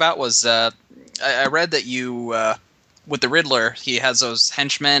ask you about was I read that you. With the Riddler, he has those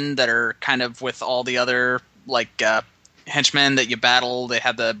henchmen that are kind of with all the other henchmen that you battle. They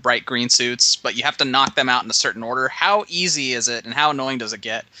have the bright green suits, but you have to knock them out in a certain order. How easy is it, and how annoying does it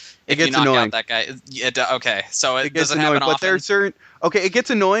get? It gets annoying. Out that guy, okay. So it gets doesn't annoying, happen often. But there's certain. Okay, it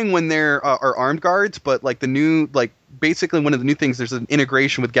gets annoying when there are armed guards, but like the new, basically one of the new things, there's an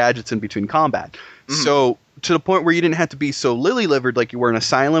integration with gadgets in between combat. Mm-hmm. So to the point where you didn't have to be so lily-livered like you were in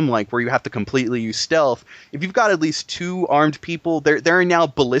Asylum, like where you have to completely use stealth. If you've got at least 2 armed people, there are now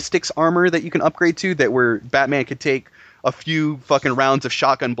ballistics armor that you can upgrade to, that where Batman could take a few fucking rounds of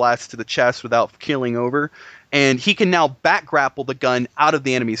shotgun blasts to the chest without killing over. And he can now back grapple the gun out of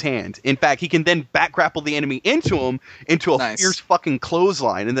the enemy's hand. In fact, he can then back grapple the enemy into a nice. fierce fucking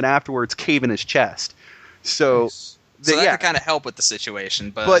clothesline, and then afterwards cave in his chest. So, So that yeah. could kind of help with the situation,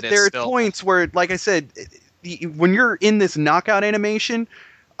 But it's there are still... points where, like I said, when you're in this knockout animation,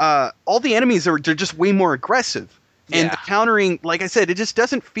 all the enemies they're just way more aggressive. And the countering, like I said, it just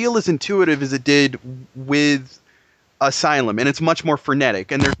doesn't feel as intuitive as it did with Asylum, and it's much more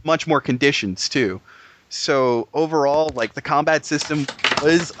frenetic, and there's much more conditions too. So overall, like, the combat system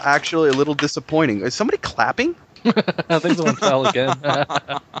was actually a little disappointing. Is somebody clapping? I think someone fell again.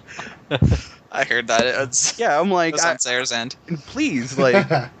 I heard that. It's, Yeah, I'm like, on Sarah's end. please, like,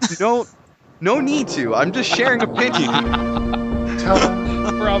 no need to. I'm just sharing opinion.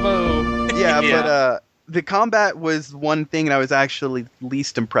 Bravo. Yeah, Yeah. but the combat was one thing that I was actually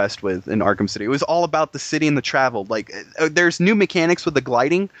least impressed with in Arkham City. It was all about the city and the travel. Like, there's new mechanics with the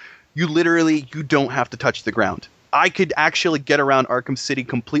gliding. You don't have to touch the ground. I could actually get around Arkham City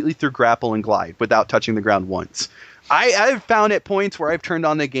completely through grapple and glide without touching the ground once. I've found at points where I've turned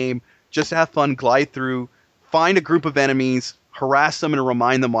on the game just to have fun, glide through, find a group of enemies, harass them and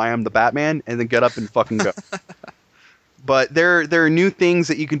remind them why I'm the Batman, and then get up and fucking go. But there are new things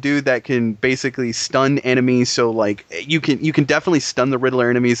that you can do that can basically stun enemies. So, like, you can definitely stun the Riddler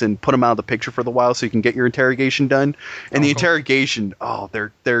enemies and put them out of the picture for the while, so you can get your interrogation done. And the interrogation,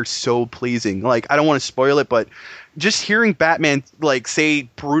 they're so pleasing. Like, I don't want to spoil it, but just hearing Batman, like, say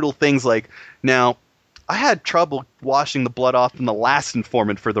brutal things like, "Now, I had trouble washing the blood off from the last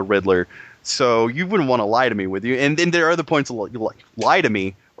informant for the Riddler, so you wouldn't want to lie to me, would you?" And then there are other points of, like, lie to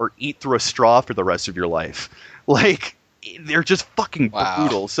me or eat through a straw for the rest of your life. Like, they're just fucking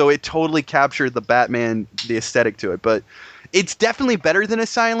brutal. So it totally captured the Batman, the aesthetic to it. But it's definitely better than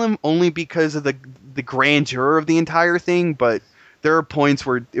Asylum, only because of the grandeur of the entire thing. But there are points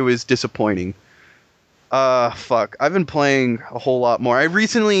where it was disappointing. Fuck. I've been playing a whole lot more. So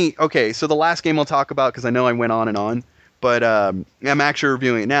the last game I'll talk about, because I know I went on and on, but I'm actually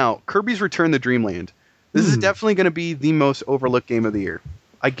reviewing it now. Kirby's Return to Dreamland. This is definitely going to be the most overlooked game of the year.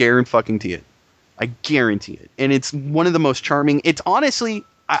 I guarantee it. I guarantee it. And it's one of the most charming. It's honestly,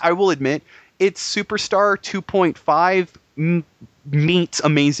 I will admit, it's Superstar 2.5 meets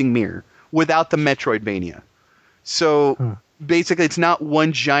Amazing Mirror without the Metroidvania. So basically, it's not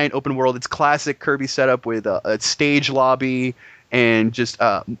one giant open world. It's classic Kirby setup with a stage lobby and just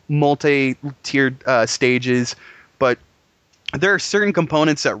multi-tiered stages. But there are certain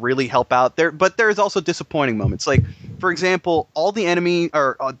components that really help out there, but there's also disappointing moments. Like, for example, all the enemy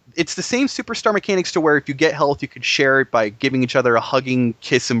are it's the same Superstar mechanics to where if you get health, you could share it by giving each other a hugging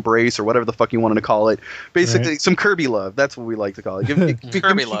kiss embrace or whatever the fuck you wanted to call it. Basically, some Kirby love. That's what we like to call it. Give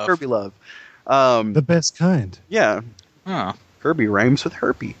Kirby love. Kirby love. The best kind. Yeah. Oh. Kirby rhymes with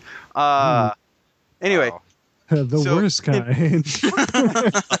herpy. Anyway. The worst kind.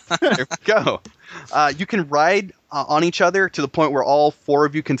 There we go. You can ride on each other to the point where all four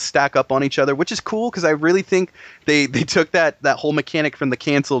of you can stack up on each other, which is cool because I really think they took that whole mechanic from the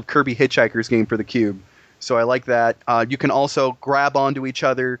canceled Kirby Hitchhikers game for the Cube. So I like that. You can also grab onto each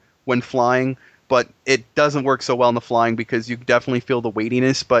other when flying, but it doesn't work so well in the flying because you definitely feel the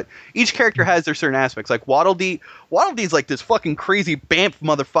weightiness. But each character has their certain aspects. Like Waddle Dee's like this fucking crazy Bamf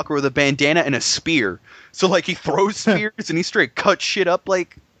motherfucker with a bandana and a spear. So like he throws spears and he straight cuts shit up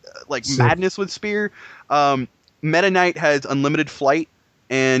like madness with spear. Meta Knight has unlimited flight,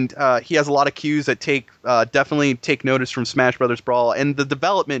 and he has a lot of cues that definitely take notice from Smash Brothers Brawl. And the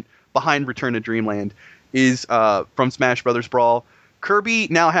development behind Return to Dreamland is from Smash Brothers Brawl. Kirby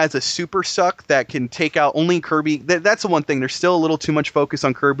now has a super suck that can take out only Kirby. That's the one thing. There's still a little too much focus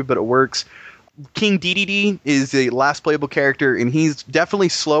on Kirby, but it works. King Dedede is the last playable character, and he's definitely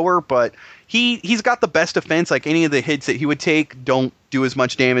slower, but he's got the best defense. Like, any of the hits that he would take don't do as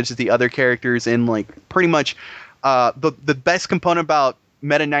much damage as the other characters, and like pretty much the best component about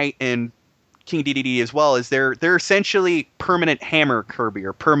Meta Knight and King Dedede as well is they're essentially permanent hammer Kirby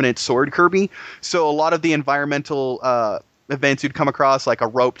or permanent sword Kirby. So a lot of the environmental events you'd come across, like a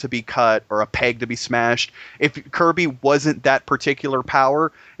rope to be cut or a peg to be smashed, if Kirby wasn't that particular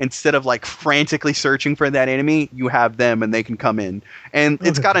power, instead of like frantically searching for that enemy, you have them and they can come in. And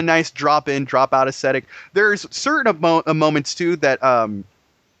it's got a nice drop in, drop out aesthetic. There's certain moments too that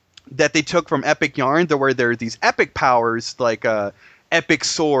that they took from Epic Yarn, where there are these epic powers like Epic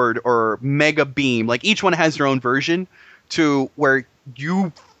Sword or Mega Beam. Like, each one has their own version to where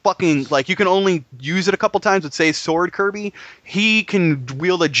you fucking, like, you can only use it a couple times. Let's say Sword Kirby, he can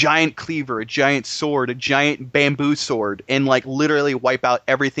wield a giant cleaver, a giant sword, a giant bamboo sword, and like literally wipe out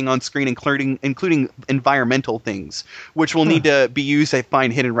everything on screen, including environmental things, which will need to be used to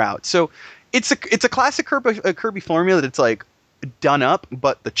find hidden routes. So it's a classic Kirby formula that's like done up,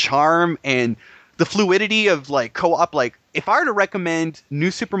 but the charm and the fluidity of like co-op, like if I were to recommend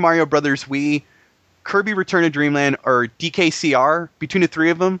New Super Mario Bros. Wii Kirby Return to Dreamland, or DKCR, between the three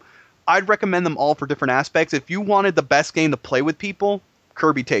of them, I'd recommend them all for different aspects. If you wanted the best game to play with people,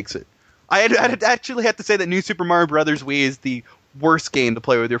 Kirby takes it. I'd actually have to say that New Super Mario Bros. Wii is the worst game to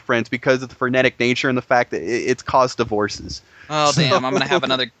play with your friends because of the frenetic nature and the fact that it's caused divorces. Oh damn! I'm gonna have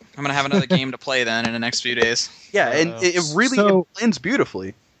another game to play then in the next few days. Yeah, and it really it blends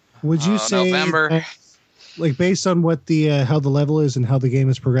beautifully. Would you say November? Like based on what the how the level is and how the game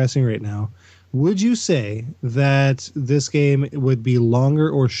is progressing right now, would you say that this game would be longer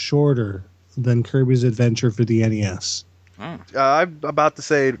or shorter than Kirby's Adventure for the NES? I'm about to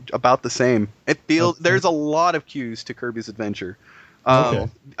say about the same. It feels there's a lot of cues to Kirby's Adventure.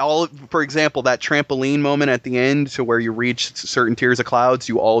 For example, that trampoline moment at the end, to where you reach certain tiers of clouds,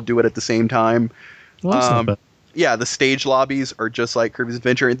 you all do it at the same time. Well, that's not bad. Yeah, the stage lobbies are just like Kirby's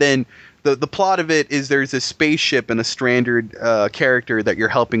Adventure, and then the plot of it is there's a spaceship and a stranded character that you're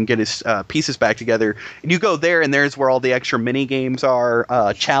helping get his pieces back together, and you go there, and there's where all the extra mini games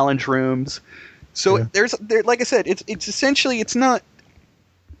are, challenge rooms. So there's like I said, it's essentially, it's not.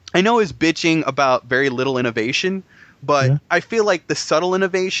 I know it's bitching about very little innovation, but I feel like the subtle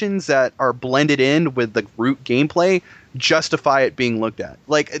innovations that are blended in with the root gameplay justify it being looked at.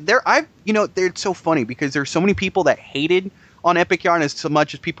 Like they're so funny because there's so many people that hated on Epic Yarn as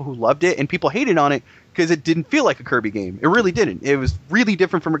much as people who loved it, and people hated on it because it didn't feel like a Kirby game. It really didn't. It was really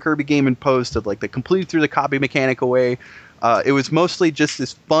different from a Kirby game imposed of like the completely threw the copy mechanic away. It was mostly just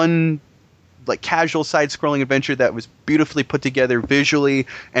this fun, like casual side-scrolling adventure that was beautifully put together visually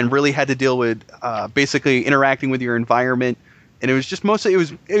and really had to deal with basically interacting with your environment. And it was just mostly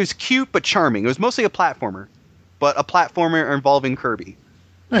it was cute but charming. It was mostly a platformer, but a platformer involving Kirby.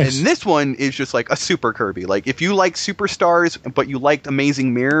 Nice. And this one is just like a super Kirby. Like if you like Superstars, but you liked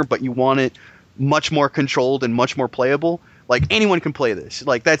Amazing Mirror, but you want it much more controlled and much more playable, like anyone can play this.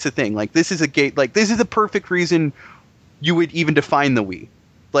 Like that's the thing. Like this is a gate. Like this is the perfect reason you would even define the Wii.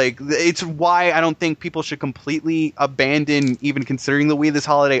 Like, it's why I don't think people should completely abandon even considering the Wii this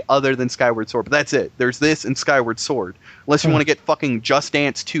holiday other than Skyward Sword. But that's it. There's this and Skyward Sword. Unless you want to get fucking Just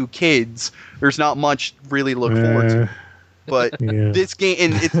Dance 2 Kids, there's not much really to look forward to. But this game,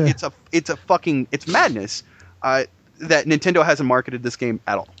 and it's madness that Nintendo hasn't marketed this game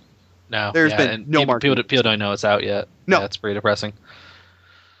at all. No. There's been no marketing. People don't know it's out yet. No. Yeah, it's pretty depressing.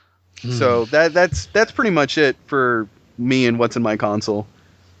 So that's pretty much it for me and what's in my console.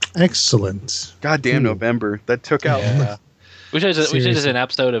 Excellent. Goddamn November. That took out. Yeah. We should just do an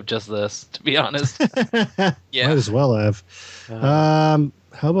episode of just this, to be honest. Yeah. Might as well have. How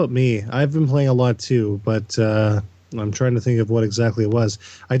about me? I've been playing a lot too, but I'm trying to think of what exactly it was.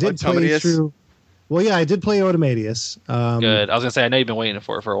 I did play through. Well, yeah, I did play Automatius. Good. I was gonna say I know you've been waiting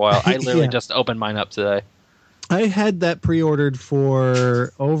for it for a while. I literally just opened mine up today. I had that pre-ordered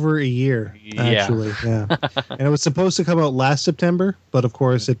for over a year, actually. Yeah. And it was supposed to come out last September, but of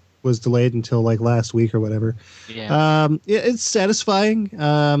course it was delayed until like last week or whatever. Yeah. It's satisfying,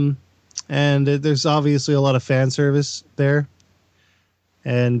 and there's obviously a lot of fan service there.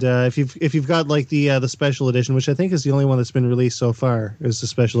 And if you've got like the special edition, which I think is the only one that's been released so far, is the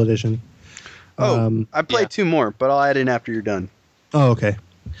special edition. I played two more, but I'll add in after you're done. Oh, okay.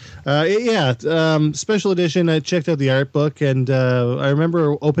 Special edition. I checked out the art book, and I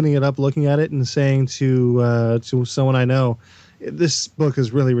remember opening it up, looking at it, and saying to someone I know, "This book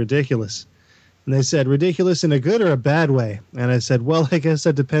is really ridiculous." And they said, "Ridiculous in a good or a bad way?" And I said, "Well, I guess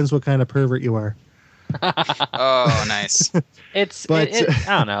that depends what kind of pervert you are." Oh, nice. I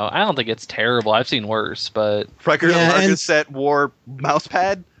don't know. I don't think it's terrible. I've seen worse, but Record largest set wore mouse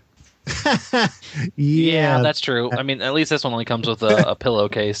pad. Yeah, that's true. I mean, at least this one only comes with a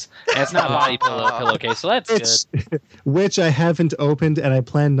pillowcase, and it's not a body pillowcase, so that's good. Which I haven't opened, and I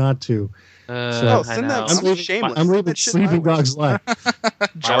plan not to. Send that. I'm leaving Sleeping Dogs Live.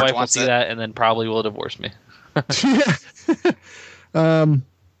 My wife will see that and then probably will divorce me.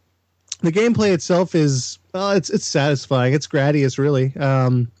 The gameplay itself is it's satisfying. It's gradius, really.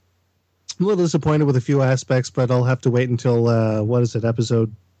 I'm a little disappointed with a few aspects, but I'll have to wait until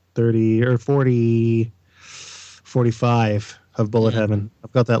episode 30 or 45 of Bullet Heaven.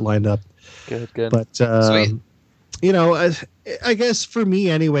 I've got that lined up. Good. But Sweet. I guess for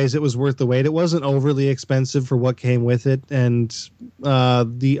me, anyways, it was worth the wait. It wasn't overly expensive for what came with it, and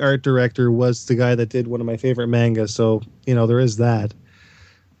the art director was the guy that did one of my favorite mangas, so there is that.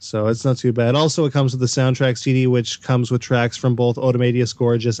 So it's not too bad. Also, it comes with the soundtrack CD, which comes with tracks from both Automatius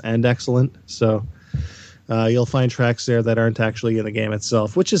Gorgeous and Excellent. So you'll find tracks there that aren't actually in the game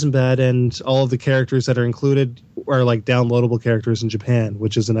itself, which isn't bad. And all of the characters that are included are like downloadable characters in Japan,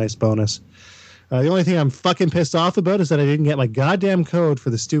 which is a nice bonus. The only thing I'm fucking pissed off about is that I didn't get my goddamn code for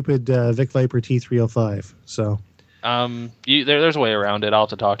the stupid Vic Viper T305. So, there's a way around it. I'll have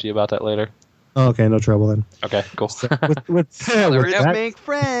to talk to you about that later. oh, okay, no trouble then. Okay, cool. So, with Let's make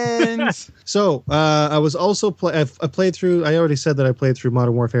friends. So, I was also I played through. I already said that I played through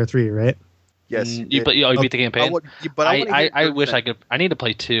Modern Warfare 3, right? Yes. You beat the campaign. I wish I could. I need to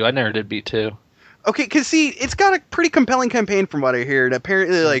play 2. I never did beat 2. Okay, because see, it's got a pretty compelling campaign from what I hear. And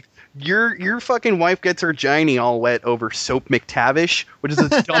apparently, like, your fucking wife gets her giny all wet over Soap McTavish, which is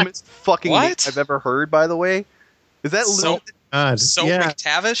the dumbest fucking name What? I've ever heard, by the way. Is that Soap? God, So yeah,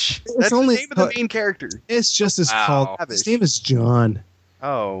 McTavish? it's That's only the name of the main character. it's just as Wow. called. His name is John.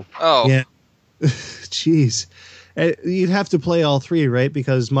 Oh. Oh. Yeah. Jeez. You'd have to play all 3, right?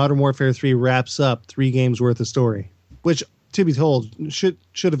 Because Modern Warfare 3 wraps up 3 games worth of story, which, to be told, should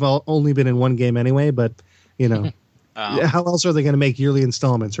have only been in 1 game anyway. But you know, how else are they going to make yearly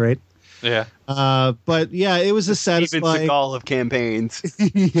installments, right? Yeah. But yeah, it was a Steven satisfying. Seagal of campaigns.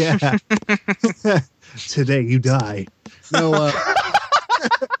 Yeah. Today you die. No.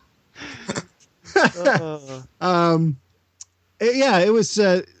 Yeah, it was.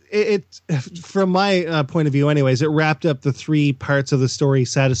 It from my point of view, anyways, it wrapped up the 3 parts of the story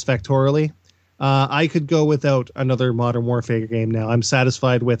satisfactorily. I could go without another Modern Warfare game now. I'm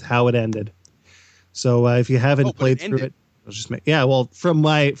satisfied with how it ended. So if you haven't played through it, I'll just well, from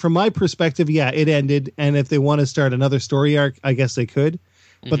my perspective, yeah, it ended. And if they want to start another story arc, I guess they could.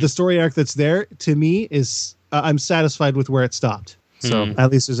 But the story arc that's there, to me, is I'm satisfied with where it stopped. So at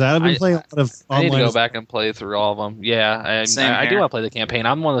least there's that. I've been playing a lot of I need online. to go back and play through all of them. Yeah, I do want to play the campaign.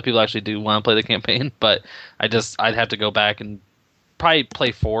 I'm one of the people who actually do want to play the campaign, but I'd have to go back and probably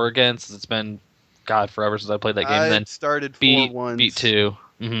play 4 again, since it's been forever since I played that game. I And then started 4 beat once. beat 2.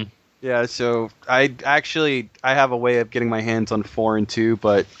 Mm-hmm. Yeah, so I have a way of getting my hands on 4 and 2,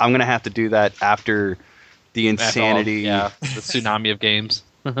 but I'm gonna have to do that after the insanity. the tsunami of games.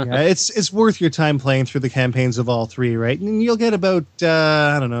 Yeah, it's worth your time playing through the campaigns of all 3, right? And you'll get about 20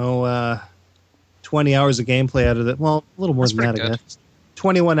 hours of gameplay out of it. Well, a little more That's than that, pretty I guess.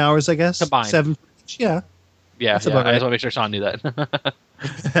 21 hours, I guess. Combined. 7. Yeah. Yeah, That's about I just right. want to make sure Sean knew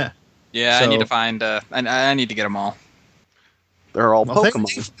that. Yeah, So- I need to find. I need to get them all. They're all Well,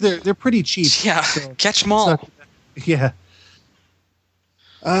 Pokemon. they're pretty cheap. Yeah, So- catch them all. Yeah.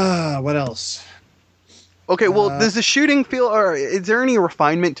 What else? Okay, well, does the shooting feel, or is there any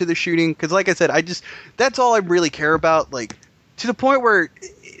refinement to the shooting? Because, like I said, that's all I really care about. Like, to the point where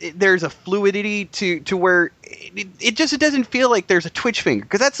there's a fluidity to where it doesn't feel like there's a twitch finger.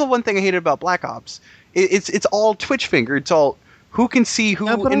 Because that's the one thing I hated about Black Ops. It's all twitch finger. It's all who can see who.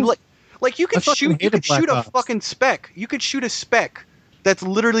 Yeah, but and like you could fucking shoot hated Black a Ops. fucking speck. You could shoot a speck that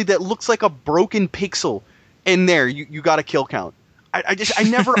looks like a broken pixel. And there, you got a kill count. I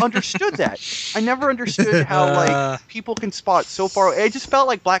never understood that. I never understood how like people can spot so far. I just felt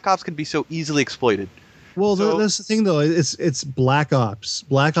like Black Ops could be so easily exploited. Well, So- that's the thing, though. It's Black Ops.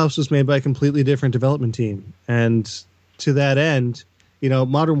 Black Ops was made by a completely different development team, and to that end,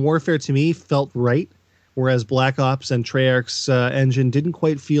 Modern Warfare to me felt right, whereas Black Ops and Treyarch's engine didn't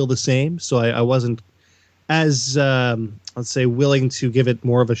quite feel the same. So I wasn't as let's say willing to give it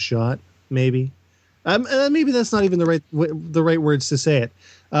more of a shot, maybe. Maybe that's not even the right words to say it.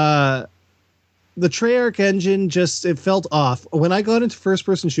 The Treyarch engine it felt off. When I got into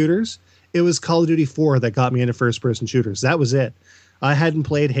first-person shooters, it was Call of Duty 4 that got me into first-person shooters. That was it. I hadn't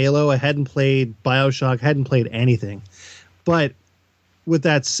played Halo. I hadn't played BioShock. Hadn't played anything. But with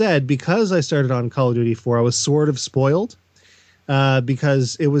that said, because I started on Call of Duty 4, I was sort of spoiled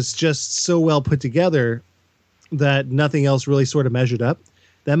because it was just so well put together that nothing else really sort of measured up.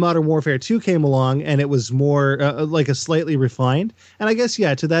 Then Modern Warfare 2 came along, and it was more like a slightly refined. And I guess,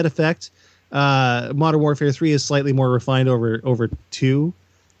 yeah, to that effect, Modern Warfare 3 is slightly more refined over 2.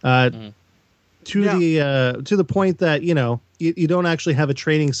 To the point that, you don't actually have a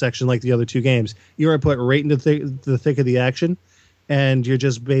training section like the other 2 games. You are put right into the thick of the action, and you're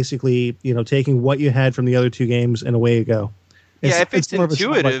just basically, taking what you had from the other 2 games, and away you go. If it's more of a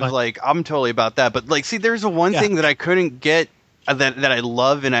intuitive, spotlight. like I'm totally about that. But like, see, there's one thing that I couldn't get that I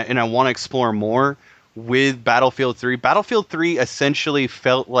love and I want to explore more with Battlefield 3. Battlefield 3 essentially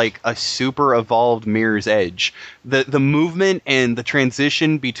felt like a super evolved Mirror's Edge. The movement and the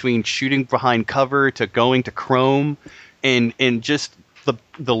transition between shooting behind cover to going to Chrome and just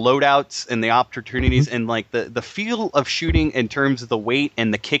the loadouts and the opportunities and like the feel of shooting in terms of the weight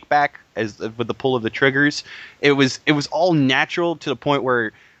and the kickback with the pull of the triggers. It was all natural to the point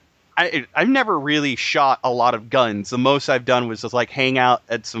where I've never really shot a lot of guns. The most I've done was just like hang out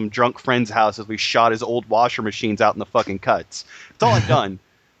at some drunk friend's house as we shot his old washer machines out in the fucking cuts. That's all I've done.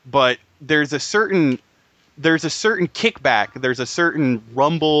 But there's a certain kickback, there's a certain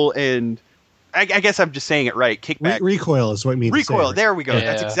rumble, and I guess I'm just saying it right. Kickback. Recoil is what it means. Recoil. There we go. Yeah.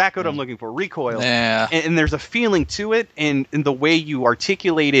 That's exactly what I'm looking for. Recoil. Yeah. And there's a feeling to it, and the way you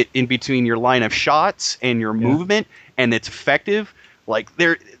articulate it in between your line of shots and your movement, and it's effective. Like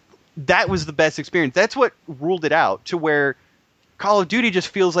that was the best experience. That's what ruled it out to where Call of Duty just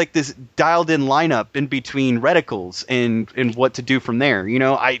feels like this dialed-in lineup in between reticles and what to do from there. You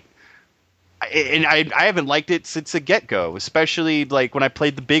know, I haven't liked it since the get-go, especially like when I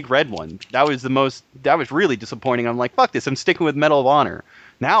played the big red one. That was really disappointing. I'm like, fuck this, I'm sticking with Medal of Honor.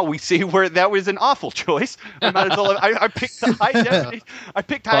 Now we see where that was an awful choice. I might as well I picked the high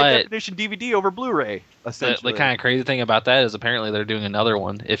definition DVD over Blu-ray, essentially. The kind of crazy thing about that is apparently they're doing another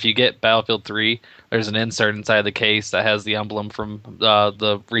one. If you get Battlefield 3, there's an insert inside the case that has the emblem from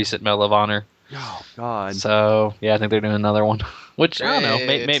the recent Medal of Honor. Oh God! So yeah, I think they're doing another one. Which I don't know.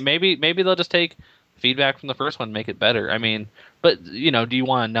 Great. Maybe they'll just take feedback from the first one and make it better. I mean, but do you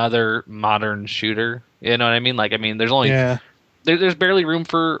want another modern shooter? You know what I mean? Like, I mean, there's only there's barely room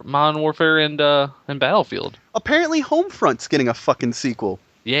for Modern Warfare and Battlefield. Apparently, Homefront's getting a fucking sequel.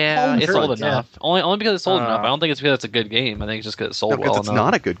 Yeah, it's sold enough. Yeah. Only because it's sold enough. I don't think it's because it's a good game. I think it's just because it's sold No, because well it's enough.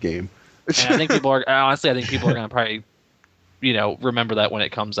 not a good game. And I think people are going to probably, remember that when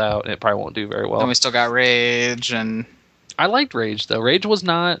it comes out, and it probably won't do very well. Then we still got Rage, and I liked Rage though. Rage was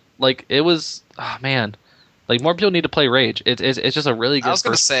not like it was. Oh man, like more people need to play Rage. It's just a really good. I was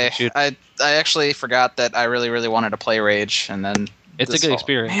going to say, shooter. I actually forgot that I really, really wanted to play Rage, and then It's a good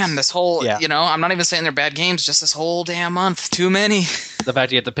experience. Man, this whole, Yeah. I'm not even saying they're bad games, just this whole damn month. Too many. The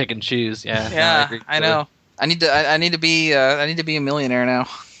fact you have to pick and choose. Yeah. no, Yeah, agree. I know. I need to be a millionaire now.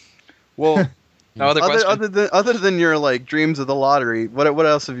 Well, No other question. other than your like dreams of the lottery, what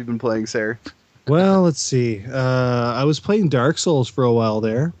else have you been playing, Sarah? Well, let's see. I was playing Dark Souls for a while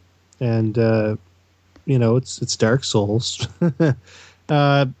there, and it's Dark Souls.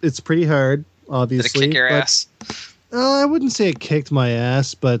 It's pretty hard, obviously. Did it kick your but- ass? I wouldn't say it kicked my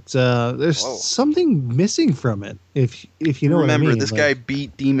ass, but there's Whoa. something missing from it. If you know Remember, what I mean. this Like, guy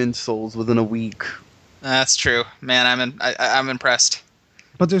beat Demon Souls within a week. That's true, man. I'm impressed.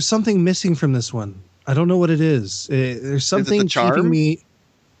 But there's something missing from this one. I don't know what it is. There's something the charm? keeping me.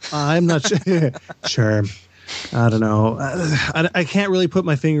 I'm not sure. Charm. I don't know. I can't really put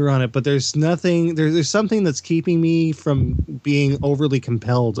my finger on it, but there's nothing. There's something that's keeping me from being overly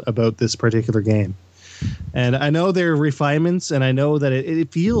compelled about this particular game. And I know there are refinements, and I know that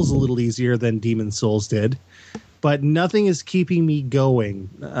it feels a little easier than Demon Souls did, but nothing is keeping me going.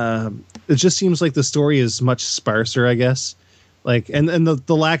 It just seems like the story is much sparser, I guess. Like, and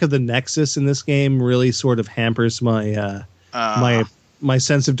the lack of the nexus in this game really sort of hampers my my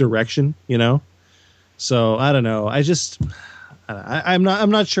sense of direction, So I don't know. I'm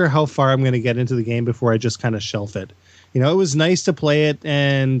not sure how far I'm going to get into the game before I just kind of shelf it. It was nice to play it,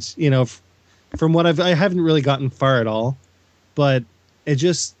 and from what I haven't really gotten far at all, but it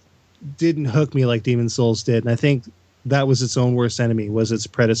just didn't hook me like Demon Souls did, and I think that was its own worst enemy, was its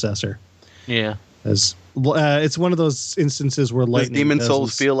predecessor. Yeah. As it's one of those instances where Does lightning Demon Souls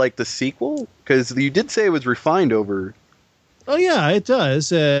does- feel like the sequel? Because you did say it was refined over. Oh yeah, it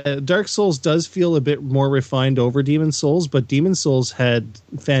does. Dark Souls does feel a bit more refined over Demon Souls, but Demon Souls had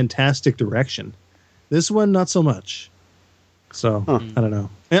fantastic direction. This one, not so much. So I don't know.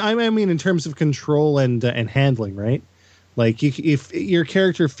 I mean, in terms of control and handling, right? Like, if your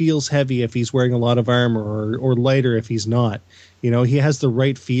character feels heavy if he's wearing a lot of armor, or lighter if he's not, he has the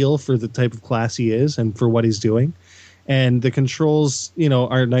right feel for the type of class he is and for what he's doing. And the controls,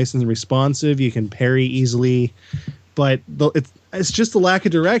 are nice and responsive. You can parry easily, but it's just the lack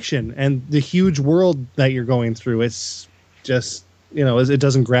of direction and the huge world that you're going through. It's just, it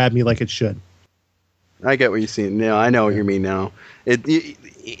doesn't grab me like it should. I get what you're saying. No, I know what you mean now.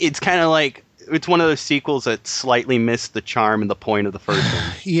 It's kind of like it's one of those sequels that slightly missed the charm and the point of the first one.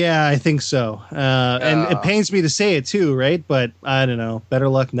 Yeah, I think so. And it pains me to say it too, right? But I don't know. Better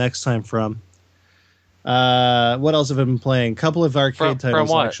luck next time. From what else have I been playing? A couple of arcade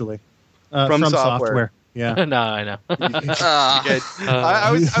titles, what? actually. From software. Yeah. No, I know. Good. I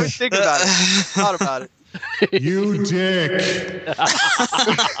was thinking about it. Thought about it. You dick.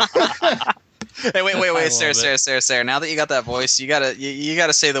 Hey, wait, love Sarah. Now that you got that voice, you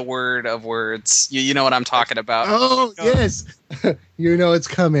gotta say the word of words. You know what I'm talking about. Oh, yes. It's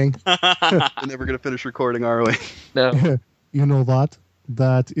coming. We're never gonna finish recording, are we? No. You know what?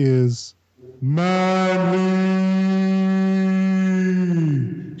 That is money.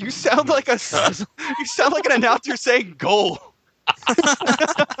 You sound like an announcer saying "goal."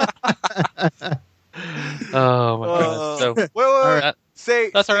 Oh my god. So Wait. right.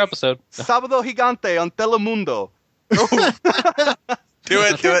 That's our episode. Sábado Gigante on Telemundo. Do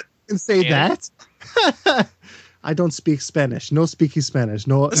it. And say Yeah. that. I don't speak Spanish. No speaking Spanish.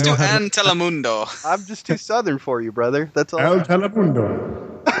 No. Let's do En Telemundo. I'm just too southern for you, brother. That's all. El Telemundo.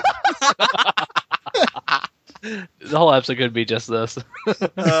 The whole episode could be just this.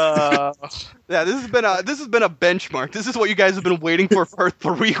 Yeah, this has been a benchmark. This is what you guys have been waiting for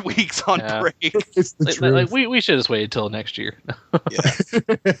 3 weeks on Yeah. break. It's the truth. We should just wait until next year.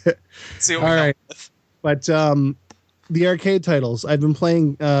 See what All we right. come with. But the arcade titles. I've been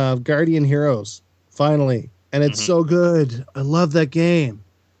playing Guardian Heroes finally, and it's so good. I love that game.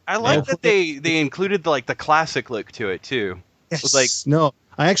 I like that they included the classic look to it too. Yes. Like- No,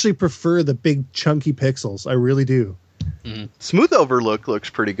 I actually prefer the big chunky pixels. I really do. Smooth over look looks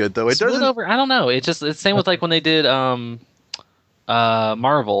pretty good though. It Smooth doesn't. over. I don't know. It's the same with when they did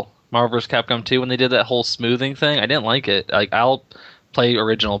Marvel vs. Capcom 2 when they did that whole smoothing thing. I didn't like it. Like I'll play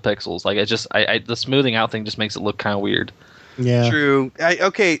original pixels. Like the smoothing out thing just makes it look kind of weird. Yeah. True.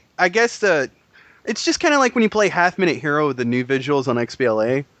 I guess it's just kind of like when you play Half Minute Hero with the new visuals on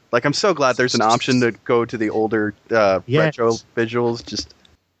XBLA. Like I'm so glad there's an option to go to the older retro visuals. Just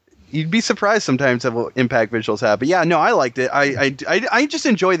you'd be surprised sometimes at what impact visuals have. But yeah, no, I liked it. I just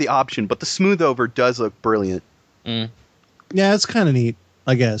enjoy the option, but the smooth over does look brilliant. Yeah, it's kind of neat,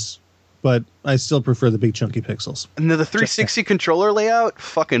 I guess. But I still prefer the big chunky pixels. And the 360 controller layout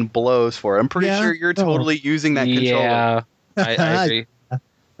fucking blows for it. I'm pretty sure you're totally using that controller. Yeah, I agree.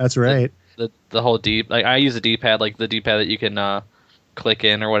 That's right. The whole I use a D-pad, like the D-pad that you can click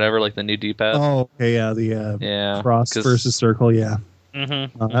in or whatever, like the new D-pad. Oh, okay, yeah, the Yeah, cross 'cause- versus circle, yeah.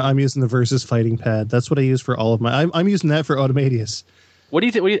 I'm using the versus fighting pad. That's what I use for all of my. I'm using that for Automatius. What do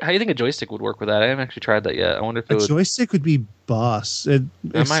you think? How do you think a joystick would work with that? I haven't actually tried that yet. I wonder if it A would. joystick would be boss. It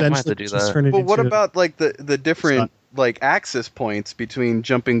I might have to do just that. turn it But what into- about the different access points between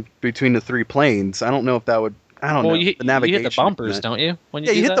jumping between the three planes? I don't know if that would. I don't know. You the navigation. hit the bumpers, don't you? When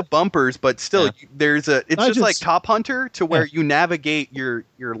Yeah, do you hit that? the bumpers, but still, Yeah. it's I just like just- Top Hunter to where you navigate your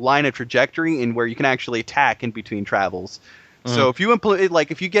line of trajectory and where you can actually attack in between travels. So if you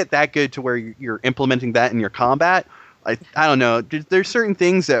if you get that good to where you're implementing that in your combat, I don't know. There's certain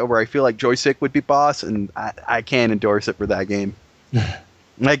things where I feel like joystick would be boss, and I can't endorse it for that game.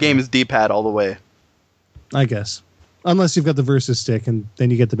 That game is D-pad all the way. I guess. Unless you've got the versus stick, and then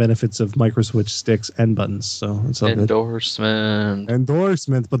you get the benefits of micro switch sticks and buttons. So it's all good. Endorsement.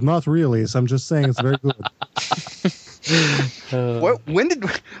 Endorsement, but not really. So I'm just saying it's very good.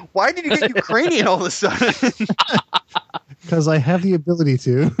 Why did you get Ukrainian all of a sudden? Because I have the ability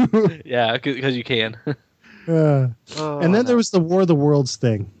to. Yeah, because you can. And then there was the War of the Worlds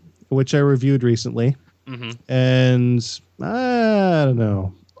thing, which I reviewed recently. And I don't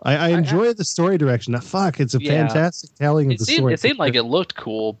know. I enjoy the story direction. It's a fantastic telling of the story. It seemed like it looked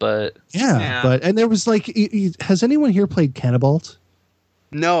cool, but Yeah. And there was has anyone here played Cannibalt?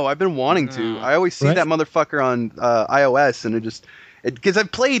 No, I've been wanting to. I always see that motherfucker on iOS, and because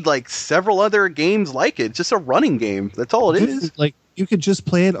I've played several other games like it. It's just a running game. That's all it is. You could just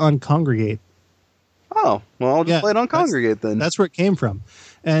play it on Congregate. Oh, well, I'll just play it on Congregate then. That's where it came from.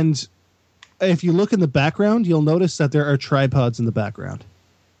 And if you look in the background, you'll notice that there are tripods in the background.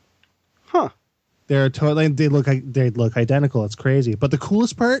 Huh. They're totally they look identical. It's crazy. But the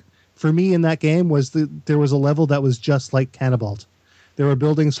coolest part for me in that game was there was a level that was just like Cannibalt. There were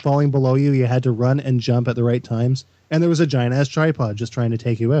buildings falling below you. You had to run and jump at the right times. And there was a giant ass tripod just trying to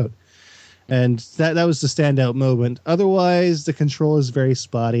take you out. And that was the standout moment. Otherwise, the control is very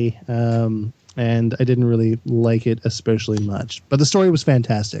spotty. And I didn't really like it especially much. But the story was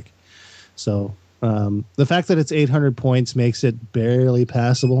fantastic. So the fact that it's 800 points makes it barely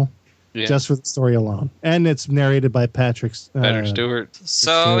passable. Yeah. Just for the story alone. And it's narrated by Patrick Stewart.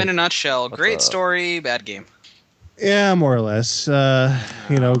 So, in a nutshell, great story, bad game. Yeah, more or less.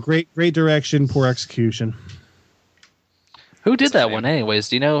 Great direction, poor execution. Who did that one, anyways?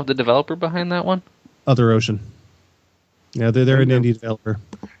 Do you know the developer behind that one? Other Ocean. Yeah, they're an indie developer.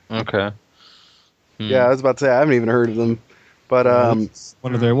 Okay. Yeah, I was about to say I haven't even heard of them, but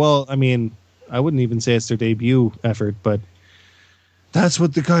One of their. Well, I mean, I wouldn't even say it's their debut effort, but that's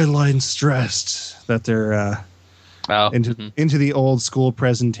what the guidelines stressed, that they're into the old school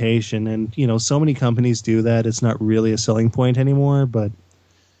presentation. And so many companies do that. It's not really a selling point anymore, but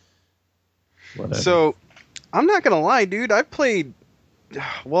whatever. So I'm not gonna lie, dude. I've played.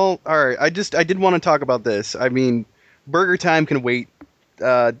 Well, all right. I did want to talk about this. I mean, Burger Time can wait.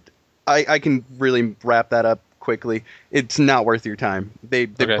 I can really wrap that up quickly. It's not worth your time. They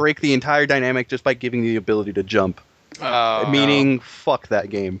break the entire dynamic just by giving you the ability to jump. Meaning, fuck that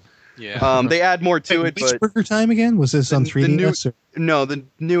game. Yeah. They add more to it, Which but Burger Time again? Was this on The 3DS? Or? no, the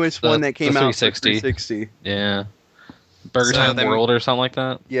newest The- one that came the out for 360. 360. Yeah. Burger So Time they- World or something like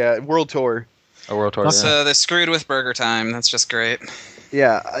that. Yeah, World Tour. Or World Tour. Yeah. So they screwed with Burger Time. That's just great.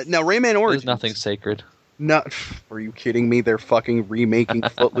 Yeah. Now Rayman Origins. There's nothing sacred. Not. Are you kidding me? They're fucking remaking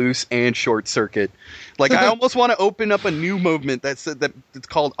Footloose and Short Circuit. Like I almost want to open up a new movement that's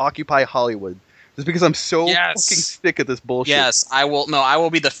called Occupy Hollywood. Just because I'm so Yes. fucking sick of this bullshit. Yes, I will. No, I will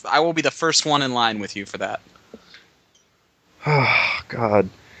be the first one in line with you for that. Oh God.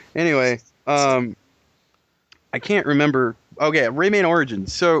 Anyway, I can't remember. Okay, Rayman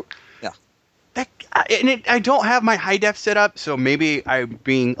Origins. So Yeah. I don't have my high def set up, so maybe I'm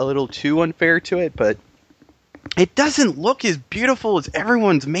being a little too unfair to it, but it doesn't look as beautiful as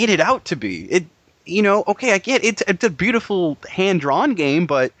everyone's made it out to be. Okay, I get it's a beautiful hand drawn game,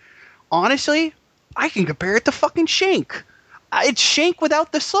 but honestly, I can compare it to fucking Shank. It's Shank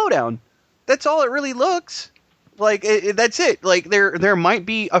without the slowdown. That's all it really looks like. That's it. Like there might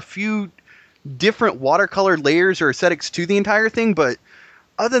be a few different watercolor layers or aesthetics to the entire thing, but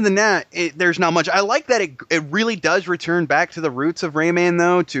other than that, there's not much. I like that it really does return back to the roots of Rayman,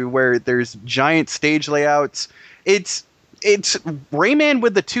 though, to where there's giant stage layouts. It's Rayman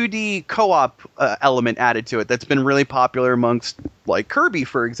with the 2D co-op element added to it that's been really popular amongst like Kirby,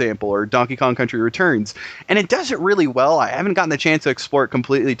 for example, or Donkey Kong Country Returns. And it does it really well. I haven't gotten the chance to explore it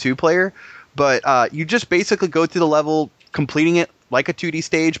completely two-player, but you just basically go through the level, completing it like a 2D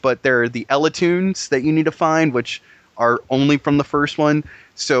stage, but there are the Elitunes that you need to find, which are only from the first one.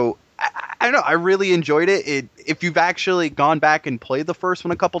 So I don't know. I really enjoyed it. If you've actually gone back and played the first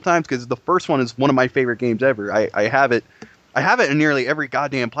one a couple times, because the first one is one of my favorite games ever. I have it in nearly every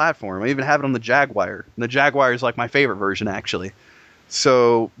goddamn platform. I even have it on the Jaguar. And the Jaguar is like my favorite version, actually.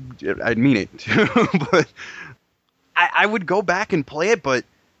 So I mean it. But I would go back and play it, but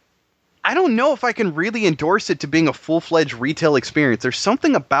I don't know if I can really endorse it to being a full-fledged retail experience. There's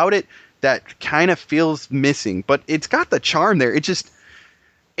something about it that kind of feels missing, but it's got the charm there.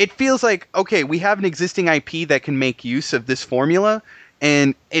 It feels like, okay, we have an existing IP that can make use of this formula,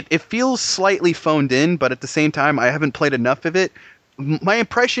 and it feels slightly phoned in, but at the same time, I haven't played enough of it. My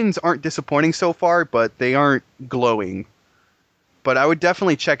impressions aren't disappointing so far, but they aren't glowing. But I would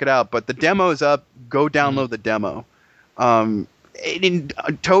definitely check it out. But the demo is up. Go download the demo.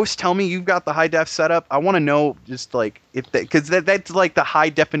 Toast, tell me you've got the high def setup. I want to know just like if because that's like the high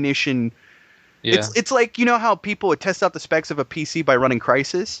definition. Yeah. It's like, you know how people would test out the specs of a PC by running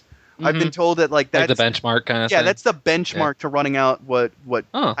Crysis? Mm-hmm. I've been told that like that's the benchmark kind of thing. Yeah, that's the benchmark to running out what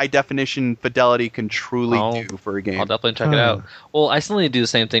high definition fidelity can truly do for a game. I'll definitely check it out. Well, I still need to do the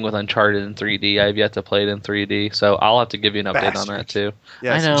same thing with Uncharted in 3D. I've yet to play it in 3D, so I'll have to give you an update on that too.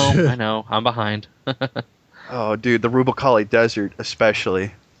 Yes. I know. I'm behind. Oh, dude, the Rubicali Desert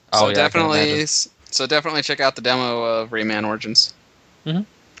especially. So definitely check out the demo of Rayman Origins. Mm-hmm.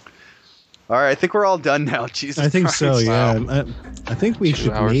 All right, I think we're all done now. Jesus I think Christ. so, yeah. I think we 2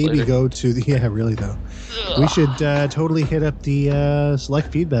 should hours maybe later. go to the... Yeah, really, though. We should totally hit up the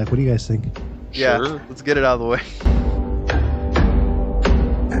select feedback. What do you guys think? Yeah, Sure. let's get it out of the way.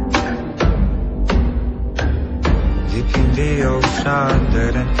 Deep in the ocean,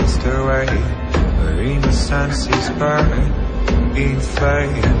 dead and kissed away, where innocence is burned in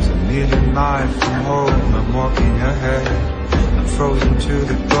flames. A million miles from home, I'm walking ahead, I'm frozen to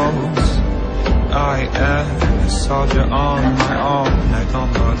the bones. I am a soldier on my own, I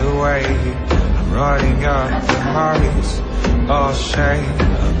don't know the way. I'm riding up the heights of shame.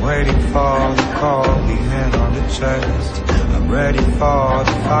 I'm waiting for the call, the hand on the chest. I'm ready for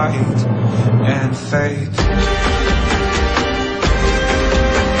the fight and fate.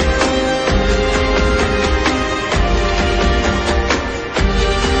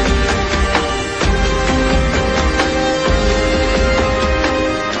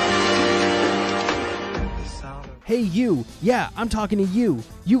 Hey you, yeah, I'm talking to you.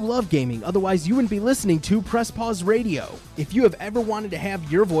 You love gaming, otherwise you wouldn't be listening to Press Pause Radio. If you have ever wanted to have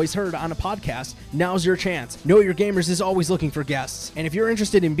your voice heard on a podcast, now's your chance. Know Your Gamers is always looking for guests, and if you're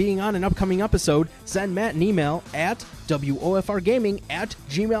interested in being on an upcoming episode, send Matt an email at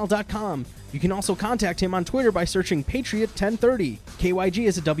wofrgaming@gmail.com. You can also contact him on Twitter by searching Patriot1030. KYG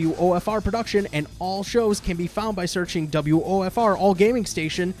is a WOFR production, and all shows can be found by searching WOFR All Gaming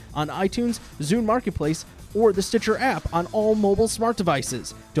Station on iTunes, Zune Marketplace, or the Stitcher app on all mobile smart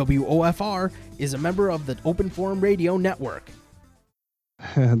devices. WOFR is a member of the Open Forum Radio Network.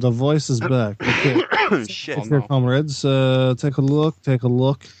 The voice is back. Okay. Shit. Okay, comrades, take a look.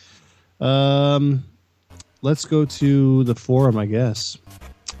 Let's go to the forum, I guess.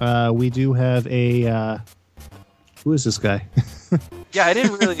 We do have a... who is this guy? Yeah, I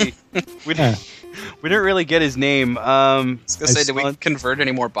didn't really. We didn't really get his name. I was gonna say, did we convert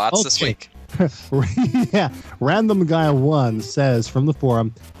any more bots this week? Yeah, Random Guy 1 says from the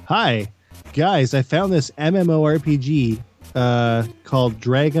forum, "Hi guys, I found this MMORPG called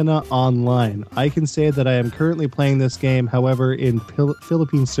Dragona Online. I can say that I am currently playing this game, however, in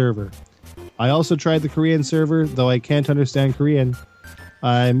Philippine server. I also tried the Korean server, though I can't understand Korean.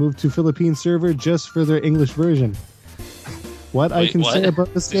 I moved to Philippine server just for their English version. What I can say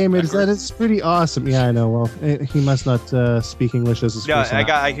about this game is that it's pretty awesome." Yeah, I know. Well, he must not speak English as his first language.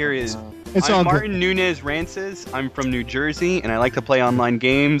 I hear his. I'm Martin Nunez Rances. I'm from New Jersey, and I like to play online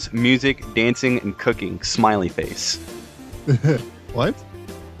games, music, dancing, and cooking. Smiley face. What?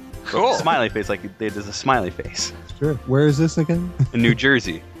 Cool. Smiley face, like there's a smiley face. Sure. Where is this again? In New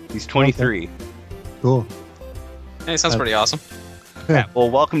Jersey. He's 23. Okay. Cool. Hey, sounds pretty awesome. Yeah, well,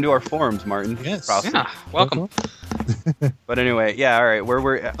 welcome to our forums, Martin. Yes. Yeah, welcome. But anyway, yeah, all right. Where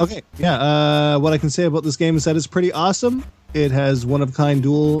we're Okay, yeah. What I can say about this game is that it's pretty awesome. It has one-of-a-kind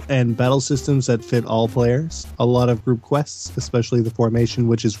duel and battle systems that fit all players. A lot of group quests, especially the formation,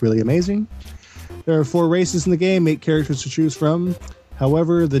 which is really amazing. There are 4 races in the game, 8 characters to choose from.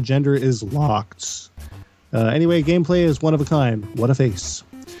 However, the gender is locked. Anyway, gameplay is one of a kind. What a face.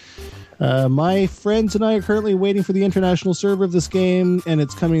 My friends and I are currently waiting for the international server of this game, and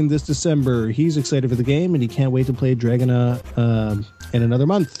it's coming this December. He's excited for the game, and he can't wait to play Dragona in another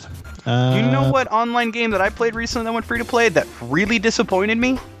month. you know what online game that I played recently that went free to play that really disappointed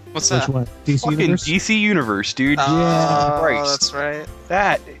me? What's Which that? one? DC Fucking Universe? DC Universe, dude. Oh, Christ. that's right.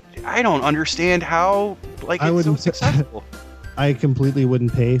 That I don't understand how I it's so wouldn't- successful. I completely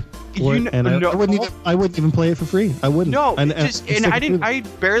wouldn't pay for You it, and know- I wouldn't even play it for free. I wouldn't. No, And I didn't. I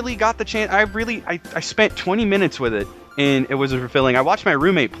barely got the chance. I spent 20 minutes with it, and it was fulfilling. I watched my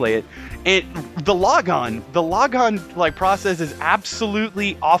roommate play it, and the logon like process is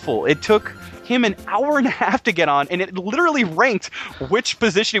absolutely awful. It took him an hour and a half to get on, and it literally ranked which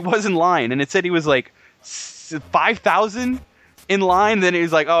position he was in line, and it said he was like 5,000 in line. Then it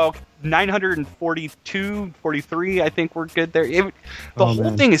was like, oh, 942, 43, I think we're good there. The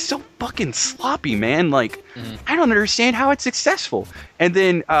whole thing is so fucking sloppy, man. Like, I don't understand how it's successful. And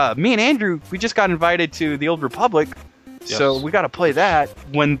then me and Andrew, we just got invited to the Old Republic, so we got to play that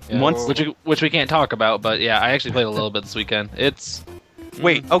once. Which we can't talk about, but yeah, I actually played a little bit this weekend. It's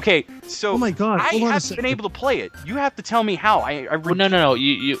Wait, okay, so Oh my God, I hold on a haven't second. been able to play it. You have to tell me how. well, no.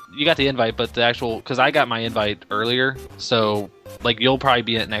 You got the invite, but the actual because I got my invite earlier, so like you'll probably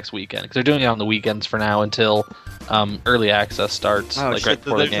be in it next weekend because they're doing it on the weekends for now until early access starts. Oh like shit! right So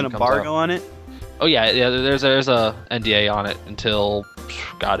before there's the game an comes embargo out. on it. Oh yeah. There's a NDA on it until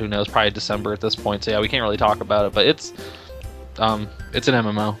God who knows, probably December at this point. So yeah, we can't really talk about it, but it's an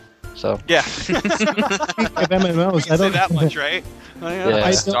MMO. So Yeah, Of MMOs, say that much, right?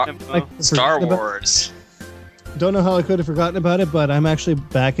 Yeah. Star Wars. Don't know how I could have forgotten about it, but I'm actually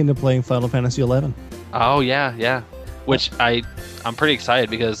back into playing Final Fantasy 11. Oh yeah. Which I'm pretty excited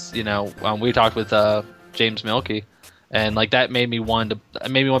because we talked with James Milky, and like that made me want to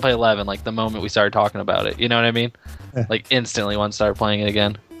play 11 like the moment we started talking about it. You know what I mean? Like instantly want to start playing it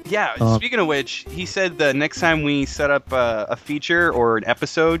again. Yeah, speaking of which, he said the next time we set up a feature or an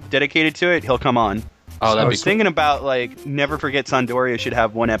episode dedicated to it, he'll come on. Oh, I that'd be was cool. thinking about like Never Forget Sandoria should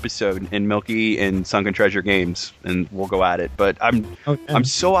have one episode in Milky and Sunken Treasure Games, and we'll go at it. But I'm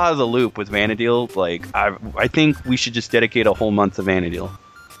so out of the loop with Vanadil. Like I think we should just dedicate a whole month to Vanadil,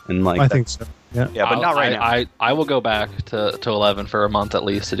 and like I think so. Yeah. yeah, but not right now. I will go back to 11 for a month at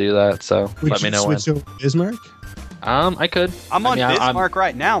least to do that. So We let me should know when. switch over to Bismarck. I could. I'm on I mean, Bismarck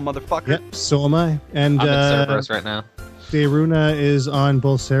right now, motherfucker. Yep, so am I. And I'm in Cerberus right now. Deiruna is on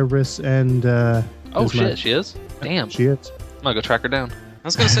both Cerberus and Oh Bismarck. shit, she is. Damn, She is. I'm gonna go track her down. I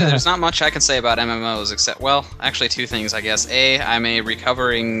was gonna say there's not much I can say about MMOs except, well, actually two things, I guess. A, I'm a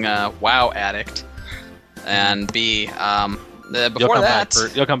recovering WoW addict, and B, before that,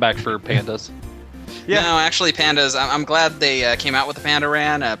 You'll come back for pandas. Yeah. No, actually, pandas. I'm glad they came out with the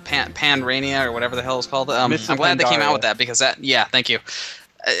Pandaran, Panrania, or whatever the hell it's called. I'm Mists of glad they came Pandaria. out with that because that. Yeah, thank you.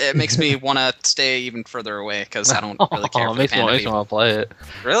 It makes me want to stay even further away because I don't really care for the makes me panda want people. to play it.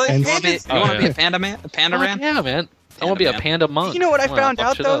 Really? And You want to be, Oh, be yeah. a panda man? A pandaran? Yeah, man. I want to be a man. panda monk. You know what I wanna found fuck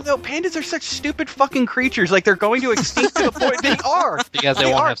out shit though? up. Though pandas are such stupid fucking creatures. Like they're going to extinct to the point they are. Because they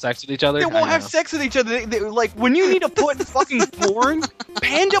They won't are- have sex with each other. They I won't have know. sex with each other. Like when you need to put fucking porn,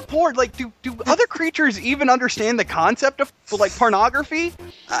 panda porn. Like do other creatures even understand the concept of like pornography?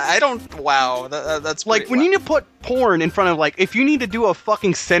 I don't. Wow, that's Like pretty- when you need to put porn in front of, like, if you need to do a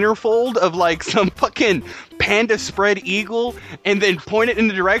fucking centerfold of, like, some fucking panda spread eagle and then point it in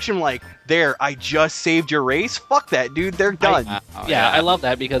the direction like, there, I just saved your race. Fuck that, dude. They're done. I love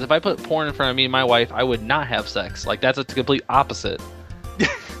that, because if I put porn in front of me and my wife, I would not have sex. Like, that's a complete opposite. I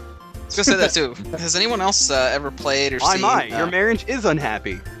was gonna say that too. Has anyone else ever played or seen? Your marriage is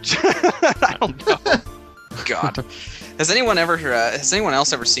unhappy. I don't know. God. Has anyone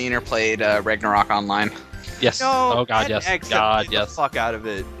else ever seen or played Ragnarok Online? Yes. No, oh God, yes. God, the yes. fuck out of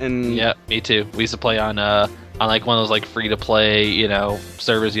it. And yeah, me too. We used to play on like one of those like free to play,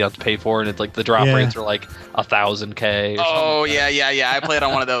 servers you have to pay for, and it's like the drop rates are like 1,000K. Oh yeah. I played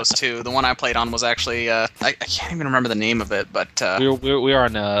on one of those too. The one I played on was actually I can't even remember the name of it, but we were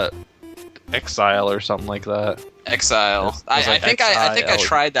on Exile or something like that. Exile. I think I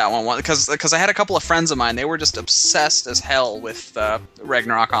tried that one because I had a couple of friends of mine. They were just obsessed as hell with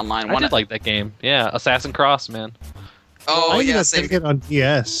Ragnarok Online. I did like that game. Yeah, Assassin's Cross, man. Oh yeah, same. It on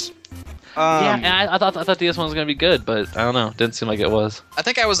DS. Yeah, and I thought DS one was gonna be good, but I don't know. Didn't seem like it was. I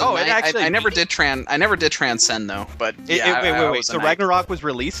think I was. I never did Transcend though. But wait. So Ragnarok was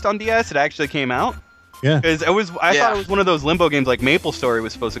released on DS. It actually came out. Yeah. Because I thought it was one of those Limbo games, like Maple Story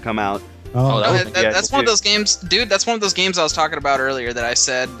was supposed to come out. That's one of those games, dude. That's one of those games I was talking about earlier that I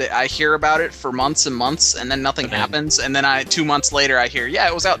said that I hear about it for months and months, and then nothing happens, and then 2 months later I hear,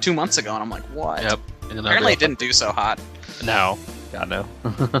 it was out 2 months ago, and I'm like, what? Yep. Apparently it didn't do so hot. No. God, no.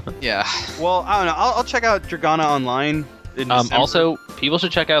 Yeah. Well, I don't know. I'll check out Dragana Online. Also, people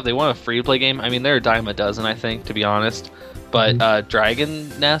should check out if they want a free-to-play game. I mean, they're a dime a dozen, I think, to be honest. But Dragon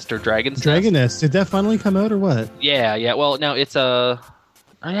Nest. Did that finally come out or what? Yeah. Well, no, it's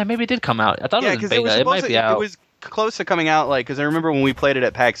maybe it did come out. I thought it was beta. It might be out. It was close to coming out, because I remember when we played it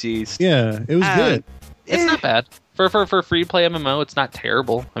at PAX East. Yeah, it was good. It's not bad for free play MMO. It's not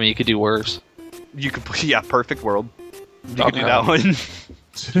terrible. I mean, you could do worse. You could play, Perfect World. You could do that one.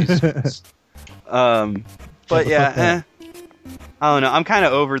 But yeah, I don't know. I'm kind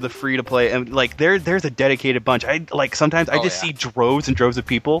of over the free to play, and like there's a dedicated bunch. Sometimes I just see droves and droves of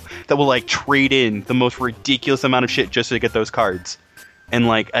people that will like trade in the most ridiculous amount of shit just to get those cards, and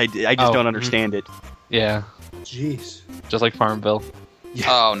like I just don't understand it. Yeah. Jeez. Just like Farmville. Yeah.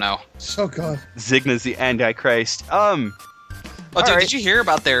 Oh no. So God. Zigna's the Antichrist. Oh, dude, did you hear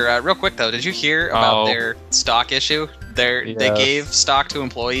about their real quick though? Did you hear about their stock issue? They gave stock to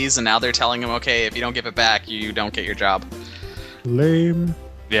employees, and now they're telling them, okay, if you don't give it back, you don't get your job. Lame.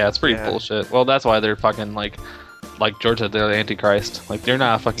 Yeah, it's pretty bullshit. Well, that's why they're fucking like George said, they're the Antichrist. Like, they're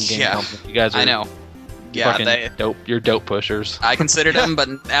not a fucking game company. You guys are. I know. Yeah, dope. You're dope pushers. I considered them, but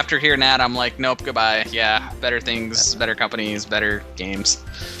after hearing that, I'm like, nope, goodbye. Yeah, better things, better companies, better games.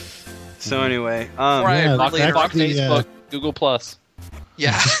 So anyway, fuck Facebook, Google Plus.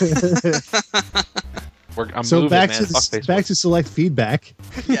 Yeah. Back to select feedback.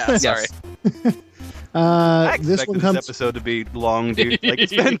 Yeah, sorry. I this one comes. This episode to be long, dude. Like,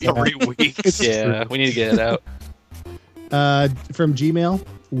 it's been 3 weeks. Yeah, we need to get it out. From Gmail,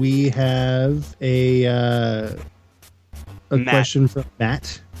 we have a question from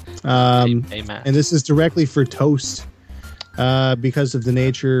Matt. Hey, Matt. And this is directly for Toast, because of the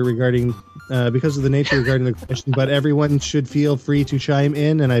nature regarding the question. But everyone should feel free to chime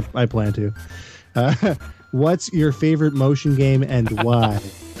in, and I plan to. What's your favorite motion game and why?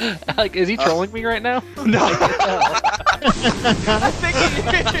 Like, is he trolling me right now? No.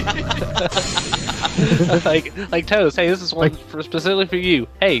 like Toast. Hey, this is one specifically for you.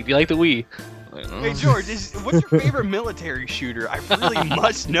 Hey, do you like the Wii? Hey George, what's your favorite military shooter? I really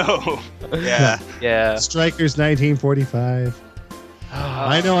must know. Yeah. Strikers 1945.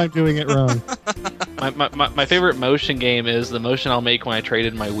 I know I'm doing it wrong. My favorite motion game is the motion I'll make when I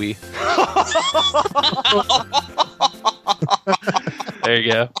traded my Wii. There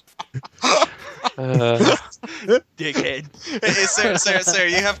you go. Dickhead. Hey, sir,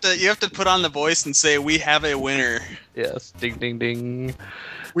 you have to put on the voice and say, "We have a winner." Yes. Ding, ding, ding.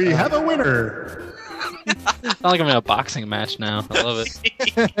 We have a winner. Sound like I'm in a boxing match now. I love it.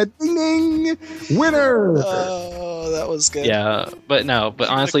 Ding, ding. Winner. Oh, that was good. Yeah, but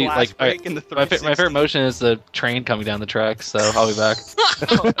honestly, like my favorite motion is the train coming down the tracks. So I'll be back.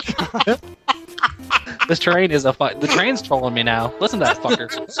 This train is the train's trolling me now. Listen to that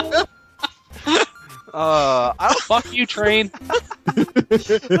fucker. Fuck you, train.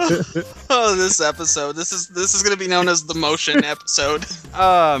 Oh, this episode. This is gonna be known as the motion episode.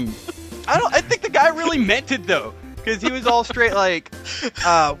 I think the guy really meant it though, because he was all straight like,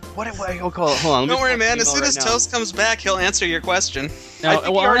 what I'll call it. Hold on. Don't worry, man. As soon as Toast comes back, he'll answer your question. No,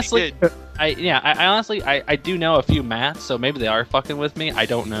 well, honestly, I honestly do know a few Matts, so maybe they are fucking with me. I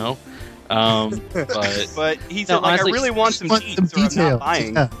don't know. But he said, No, like, honestly, I really want some Want teeth, or I'm not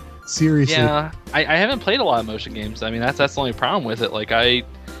buying. Yeah, seriously. yeah, I haven't played a lot of motion games. I mean, that's the only problem with it. Like, I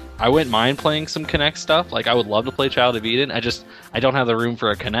wouldn't mind playing some Kinect stuff. Like, I would love to play Child of Eden. I don't have the room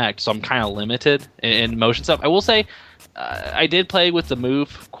for a Kinect, so I'm kind of limited in motion stuff. I will say, I did play with the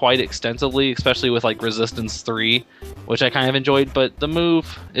Move quite extensively, especially with like Resistance 3, which I kind of enjoyed. But the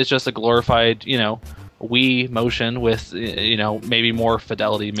Move is just a glorified, Wii motion with, maybe more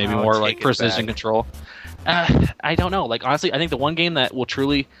fidelity, maybe more like precision control. I don't know. Like, honestly, I think the one game that will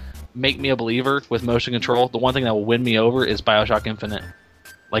truly make me a believer with motion control, the one thing that will win me over is BioShock Infinite.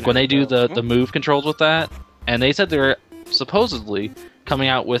 Like, when they do the Move controls with that, and they said they're supposedly coming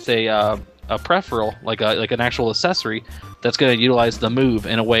out with a peripheral, like an actual accessory that's going to utilize the Move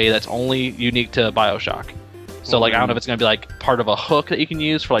in a way that's only unique to BioShock. So, like, I don't know if it's going to be like part of a hook that you can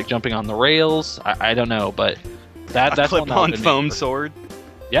use for like jumping on the rails. I don't know, but that's a clip-on foam sword.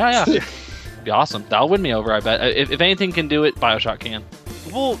 Yeah. It'd be awesome. That'll win me over. I bet. If anything can do it, BioShock can.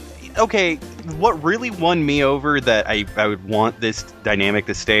 Well, okay. What really won me over that I would want this dynamic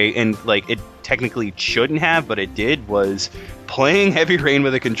to stay, and like it technically shouldn't have, but it did, was playing Heavy Rain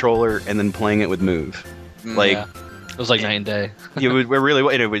with a controller and then playing it with Move. Like, it was like night and day. We're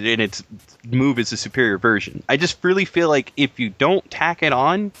really, and its Move is a superior version. I just really feel like if you don't tack it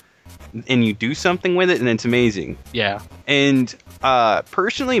on and you do something with it, then it's amazing. Yeah. And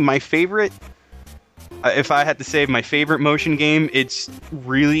personally, my favorite, if I had to say my favorite motion game, it's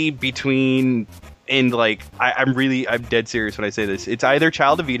really between, and like I'm dead serious when I say this. It's either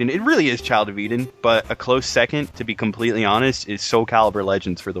Child of Eden. It really is Child of Eden, but a close second, to be completely honest, is Soul Calibur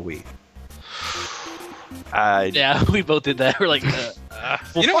Legends for the Wii. Yeah, we both did that. We're like,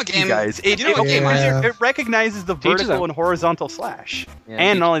 you know what game? Guys, it recognizes the vertical and horizontal slash,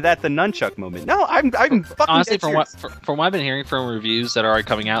 and not only that, the nunchuck movement. No, I'm fucking honestly, from what I've been hearing from reviews that are already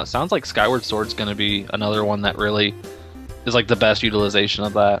coming out, it sounds like Skyward Sword's going to be another one that really is like the best utilization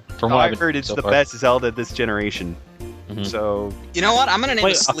of that. From what I've heard, it's the best Zelda this generation. Mm-hmm. So you know what? I'm going to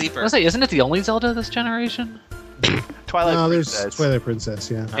name a sleeper. I was gonna say, isn't it the only Zelda this generation? Twilight Princess. There's Twilight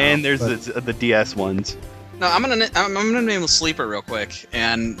Princess, yeah. And there's the DS ones. No, I'm gonna name a sleeper real quick,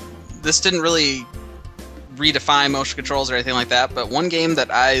 and this didn't really redefine motion controls or anything like that. But one game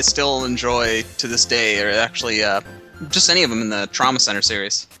that I still enjoy to this day, or actually just any of them in the Trauma Center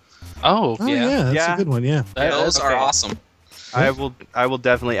series. Oh yeah, that's a good one. Yeah, those are awesome. I will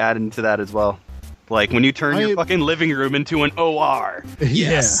definitely add into that as well. Like when you turn your fucking living room into an OR.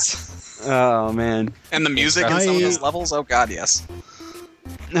 Yes. Oh man. And the music in some of those levels. Oh god, yes.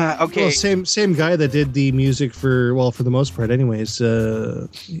 Okay. Well, same guy that did the music for the most part, anyways.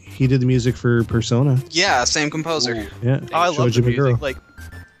 He did the music for Persona. Yeah, same composer. Ooh. Yeah. I love the music. Like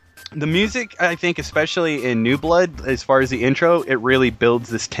the music, I think, especially in New Blood, as far as the intro, it really builds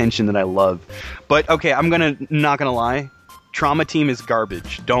this tension that I love. But okay, not gonna lie, Trauma Team is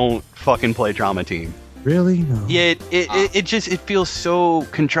garbage. Don't fucking play Trauma Team. Really? No. Yeah, it feels so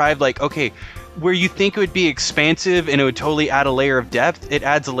contrived. Like, okay, where you think it would be expansive and it would totally add a layer of depth, it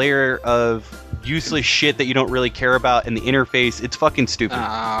adds a layer of useless shit that you don't really care about in the interface. It's fucking stupid.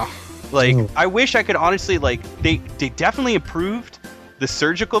 I wish I could honestly, like, they definitely improved the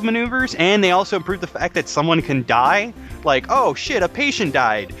surgical maneuvers, and they also improved the fact that someone can die. Like, oh shit, a patient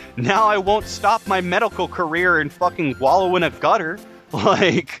died. Now I won't stop my medical career and fucking wallow in a gutter.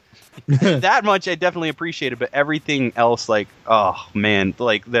 Like, that much I definitely appreciated, but everything else, like, oh man,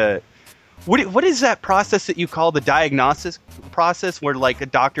 like what is that process that you call the diagnosis process, where like a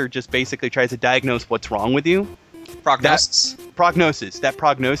doctor just basically tries to diagnose what's wrong with you? Prognosis. That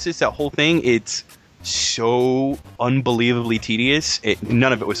prognosis, that whole thing, it's so unbelievably tedious.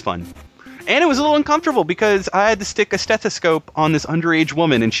 None of it was fun. And it was a little uncomfortable because I had to stick a stethoscope on this underage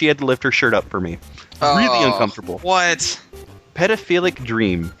woman and she had to lift her shirt up for me. Really uncomfortable. What? Pedophilic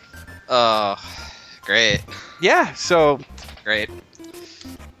Dream. Oh, great. Yeah, so... Great.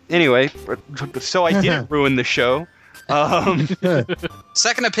 Anyway, so I didn't ruin the show.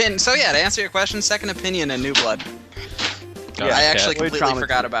 Second opinion. So yeah, to answer your question, second opinion in New Blood. I actually completely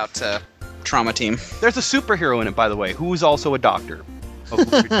forgot about Trauma Team. There's a superhero in it, by the way, who's also a doctor.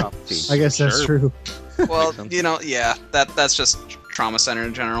 Trauma Team. I guess that's true. Well, that's just Trauma Center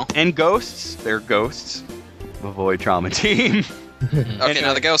in general. And ghosts, they're ghosts. Avoid Trauma Team. Okay,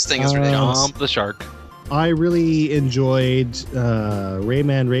 now the ghost thing is ridiculous. The shark. I really enjoyed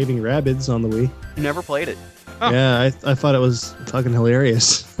Rayman Raving Rabbids on the Wii. Never played it. Huh. Yeah, I thought it was fucking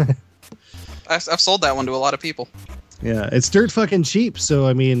hilarious. I've sold that one to a lot of people. Yeah, it's dirt fucking cheap, so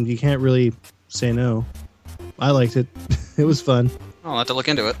I mean, you can't really say no. I liked it. It was fun. I'll have to look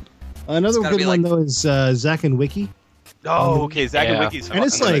into it. Another good one, though, is Zack and Wiki. Oh, okay. Zack and Yeah. Wiki's And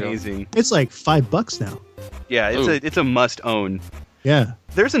it's fucking like- amazing. It's like $5 now. Yeah, it's a must own. Yeah.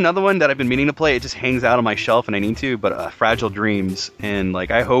 There's another one that I've been meaning to play. It just hangs out on my shelf and I need to, but Fragile Dreams. And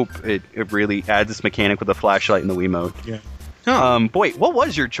like I hope it really adds this mechanic with the flashlight and the Wiimote. Yeah. Boy, what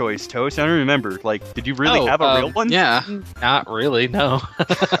was your choice, Toast? I don't remember. Like, did you really have a real one? Yeah. Not really, no.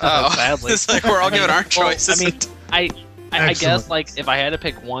 Oh, Sadly. it's like we're all giving our Well, choices. I mean, I guess Excellent. like if I had to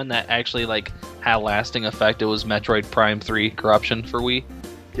pick one that actually like had a lasting effect, it was Metroid Prime 3 Corruption for Wii.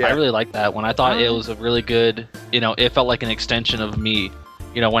 Yeah. I really liked that one. I thought it was a really good, it felt like an extension of me,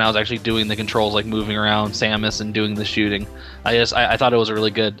 when I was actually doing the controls, like moving around Samus and doing the shooting. I thought it was a really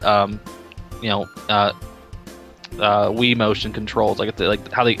good, Wii motion controls,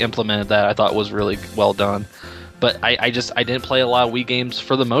 like how they implemented that. I thought was really well done. But I didn't play a lot of Wii games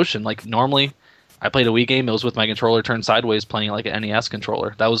for the motion. Like normally, I played a Wii game. It was with my controller turned sideways, playing like an NES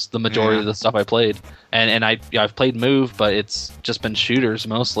controller. That was the majority of the stuff I played. And I've played Move, but it's just been shooters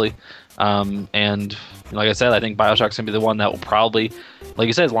mostly. And like I said, I think BioShock's gonna be the one that will probably, like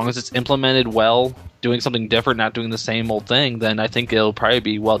you said, as long as it's implemented well, doing something different, not doing the same old thing, then I think it'll probably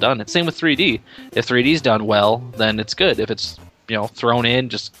be well done. It's same with 3D. If 3D's done well, then it's good. If it's thrown in,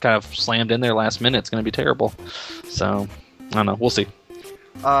 just kind of slammed in there last minute, it's gonna be terrible. So I don't know. We'll see.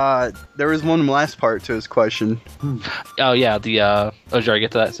 There was one last part to his question. Oh yeah, should I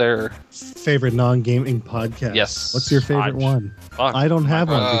get to that, Sarah? Favorite non-gaming podcast? Yes. What's your favorite one? Fuck. I don't have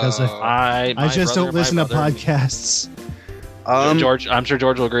one because I My just brother, don't listen my to brother. podcasts. George, I'm sure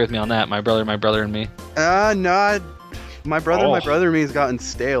George will agree with me on that. My brother, and me. No, my brother, Oh. my brother and me has gotten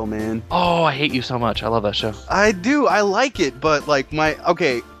stale, man. Oh, I hate you so much. I love that show. I do. I like it, but like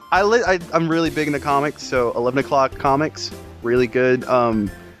I'm really big into comics, so 11 o'clock comics, really good.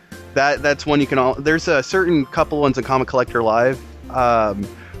 That's one you can there's a certain couple ones in Comic Collector Live.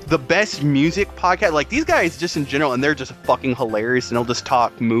 The best music podcast, like these guys just in general, and they're just fucking hilarious, and they'll just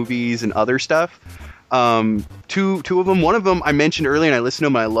talk movies and other stuff. Two of them. One of them I mentioned earlier, and I listened to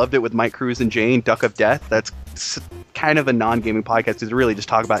them, and I loved it, with Mike Cruz and Jane, Duck of Death. That's kind of a non-gaming podcast. They really just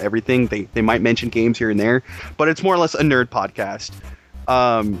talk about everything. They might mention games here and there, but it's more or less a nerd podcast.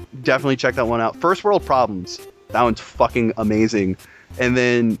 Definitely check that one out. First World Problems. That one's fucking amazing. And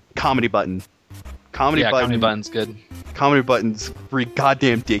then Comedy Button. Comedy Button's good. Comedy Button's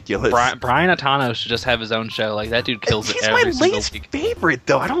goddamn ridiculous. Brian Altano should just have his own show. Like that dude kills it He's every my single least week. favorite,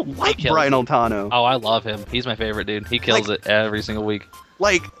 though. I don't like kills Brian it. Altano. Oh, I love him. He's my favorite dude. He kills it every single week.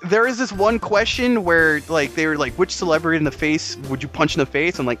 Like, there is this one question where, like, they were like, which celebrity in the face would you punch in the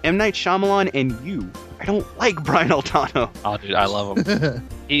face? I'm like, M. Night Shyamalan and you. I don't like Brian Altano. Oh, dude, I love him.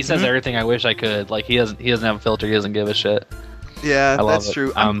 He says everything I wish I could. Like he doesn't have a filter. He doesn't give a shit. Yeah, I love that's it.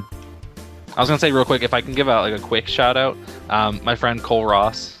 true. I was gonna say real quick, if I can give out like a quick shout out, my friend Cole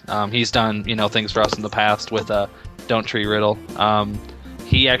Ross, he's done things for us in the past with Don't Tree Riddle.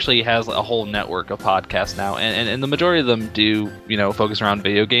 He actually has a whole network of podcasts now, and the majority of them do focus around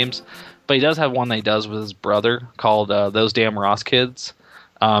video games, but he does have one that he does with his brother called Those Damn Ross Kids.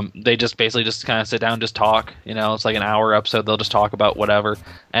 They just basically just kind of sit down and just talk. It's like an hour episode. They'll just talk about whatever,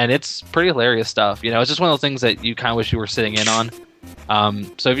 and it's pretty hilarious stuff. It's just one of those things that you kind of wish you were sitting in on.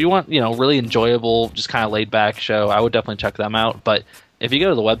 So if you want, really enjoyable, just kind of laid back show, I would definitely check them out. But if you go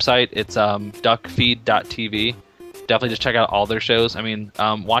to the website, it's duckfeed.tv. Definitely just check out all their shows. I mean,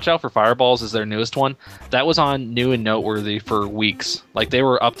 watch out for Fireballs is their newest one. That was on New and Noteworthy for weeks. Like they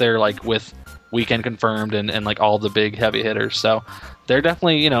were up there like with Weekend Confirmed and like all the big heavy hitters. So they're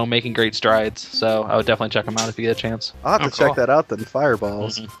definitely, making great strides. So I would definitely check them out if you get a chance. I'll have to check that out then.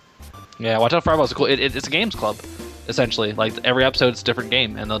 Fireballs. Mm-hmm. Yeah, watch out for Fireballs. Cool. It's a games club, essentially. Like every episode's a different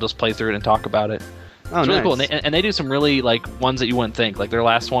game, and they'll just play through it and talk about it. Oh, it's really nice. cool. And they do some really like ones that you wouldn't think. Like their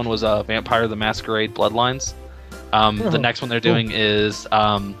last one was Vampire the Masquerade Bloodlines. The next one they're doing is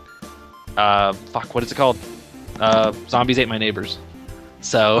what is it called? Zombies Ate My Neighbors.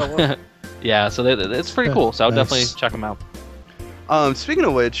 So yeah, so it's pretty cool. So I'll definitely check them out. Speaking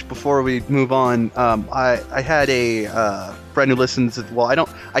of which, before we move on, I had a friend who listens.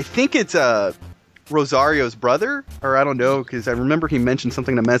 I think it's Rosario's brother, or I don't know, because I remember he mentioned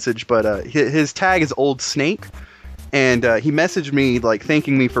something in a message. But his tag is Old Snake, and he messaged me like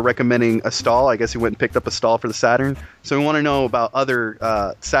thanking me for recommending a stall. I guess he went and picked up a stall for the Saturn. So we want to know about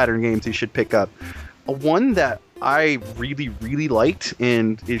other Saturn games he should pick up. One that I really, really liked,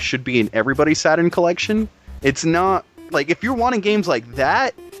 and it should be in everybody's Saturn collection. It's not like if you're wanting games like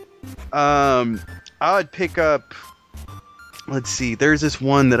that, I would pick up. Let's see. There's this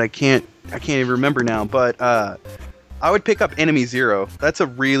one that I can't even remember now, but I would pick up Enemy Zero. That's a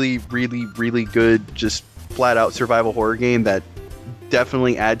really, really, really good, just flat out survival horror game that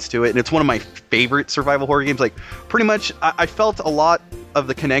definitely adds to it, and it's one of my favorite survival horror games. Like, pretty much, I felt a lot of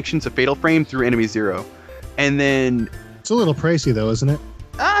the connections of Fatal Frame through Enemy Zero. And then... It's a little pricey, though, isn't it?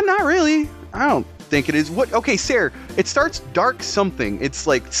 Not really. I don't think it is. What? Okay, Sarah, it starts Dark something. It's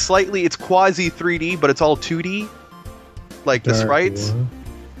like it's quasi 3D, but it's all 2D. Like the sprites.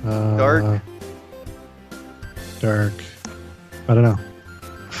 Dark. I don't know.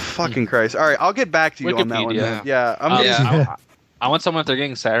 Fucking Christ. All right, I'll get back to you on that one. Wikipedia. Yeah. I want someone, if they're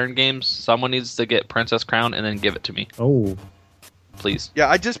getting Saturn games, someone needs to get Princess Crown and then give it to me. Oh. Please. Yeah,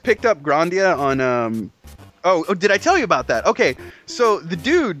 I just picked up Grandia on Oh, did I tell you about that? Okay, so the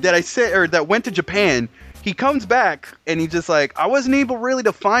dude that that went to Japan, he comes back and he's just like, I wasn't able really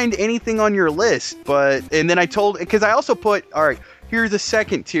to find anything on your list, and then I told, because I also put, all right, here's a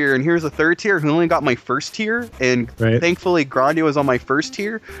second tier and here's a third tier. Who only got my first tier, and thankfully Grandia was on my first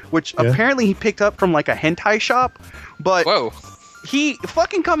tier, which apparently he picked up from like a hentai shop, but whoa. He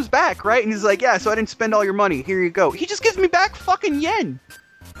fucking comes back, right? And he's like, yeah, so I didn't spend all your money. Here you go. He just gives me back fucking yen.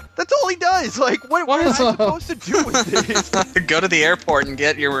 That's all he does. Like, what am I supposed to do with this? Go to the airport and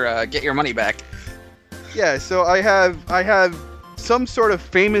get your money back. Yeah, so I have some sort of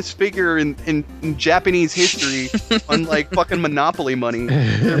famous figure in Japanese history on like fucking Monopoly money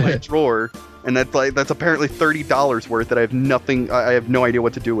in my drawer, and that's apparently $30 worth that I have no idea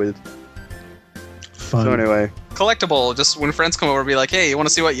what to do with. Fun. So anyway, collectible. Just when friends come over, be like, hey, you want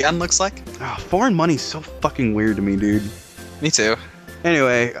to see what yen looks like? Oh, foreign money's so fucking weird to me, dude. Me too.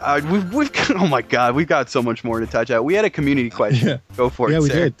 Anyway, we've oh my god, we've got so much more to touch out. We had a community question. Yeah. Go for it. Yeah, we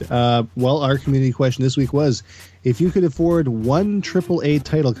Sarah. did. Well, our community question this week was, if you could afford one AAA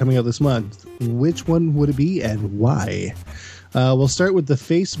title coming out this month, which one would it be and why? We'll start with the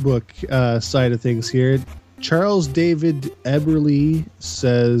Facebook side of things here. Charles David Eberly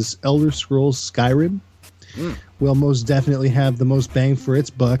says Elder Scrolls Skyrim will most definitely have the most bang for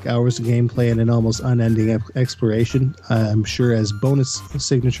its buck, hours of gameplay and an almost unending exploration. I'm sure as bonus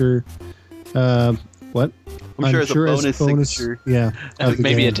signature. What? I'm sure as a bonus signature. Yeah.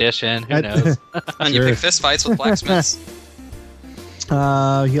 Maybe addition. Who knows? And you pick fist fights with blacksmiths.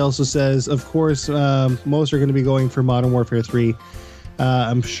 He also says, of course, most are going to be going for Modern Warfare 3.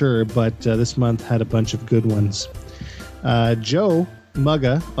 I'm sure, but this month had a bunch of good ones. Joe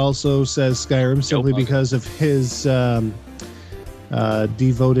Mugga also says Skyrim simply because of his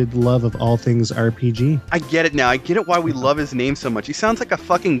devoted love of all things RPG. I get it now. I get it why we love his name so much. He sounds like a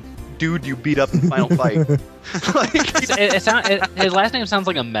fucking dude you beat up in Final Fight. His last name sounds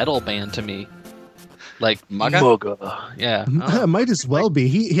like a metal band to me. Like Mugga? Yeah. It might as well be.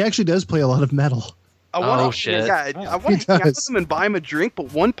 He actually does play a lot of metal. I want to hang out with him and buy him a drink,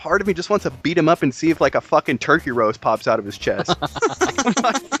 but one part of me just wants to beat him up and see if like a fucking turkey roast pops out of his chest. I'm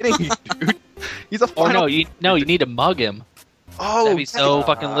not kidding you, dude. He's a final. You need to mug him. Oh, that'd be so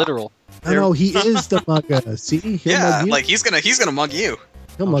fucking literal. No, he is the Mugga. See, he'll mug you. Like he's gonna mug you.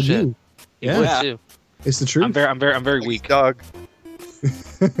 He'll mug you. He would too. It's the truth. I'm very weak. Dog.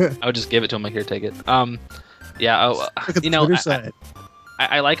 I would just give it to him. Like, here, take it. Yeah. Look at the Twitter side.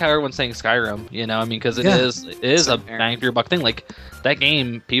 I like how everyone's saying Skyrim, because it is a bang for your buck thing. Like, that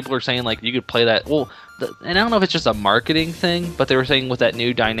game, people are saying, like, you could play that. Well, and I don't know if it's just a marketing thing, but they were saying with that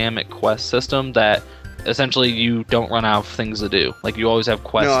new dynamic quest system that essentially you don't run out of things to do. Like, you always have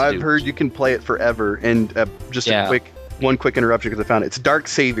quests to do. I've heard you can play it forever. And just a quick interruption because I found it. It's Dark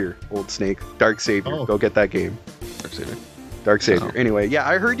Savior, Old Snake. Dark Savior. Oh. Go get that game. Dark Savior. Anyway, yeah,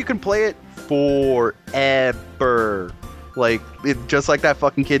 I heard you can play it forever. Like, just like that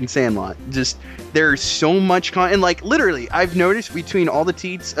fucking kid in Sandlot. Just, there's so much and like, literally, I've noticed between all the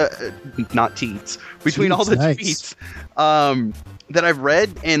tweets that I've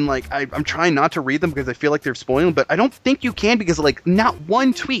read, and like, I'm trying not to read them because I feel like they're spoiling, but I don't think you can, because like, not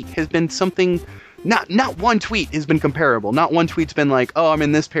one tweet has been something, not one tweet has been comparable. Not one tweet's been like, oh, I'm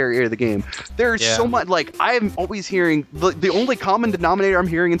in this area of the game. There's so much, like, I'm always hearing, the only common denominator I'm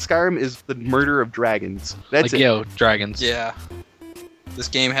hearing in Skyrim is the murder of dragons. That's it. Dragons. Yeah. This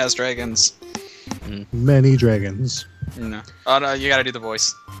game has dragons. Many dragons. No. Oh, no, you gotta do the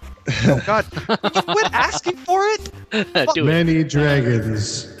voice. Oh, God. Would you quit asking for it? Many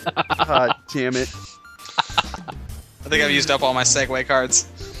dragons. God damn it. I think I've used up all my segue cards.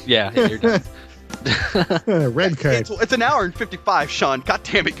 Yeah, you're done. Red card. It's an hour and 55, Sean. God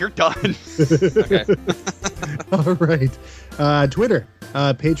damn it, you're done. Okay. All right. Twitter.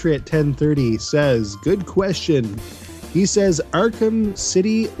 Patriot1030 says, good question. He says Arkham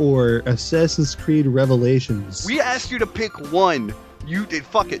City or Assassin's Creed Revelations. We asked you to pick one. You did.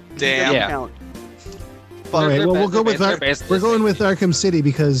 Fuck it. Damn. Yeah. Count. All right. Well, we'll go with basically we're going with Arkham City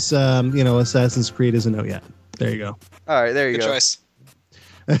because Assassin's Creed isn't out yet. There you go. All right. There you Good go. choice.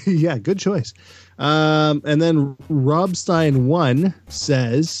 Yeah, good choice. And then Robstein1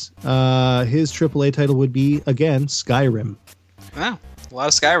 says his AAA title would be, again, Skyrim. Wow, a lot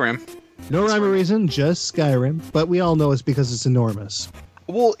of Skyrim. No rhyme or reason, just Skyrim. But we all know it's because it's enormous.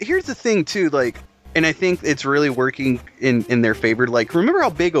 Well, here's the thing, too, like, and I think it's really working in their favor. Like, remember how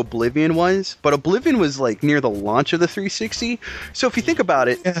big Oblivion was? But Oblivion was, like, near the launch of the 360. So if you think about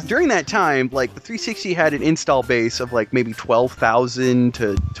it, during that time, like, the 360 had an install base of, like, maybe 12,000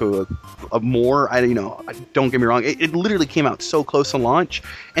 to a more. Don't get me wrong. It literally came out so close to launch.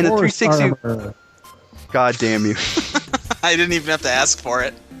 And the 360... God damn you. I didn't even have to ask for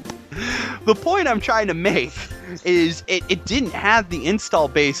it. The point I'm trying to make is it didn't have the install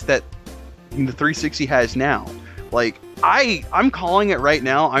base that the 360 has now. Like, I'm calling it right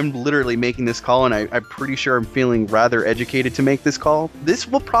now. I'm literally making this call, and I'm pretty sure I'm feeling rather educated to make this call. This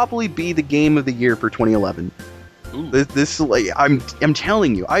will probably be the game of the year for 2011. This like, I'm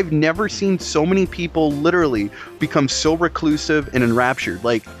telling you, I've never seen so many people literally become so reclusive and enraptured.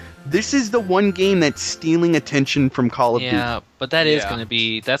 Like, this is the one game that's stealing attention from Call of Duty. Yeah, but that's going to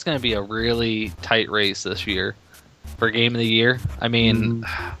be a really tight race this year for Game of the Year. I mean,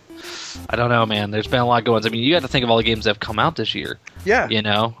 I don't know, man. There's been a lot going on. I mean, you got to think of all the games that have come out this year. Yeah. You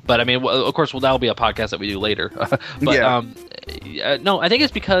know? But, I mean, of course, that'll be a podcast that we do later. But, no, I think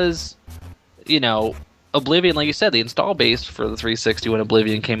it's because, Oblivion, like you said, the install base for the 360 when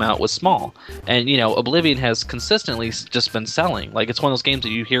Oblivion came out was small. And, Oblivion has consistently just been selling. Like, it's one of those games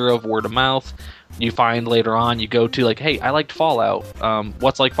that you hear of word of mouth. You find later on, you go to, like, hey, I liked Fallout.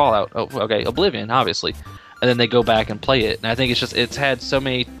 What's like Fallout? Oh, okay, Oblivion, obviously. And then they go back and play it. And I think it's had so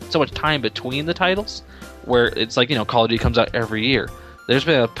much time between the titles where it's like, Call of Duty comes out every year. There's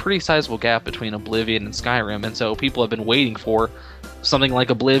been a pretty sizable gap between Oblivion and Skyrim. And so people have been waiting for something like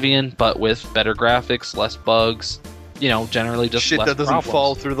Oblivion, but with better graphics, less bugs, generally just shit less that doesn't problems.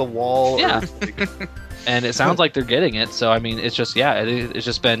 Fall through the wall. Yeah. And it sounds like they're getting it. So, I mean, it's just, it's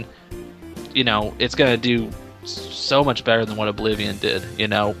just been, it's going to do so much better than what Oblivion did,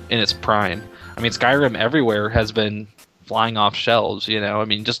 in its prime. I mean, Skyrim everywhere has been flying off shelves, I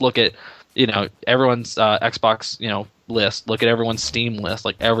mean, just look at, everyone's Xbox, list. Look at everyone's Steam list.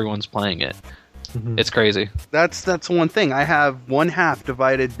 Like, everyone's playing it. Mm-hmm. It's crazy. That's one thing. I have one half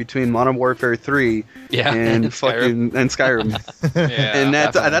divided between Modern Warfare 3 and Skyrim. And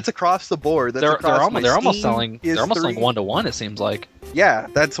that's across the board. That's they're almost selling 1-to-1, it seems like. Yeah,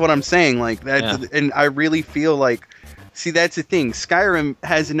 that's what I'm saying. Like that, and I really feel like, see, that's the thing. Skyrim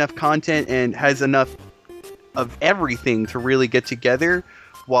has enough content and has enough of everything to really get together,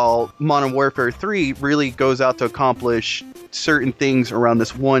 while Modern Warfare 3 really goes out to accomplish certain things around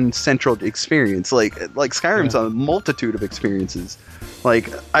this one central experience. Like Skyrim's a multitude of experiences. Like,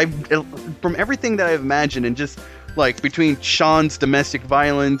 from everything that I've imagined, and just like between Sean's domestic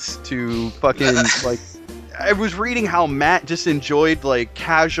violence to fucking like, I was reading how Matt just enjoyed like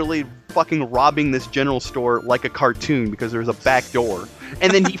casually fucking robbing this general store like a cartoon because there was a back door,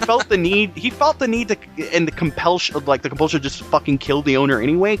 and then he felt the need to, and the compulsion to just fucking kill the owner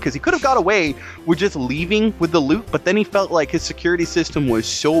anyway, because he could have got away with just leaving with the loot, but then he felt like his security system was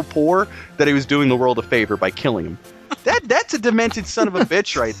so poor that he was doing the world a favor by killing him. That's a demented son of a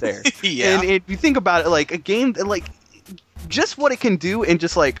bitch right there. Yeah. And if you think about it, like a game, like just what it can do, and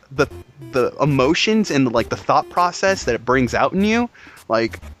just like the emotions and like the thought process that it brings out in you,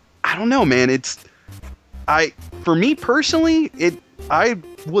 like, I don't know, man. For me personally, I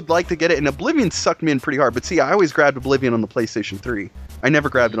would like to get it, and Oblivion sucked me in pretty hard. But see, I always grabbed Oblivion on the PlayStation 3. I never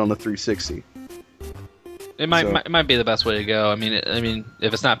grabbed it on the 360. It might be the best way to go. I mean,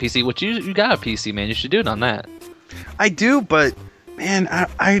 if it's not PC, which you got a PC, man, you should do it on that. I do, but man,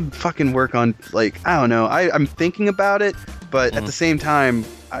 I fucking work on, like, I don't know. I'm thinking about it, but at the same time,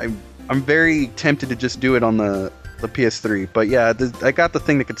 I'm very tempted to just do it on the PS3. But yeah, I got the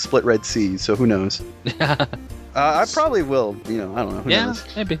thing that could split Red Seas, so who knows? I probably will. I don't know. Who knows?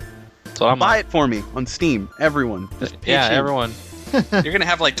 Maybe. So I'm buy it for me on Steam. Everyone. Everyone. You're gonna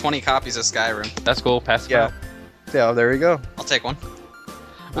have like 20 copies of Skyrim. That's cool. Pass it out. Yeah, there you go. I'll take one.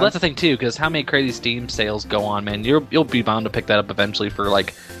 Well, that's the thing too, because how many crazy Steam sales go on, man? You'll be bound to pick that up eventually for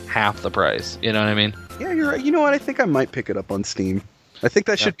like half the price. You know what I mean? Yeah, you're right. You know what? I think I might pick it up on Steam. I think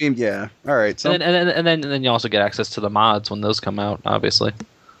that should be, All right. So and then you also get access to the mods when those come out, obviously.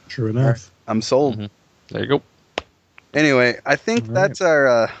 True enough. I'm sold. Mm-hmm. There you go. Anyway, I think that's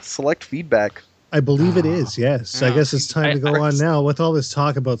our select feedback. I believe it is, yes. I guess it's time to go on now with all this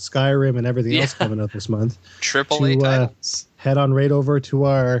talk about Skyrim and everything else coming out this month. AAA titles. Head on right over to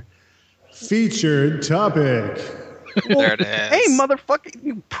our featured topic. There it is. Hey, motherfucker,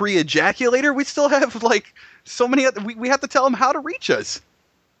 you pre-ejaculator. We still have like so many other, we have to tell them how to reach us.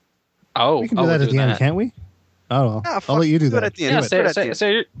 Oh, We can do that we're at the doing end, that. can't we? Oh, well. Ah, I'll fuck, let you do it that. at the end. Yeah, Do it at the end.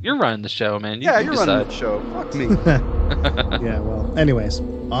 say you're running the show, man. Yeah, you you're decide. running the show. Fuck me. Yeah, well, anyways,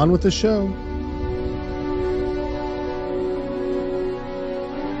 on with the show.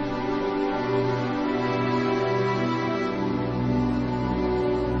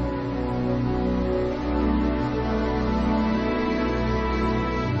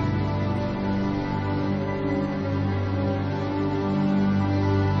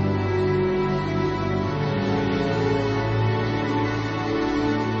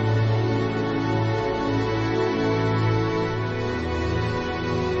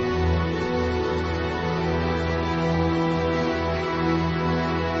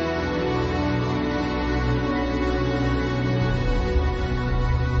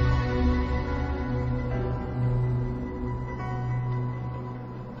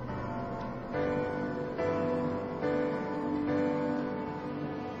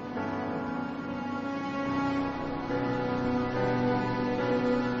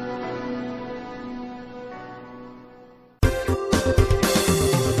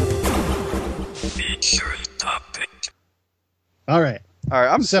 Featured topic. All right. All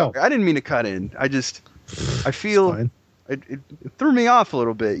right, I'm So- sorry. I didn't mean to cut in. I feel Fine. it threw me off a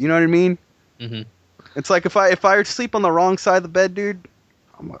little bit. You know what I mean? Mhm. It's like if I sleep on the wrong side of the bed, dude.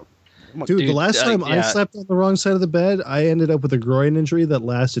 Dude, the Dude, last time I yeah. slept on the wrong side of the bed, I ended up with a groin injury that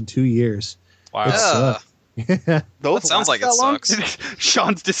lasted 2 years. Wow. It Yeah. sucked. Yeah. Those That sounds like it last that long? sucks.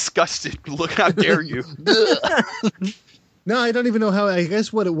 Sean's disgusted. Look, how dare you? No, I don't even know how. I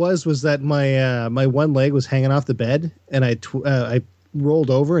guess what it was that my my one leg was hanging off the bed, and I rolled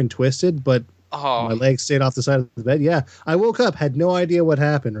over and twisted, but my Oh, leg stayed off the side of the bed. Yeah, I woke up, had no idea what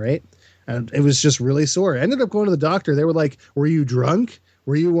happened, right? And it was just really sore. I ended up going to the doctor. They were like, "Were you drunk?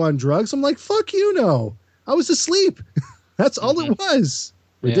 Were you on drugs?" I'm like, "Fuck you, no. I was asleep." That's all it was.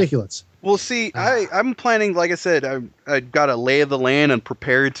 Yeah. Ridiculous. Well, see, I'm planning. Like I said, I got a lay of the land and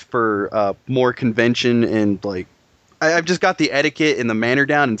prepared for more convention, and like I've just got the etiquette and the manner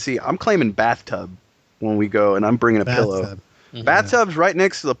down. And see, I'm claiming bathtub when we go, and I'm bringing a pillow. Bathtub. Mhm. Bathtub's right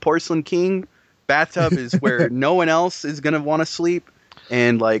next to the Porcelain King. Bathtub is where no one else is gonna want to sleep,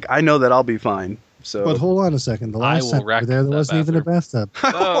 and like I know that I'll be fine. So But hold on a second. The I last will time we were wreck there that wasn't even a bathroom.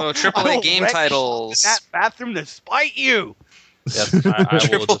 bathtub. oh, I AAA will game wreck titles. that bathroom to spite you. Yes, I will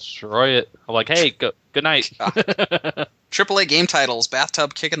Triple- destroy it. I'm like, hey, good night. AAA game titles.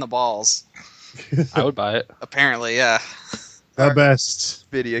 Bathtub kicking the balls. I would buy it. Apparently, yeah. The best.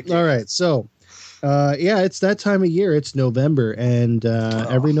 Video game. All right, so yeah, it's that time of year. It's November, and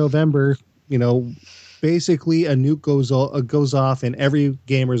every November, you know, basically a nuke goes off in every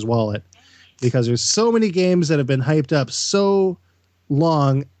gamer's wallet because there's so many games that have been hyped up so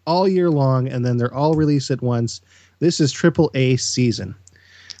long, all year long, and then they're all released at once. This is AAA season,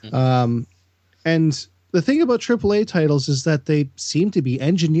 and the thing about AAA titles is that they seem to be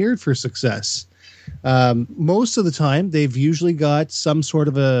engineered for success. Most of the time, they've usually got some sort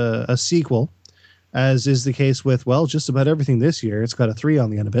of a sequel, as is the case with, well, just about everything this year. It's got a 3 on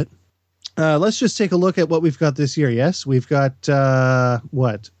the end of it. Let's just take a look at what we've got this year. Yes, we've got,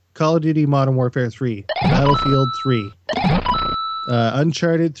 what? Call of Duty Modern Warfare 3, Battlefield 3,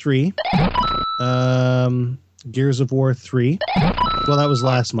 Uncharted 3, Gears of War 3. Well, that was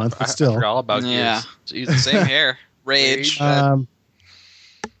last month, but I still. forgot all about Yeah. Gears. Jesus. Same here. Rage.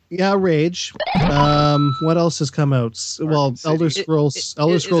 Yeah, Rage. What else has come out? Well, City. Elder Scrolls Is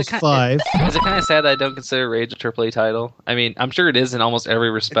it 5. Is it kind of sad that I don't consider Rage a AAA title? I mean, I'm sure it is in almost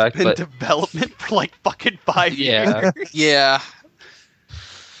every respect, It's been but development for like fucking 5 Yeah. years. yeah.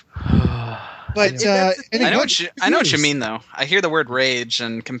 But Yeah, that's the thing. I know what you mean though. I hear the word rage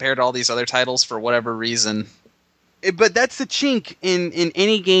and compared to all these other titles for whatever reason. But that's the chink in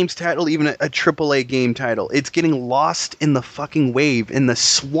any game's title, even a AAA game title. It's getting lost in the fucking wave, in the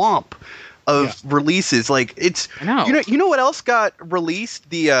swamp of releases. Like it's, I know. you know what else got released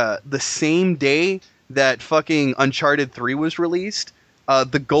the same day that fucking Uncharted 3 was released?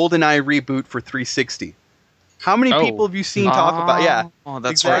 The GoldenEye reboot for 360. How many Oh. people have you seen talk about? Yeah, Oh,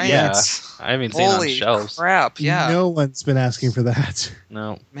 that's Exactly. right. yeah, I haven't seen it on Holy shelves. crap! Yeah, no one's been asking for that.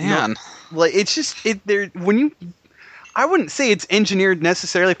 No. man. like it's just I wouldn't say it's engineered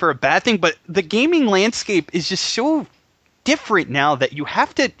necessarily for a bad thing, but the gaming landscape is just so different now that you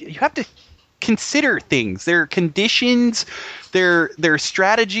have to consider things. There are conditions, there are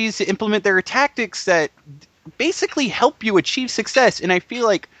strategies to implement, there are tactics that basically help you achieve success. And I feel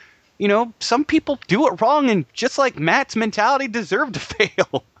like, you know, some people do it wrong, and just like Matt's mentality, deserve to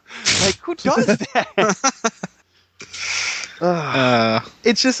fail. Like, who does that?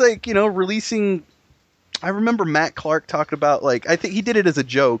 It's just like, you know, releasing I remember Matt Clark talking about, like, I think he did it as a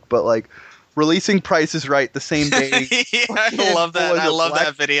joke, but like releasing Price is Right the same day. Yeah, I love that. I love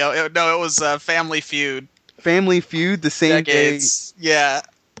that video. It was Family Feud. Family Feud the same Decades. Day. Yeah.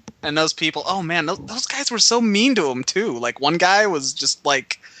 And those people, oh man, those guys were so mean to him too. Like one guy was just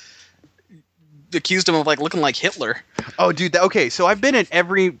like accused him of like looking like Hitler. Oh, dude. Okay, so I've been at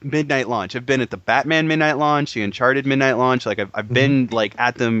every midnight launch. I've been at the Batman midnight launch, the Uncharted midnight launch. Like I've been like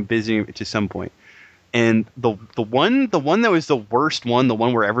at them busy to some point. And the one that was the worst one, the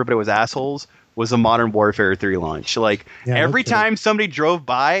one where everybody was assholes, was the Modern Warfare 3 launch. Like every time somebody drove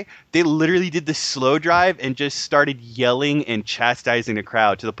by, they literally did this slow drive and just started yelling and chastising the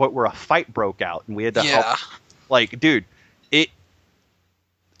crowd to the point where a fight broke out and we had to help. Like, dude,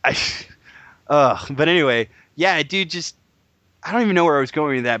 but anyway, yeah, dude, just I don't even know where I was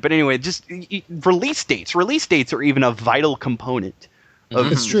going with that. But anyway, just release dates. Release dates are even a vital component of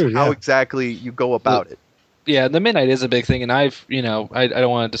how exactly you go about it. Yeah, the midnight is a big thing, and I've, I don't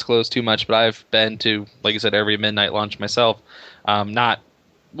want to disclose too much, but I've been to, like I said, every midnight launch myself. Some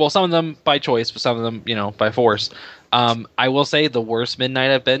of them by choice, but some of them, by force. I will say the worst midnight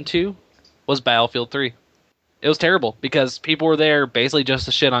I've been to was Battlefield 3. It was terrible because people were there basically just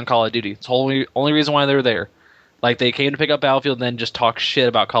to shit on Call of Duty. It's the only reason why they were there. Like, they came to pick up Battlefield and then just talk shit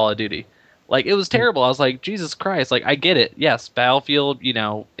about Call of Duty. Like, it was terrible. I was like, Jesus Christ. Like, I get it. Yes, Battlefield,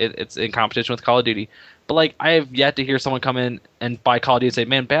 it's in competition with Call of Duty. But, like, I have yet to hear someone come in and buy Call of Duty and say,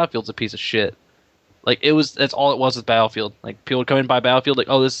 man, Battlefield's a piece of shit. Like, that's all it was with Battlefield. Like, people would come in and buy Battlefield, like,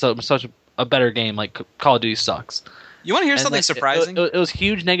 oh, this is such a better game. Like, Call of Duty sucks. You want to hear something surprising? It was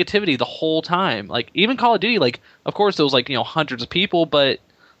huge negativity the whole time. Like, even Call of Duty, like, of course, there was, like, hundreds of people, but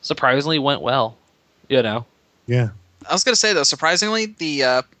surprisingly went well. Yeah. I was going to say, though, surprisingly,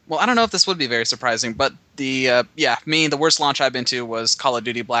 I don't know if this would be very surprising, but the worst launch I've been to was Call of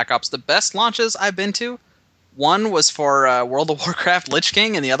Duty Black Ops. The best launches I've been to, one was for World of Warcraft Lich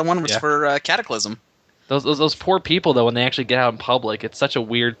King, and the other one was for Cataclysm. Those poor people, though, when they actually get out in public, it's such a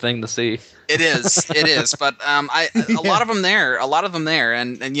weird thing to see. It is. But a lot of them there,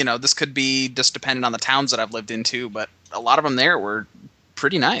 and this could be just dependent on the towns that I've lived in too, but a lot of them there were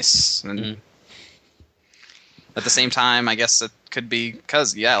pretty nice. And at the same time, I guess it could be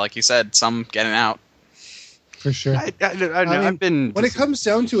because, like you said, some getting out. For sure. I've been. When it comes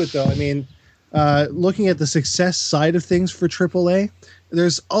down to it, though, I mean, looking at the success side of things for AAA,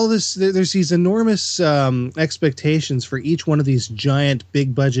 there's all this. There's these enormous expectations for each one of these giant,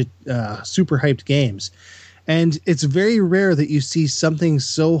 big budget, super hyped games, and it's very rare that you see something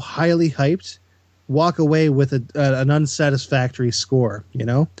so highly hyped walk away with an unsatisfactory score.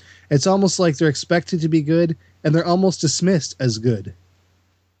 It's almost like they're expected to be good, and they're almost dismissed as good.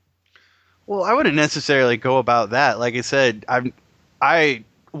 Well, I wouldn't necessarily go about that. Like I said, I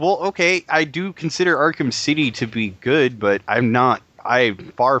do consider Arkham City to be good, but I'm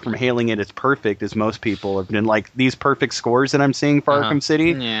far from hailing it as perfect as most people have been. Like, these perfect scores that I'm seeing for Arkham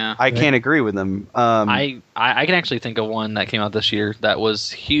City, I can't agree with them. I can actually think of one that came out this year that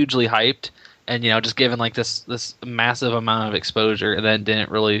was hugely hyped and, just given like this massive amount of exposure and then didn't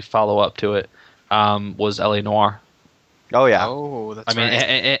really follow up to it, was L.A. Noire. Oh, yeah. Oh, that's right.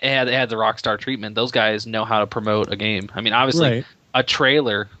 It had the Rockstar treatment. Those guys know how to promote a game. I mean, obviously, a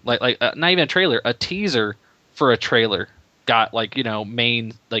trailer, like not even a trailer, a teaser for a trailer got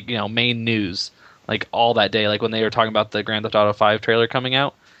main news like all that day. Like when they were talking about the Grand Theft Auto 5 trailer coming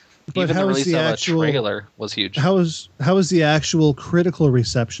out, but even the release of a trailer was huge. How was the actual critical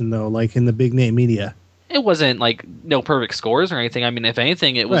reception though? Like in the big name media, it wasn't like no perfect scores or anything. I mean, if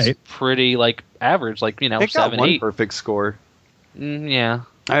anything, it was pretty like average, like it 7, got 8 perfect score. Yeah,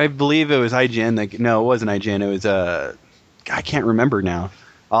 I believe it was IGN. No, it wasn't IGN. It was I can't remember now.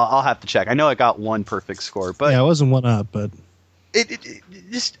 I'll have to check. I know it got one perfect score, but it wasn't one up, but it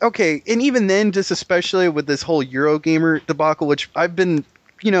just okay. And even then, just especially with this whole Eurogamer debacle, which I've been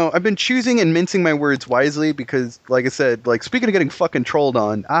choosing and mincing my words wisely because, like I said, like speaking of getting fucking trolled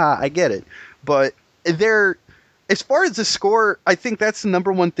on, I get it, but as far as the score, I think that's the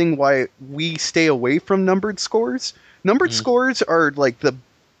number one thing why we stay away from numbered scores. Numbered scores are like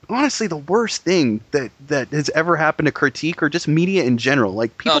honestly the worst thing that has ever happened to critique or just media in general.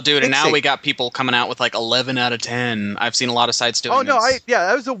 Like people and now we got people coming out with like 11 out of 10. I've seen a lot of sites doing this.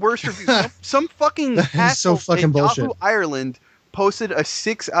 That was the worst review. some fucking asshole so fucking bullshit. Yahoo Ireland posted a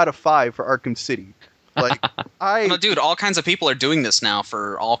 6 out of 5 for Arkham City. Like all kinds of people are doing this now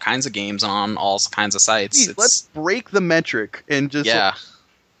for all kinds of games on all kinds of sites. Geez, let's break the metric and just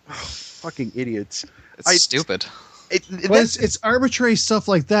fucking idiots. It's stupid. It's arbitrary stuff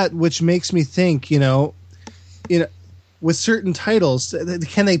like that, which makes me think, with certain titles,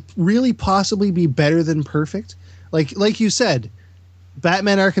 can they really possibly be better than perfect? Like you said,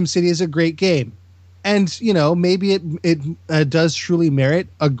 Batman Arkham City is a great game. And, maybe it does truly merit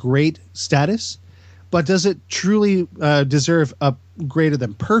a great status, but does it truly deserve a greater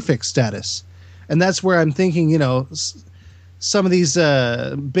than perfect status? And that's where I'm thinking, some of these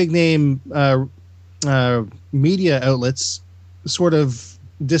big name media outlets sort of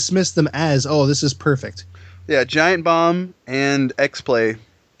dismiss them as, oh, this is perfect. Yeah, Giant Bomb and X-Play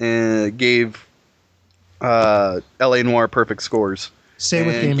gave LA Noire perfect scores. Same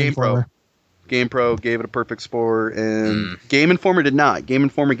with Game Informer. GamePro gave it a perfect score, and Game Informer did not. Game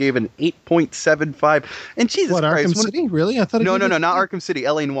Informer gave it an 8.75. And Jesus Christ. Arkham City? Really? I thought No, not Arkham City,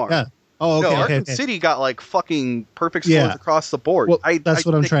 LA Noire. Yeah. Oh, okay. No, Arkham City got like fucking perfect scores across the board. Well, that's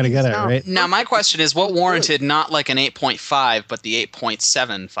what I'm trying to get at, right? Now, my question is, what warranted not like an 8.5, but the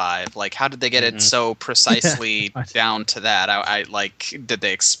 8.75? Like, how did they get it so precisely down to that? I like, did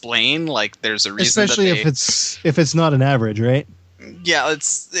they explain? Like, there's a reason. Especially if it's not an average, right? Yeah,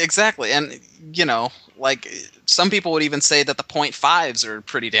 it's exactly, and like some people would even say that the 0.5s are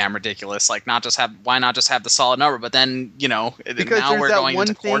pretty damn ridiculous. Like, why not just have the solid number? But then because now we're going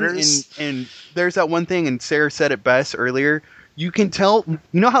into quarters. And there's that one thing, and Sarah said it best earlier. You can tell,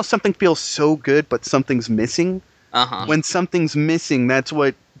 how something feels so good, but something's missing. When something's missing, that's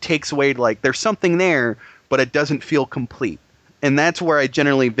what takes away. Like, there's something there, but it doesn't feel complete, and that's where I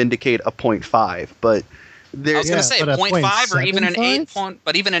generally vindicate a 0.5. But I was going to say 0.5 or even an 8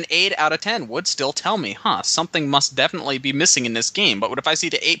 but even an 8 out of 10 would still tell me, something must definitely be missing in this game. But what if I see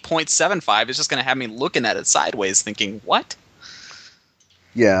the 8.75? It's just going to have me looking at it sideways, thinking, what?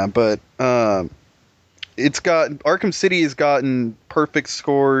 Yeah, but Arkham City has gotten perfect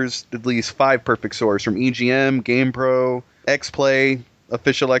scores, at least 5 perfect scores from EGM, GamePro, X-Play,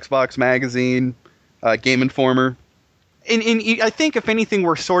 Official Xbox Magazine, Game Informer. And I think if anything,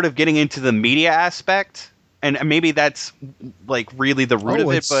 we're sort of getting into the media aspect. And maybe that's like really the root of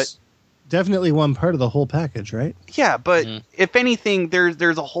it, but definitely one part of the whole package, right? Yeah, but if anything, there's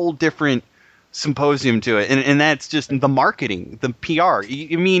a whole different symposium to it, and that's just the marketing, the PR.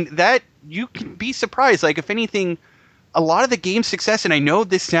 I mean, that you can be surprised. Like, if anything, a lot of the game success, and I know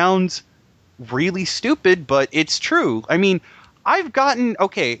this sounds really stupid, but it's true. I mean, I've gotten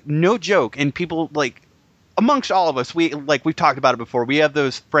no joke, and people like. Amongst all of us, we've talked about it before. We have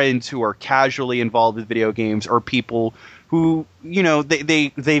those friends who are casually involved with video games, or people who,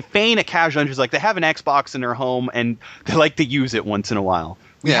 they feign a casual interest, like they have an Xbox in their home and they like to use it once in a while.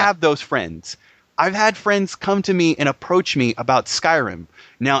 We have those friends. I've had friends come to me and approach me about Skyrim.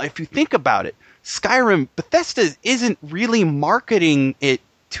 Now, if you think about it, Skyrim, Bethesda isn't really marketing it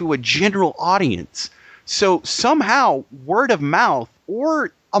to a general audience. So somehow, word of mouth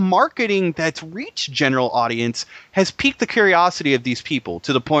or a marketing that's reached general audience has piqued the curiosity of these people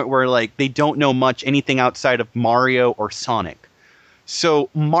to the point where like they don't know much anything outside of Mario or Sonic. So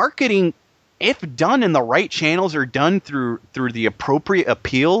marketing, if done in the right channels or done through the appropriate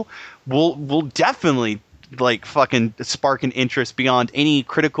appeal, will definitely like fucking spark an interest beyond any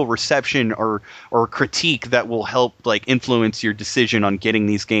critical reception or critique that will help like influence your decision on getting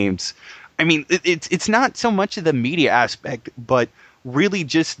these games. I mean, it's not so much of the media aspect, but really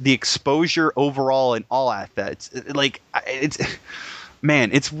just the exposure overall in all aspects. Like,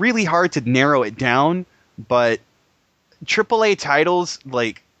 it's really hard to narrow it down, but AAA titles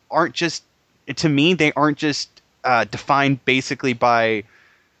like aren't just, to me, they aren't just defined basically by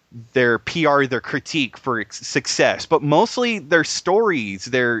their PR, their critique for success, but mostly their stories,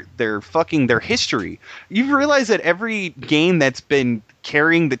 their history. You realize that every game that's been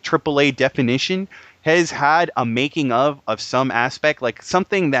carrying the AAA definition has had a making of some aspect, like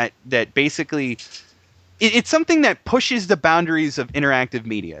something that basically it's something that pushes the boundaries of interactive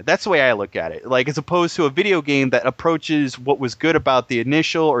media. That's the way I look at it. Like, as opposed to a video game that approaches what was good about the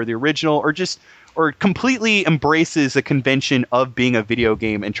initial or the original, or completely embraces the convention of being a video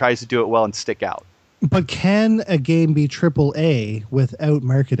game and tries to do it well and stick out. But can a game be AAA without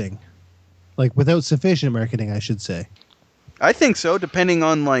marketing? Like, without sufficient marketing, I should say. I think so, depending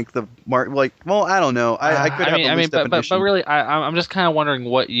on like the well, I don't know. I could have a loose definition. But really, I'm just kind of wondering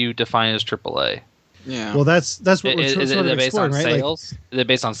what you define as AAA. Yeah. Well, that's what we're is sort it of based on exploring, right? sales? Is it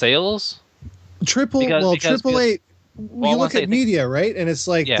based on sales? AAA. You look at media, right? And it's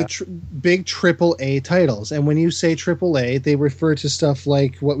like the big AAA titles. And when you say AAA, they refer to stuff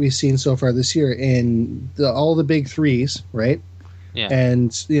like what we've seen so far this year in all the big threes, right? Yeah.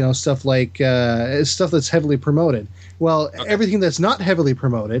 And stuff like stuff that's heavily promoted. Well, everything that's not heavily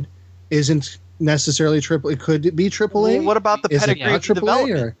promoted isn't necessarily AAA. It could be AAA. Well, what about the pedigree of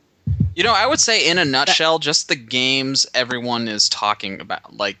development? You know, I would say in a nutshell, just the games everyone is talking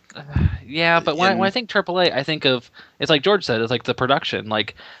about. Like, Yeah, but when I think AAA, I think of it's like George said, it's like the production,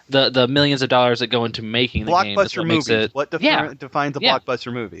 like the millions of dollars that go into making the game. Blockbuster movies. What defines a Yeah.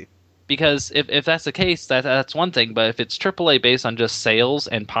 blockbuster movie? Because if that's the case, that's one thing. But if it's AAA based on just sales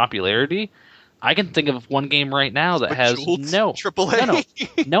and popularity, I can think of one game right now that has no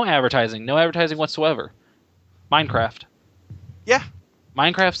AAA. no advertising whatsoever. Minecraft. Yeah.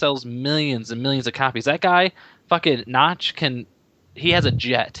 Minecraft sells millions and millions of copies. That guy, fucking Notch, he has a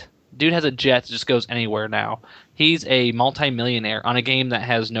jet. Dude has a jet that just goes anywhere now. He's a multi-millionaire on a game that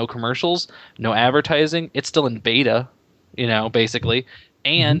has no commercials, no advertising. It's still in beta, basically.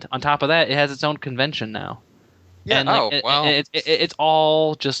 And on top of that, it has its own convention now. Yeah. And it's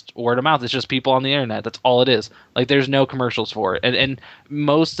all just word of mouth. It's just people on the internet. That's all it is. Like, there's no commercials for it. And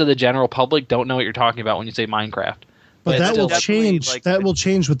most of the general public don't know what you're talking about when you say Minecraft. But that will definitely, change. That will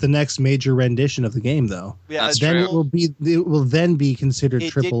change with the next major rendition of the game, though. Yeah, That's then true. it will then be considered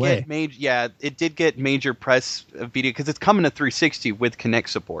It AAA. it did get major press video because it's coming to 360 with Kinect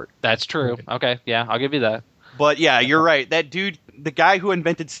support. That's true. Okay, yeah, I'll give you that. But yeah, you're right. That dude, the guy who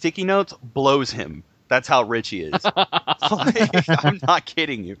invented sticky notes, blows him. That's how rich he is. Like, I'm not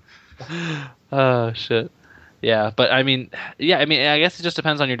kidding you. Oh shit. Yeah, but I mean, I guess it just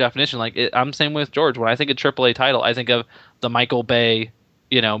depends on your definition. Like, I'm same with George. When I think of AAA title, I think of the Michael Bay,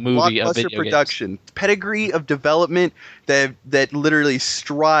 movie of Blockbuster video production, pedigree of development that literally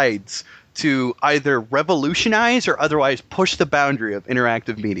strides to either revolutionize or otherwise push the boundary of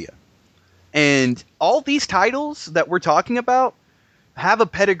interactive media. And all these titles that we're talking about have a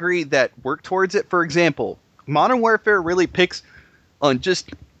pedigree that work towards it. For example, Modern Warfare really picks on just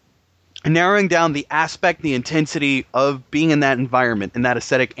narrowing down the aspect, the intensity of being in that environment, and that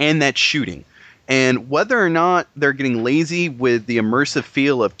aesthetic, and that shooting. And whether or not they're getting lazy with the immersive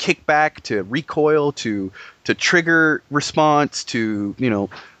feel of kickback to recoil to trigger response to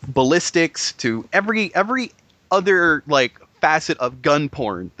ballistics to every other like facet of gun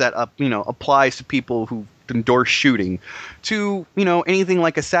porn that applies to people who endorse shooting, to anything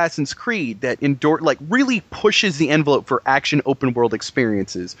like Assassin's Creed that really pushes the envelope for action open world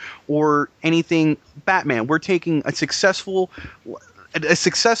experiences, or anything Batman. We're taking a successful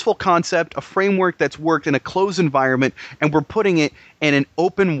concept, a framework that's worked in a closed environment, and we're putting it in an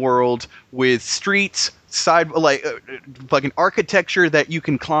open world with streets, fucking architecture that you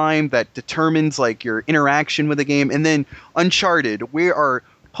can climb that determines like your interaction with the game. And then Uncharted, we are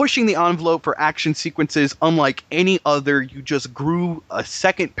pushing the envelope for action sequences unlike any other. You just grew a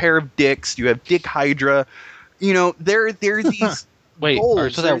second pair of dicks. You have Dick Hydra. There are these Wait,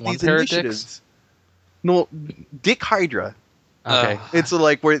 goals, so there are that one these pair of initiatives. dicks? No, Dick Hydra. Okay. It's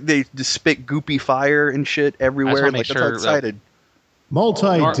like where they just spit goopy fire and shit everywhere. make Like, that's sure how excited.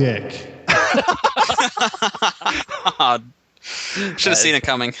 Multi-dick. Should have seen it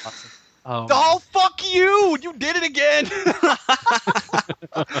coming. Oh, fuck you! You did it again.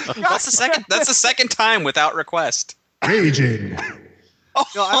 That's the second time without request. Raging.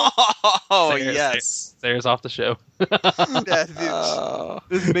 Oh yes. Sayre's off the show.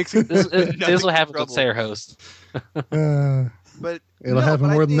 This makes it. This is what happens with Sayre host. But It'll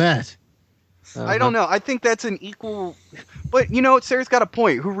happen more than that. I don't know. I think that's an equal. But Sarah's got a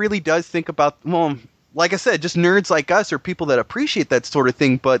point. Who really does think about? Well, like I said, just nerds like us or people that appreciate that sort of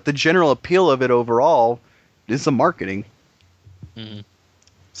thing. But the general appeal of it overall is the marketing. Mm-hmm.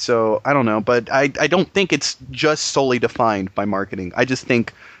 So I don't know, but I don't think it's just solely defined by marketing. I just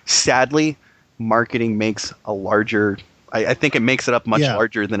think, sadly, marketing makes a larger. I think it makes it up much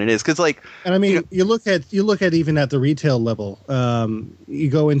larger than it is, because And I mean, you look at even at the retail level. You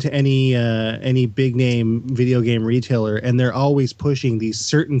go into any big name video game retailer, and they're always pushing these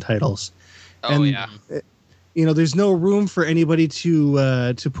certain titles. Oh, and, yeah. There's no room for anybody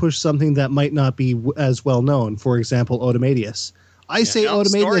to push something that might not be as well known. For example, Automedius. I say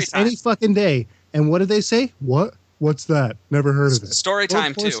Automedius any fucking day, and what do they say? What's that? Never heard of it. Story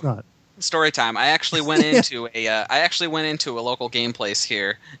time Of course too. not. Story time. I actually went into a local game place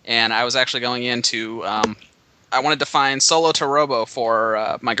here, and I was actually going into. I wanted to find Solo to Robo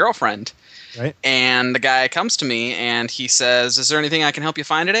for my girlfriend. Right. And the guy comes to me and he says, "Is there anything I can help you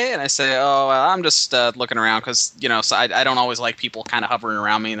find today?" And I say, "Oh, well, I'm just looking around because so I don't always like people kind of hovering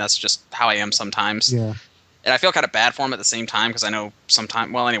around me. That's just how I am sometimes." Yeah. And I feel kind of bad for him at the same time because I know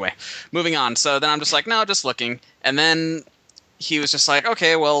sometimes. Well, anyway, moving on. So then I'm just like, no, just looking. And then he was just like,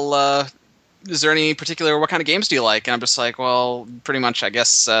 okay, well, is there any particular, what kind of games do you like? And I'm just like, well, pretty much, I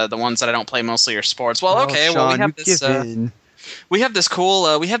guess the ones that I don't play mostly are sports. Well, okay, Sean, well, we have you this. give in. We have this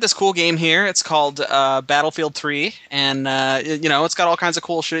cool game here. It's called Battlefield 3, and it's got all kinds of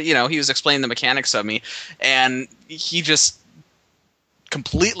cool shit. He was explaining the mechanics of me, and he just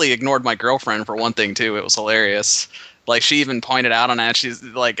completely ignored my girlfriend for one thing too. It was hilarious. Like, she even pointed out on that. She's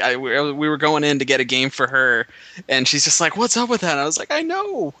like, we were going in to get a game for her, and she's just like, "What's up with that?" And I was like, "I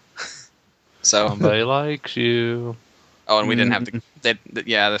know." So somebody likes you. Oh, and we didn't have the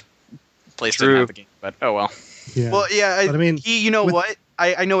place didn't have the game, but oh well. Yeah. Well, yeah. But I mean, what?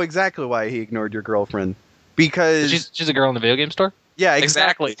 I know exactly why he ignored your girlfriend, because she's a girl in the video game store. Yeah,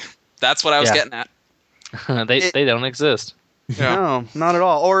 exactly. That's what I was getting at. They don't exist. No, not at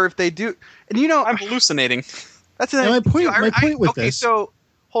all. Or if they do, and I'm hallucinating. That's my point. My point with okay, this. So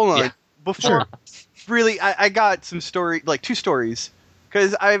hold on. Yeah. Before, really, I got some story, like 2 stories,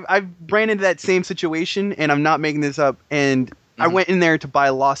 because I've ran into that same situation, and I'm not making this up. And I went in there to buy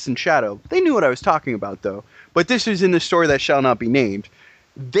Lost in Shadow. They knew what I was talking about, though. But this is in the store that shall not be named.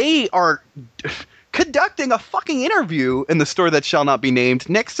 They are conducting a fucking interview in the store that shall not be named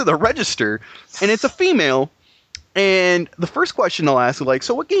next to the register, and it's a female. And the first question they'll ask is like,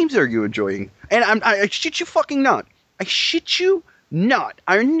 "So what games are you enjoying?" And I shit you fucking not. I shit you not.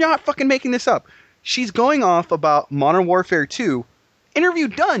 I'm not fucking making this up. She's going off about Modern Warfare 2. Interview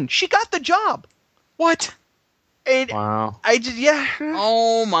done. She got the job. What? And wow. I just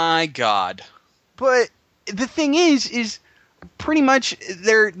Oh my god. But the thing is pretty much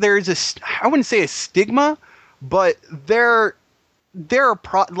there's I wouldn't say a stigma, but they're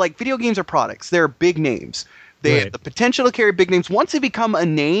like, video games are products. They're big names. They have the potential to carry big names. Once they become a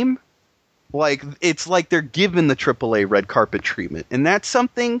name, like, it's like they're given the AAA red carpet treatment, and that's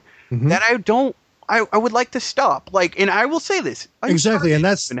something that I would like to stop. Like, and I will say this exactly, and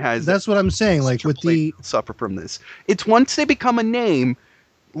that's what I'm saying. Like, with the suffer from this, it's once they become a name,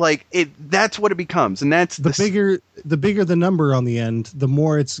 like, that's what it becomes, and that's the bigger the number on the end, the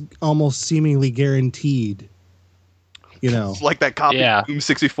more it's almost seemingly guaranteed. Like that copy of Doom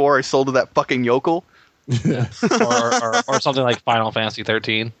 64 I sold to that fucking yokel. or something like Final Fantasy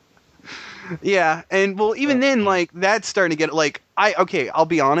 13. Yeah, and well, even then, like, that's starting to get, like, I'll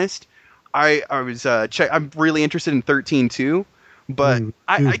be honest, I was I'm really interested in 13 too, but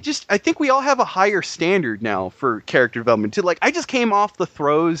I think we all have a higher standard now for character development too. Like, I just came off the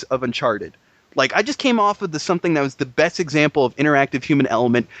throes of Uncharted. Like, I just came off of something that was the best example of interactive human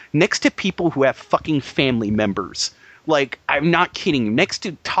element next to people who have fucking family members. Like, I'm not kidding you, next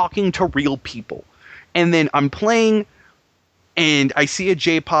to talking to real people. And then I'm playing, and I see a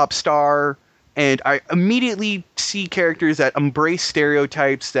J-pop star, and I immediately see characters that embrace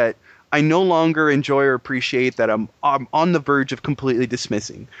stereotypes that I no longer enjoy or appreciate, that I'm on the verge of completely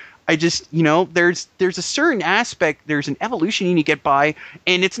dismissing. I just, there's a certain aspect, there's an evolution you need to get by,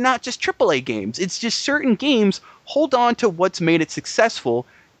 and it's not just AAA games. It's just certain games hold on to what's made it successful,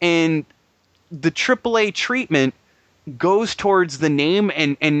 and the AAA treatment goes towards the name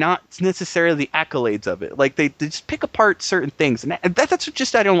and not necessarily the accolades of it. Like, they just pick apart certain things, and that's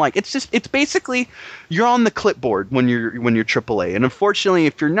just I don't like. It's basically you're on the clipboard when you're AAA, and unfortunately,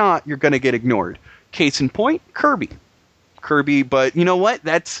 if you're not, you're gonna get ignored. Case in point, Kirby. But you know what?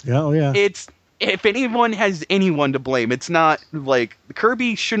 It's, if anyone has anyone to blame, it's not like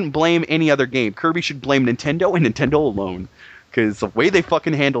Kirby shouldn't blame any other game. Kirby should blame Nintendo and Nintendo alone, because the way they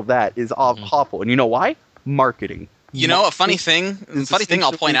fucking handled that is awful. And you know why? Marketing. A funny thing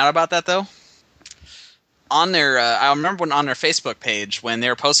I'll point out about that, though, on their I remember when on their Facebook page, when they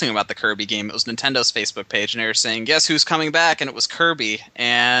were posting about the Kirby game, it was Nintendo's Facebook page, and they were saying, "Guess who's coming back?" And it was Kirby,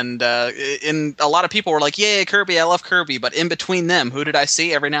 and a lot of people were like, "Yay, Kirby! I love Kirby!" But in between them, who did I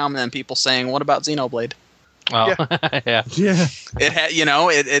see every now and then? People saying, "What about Xenoblade?" Oh, yeah.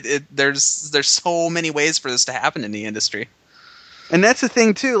 It there's so many ways for this to happen in the industry, and that's the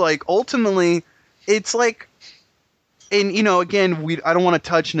thing too. Like, ultimately, it's like. And, again, I don't want to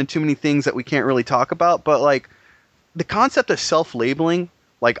touch into too many things that we can't really talk about, but, like, the concept of self-labeling,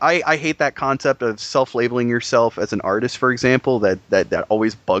 like, I hate that concept of self-labeling yourself as an artist, for example, that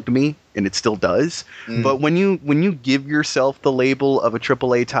always bugged me, and it still does. But when you give yourself the label of a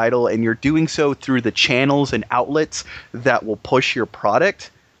AAA title, and you're doing so through the channels and outlets that will push your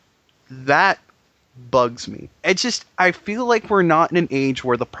product, that bugs me. It's just, I feel like we're not in an age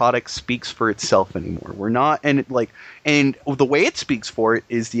where the product speaks for itself anymore. We're not, and the way it speaks for it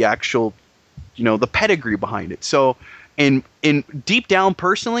is the actual, the pedigree behind it. So, and deep down,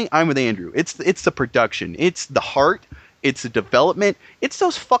 personally, I'm with Andrew. It's the production, it's the heart, it's the development, it's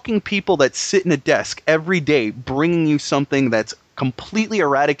those fucking people that sit in a desk every day bringing you something that's completely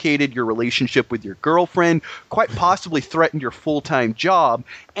eradicated your relationship with your girlfriend, quite possibly threatened your full-time job,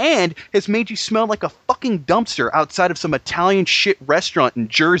 and has made you smell like a fucking dumpster outside of some Italian shit restaurant in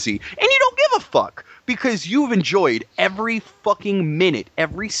Jersey, and you don't give a fuck because you've enjoyed every fucking minute,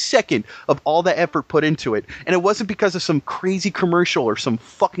 every second of all the effort put into it, and it wasn't because of some crazy commercial or some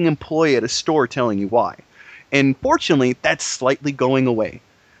fucking employee at a store telling you why. And fortunately, that's slightly going away.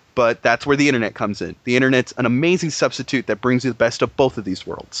 But that's where the internet comes in. The internet's an amazing substitute that brings you the best of both of these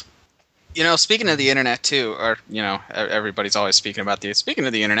worlds. You know, speaking of the internet too, or you know, everybody's always speaking about the. Speaking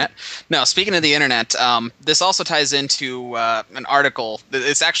of the internet, this also ties into an article.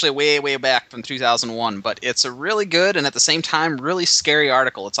 It's actually way back from 2001, but it's a really good and at the same time really scary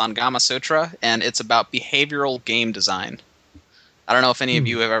article. It's on Gama Sutra, and it's about behavioral game design. I don't know if any of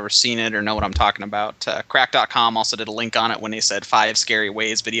you have ever seen it or know what I'm talking about. Crack.com also did a link on it when they said 5 scary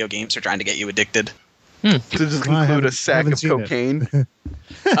ways video games are trying to get you addicted. Does this include a sack of cocaine?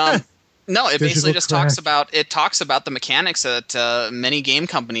 No, it basically just talks crack. about the mechanics that many game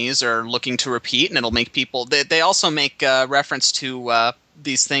companies are looking to repeat, and it'll make people. They also make reference to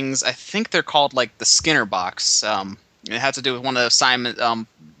these things. I think they're called like the Skinner box. It had to do with one of the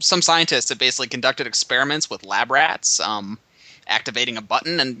some scientists that basically conducted experiments with lab rats, activating a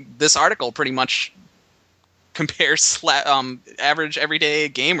button, and this article pretty much compares average everyday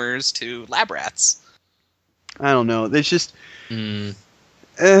gamers to lab rats. I don't know. There's just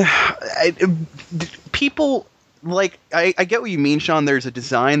people like I get what you mean, Sean. There's a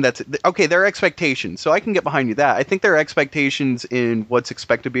design that's okay. There are expectations, so I can get behind you. That I think there are expectations in what's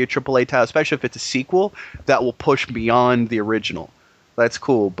expected to be a AAA title, especially if it's a sequel that will push beyond the original. That's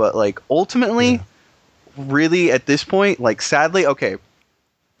cool, but like ultimately. Yeah. Really, at this point, like sadly, okay.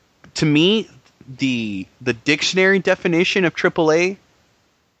 To me, the dictionary definition of AAA: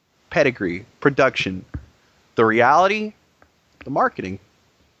 pedigree, production, the reality, the marketing.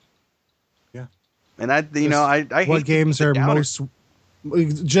 Yeah, and I hate what games are most.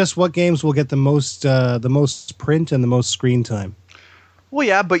 Just what games will get the most print and the most screen time. Well,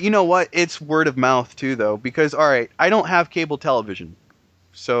 yeah, but you know what? It's word of mouth too, though, because all right, I don't have cable television.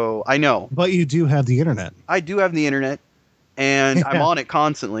 So I know. But you do have the internet. I do have the internet, and I'm on it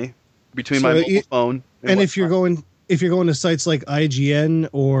constantly between my mobile phone. And if you're going to sites like IGN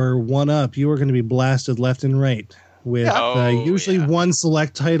or 1UP, you are going to be blasted left and right with usually one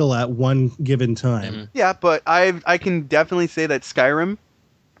select title at one given time. Mm-hmm. Yeah, but I can definitely say that Skyrim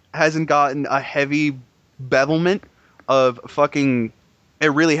hasn't gotten a heavy bevelment of fucking.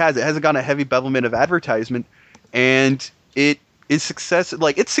 It really has. It hasn't gotten a heavy bevelment of advertisement, and it. Is success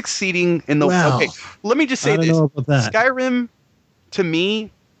like it's succeeding in the okay? Let me just say this: Skyrim, to me,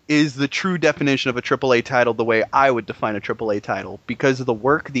 is the true definition of a AAA title. The way I would define a AAA title, because of the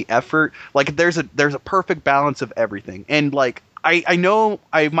work, the effort. Like there's a perfect balance of everything. And like I know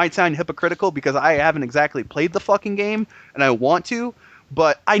I might sound hypocritical because I haven't exactly played the fucking game, and I want to,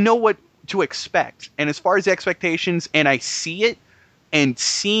 but I know what to expect. And as far as the expectations, and I see it. And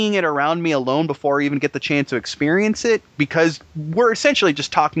seeing it around me alone before I even get the chance to experience it, because we're essentially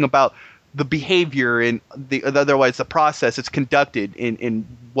just talking about the behavior and otherwise the process it's conducted in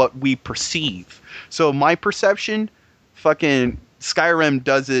what we perceive. So my perception, fucking Skyrim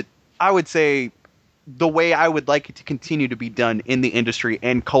does it, I would say, the way I would like it to continue to be done in the industry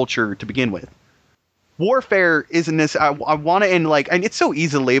and culture to begin with. Warfare isn't this. I want to end like, and it's so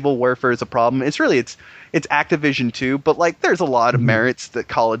easy to label Warfare as a problem. It's Activision too, but like there's a lot of merits that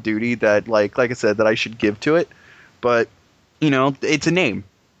Call of Duty that like I said that I should give to it, but you know it's a name.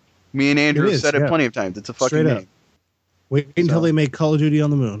 Me and Andrew have said it plenty of times. It's a fucking name. Wait until they make Call of Duty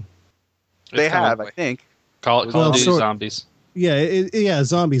on the moon. They have, I think. Call of Duty Zombies. Yeah,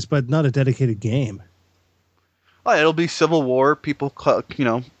 zombies, but not a dedicated game. Oh, it'll be Civil War. People,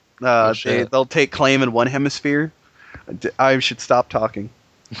 they'll take claim in one hemisphere. I should stop talking.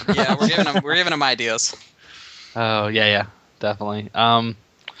 Yeah, we're giving them ideas. Oh yeah, definitely. Man,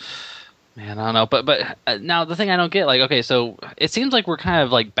 I don't know, but now the thing I don't get, like, okay, so it seems like we're kind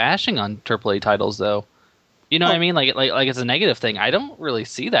of like bashing on AAA titles, though. You know what I mean? Like it's a negative thing. I don't really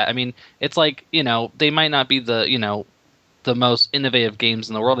see that. I mean, it's like, you know, they might not be the most innovative games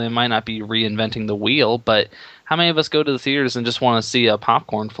in the world. They might not be reinventing the wheel, but how many of us go to the theaters and just want to see a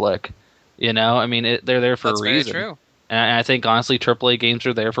popcorn flick? You know, I mean, they're there for a reason. That's very true. And I think, honestly, AAA games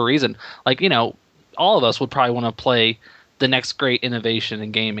are there for a reason. Like, you know, all of us would probably want to play the next great innovation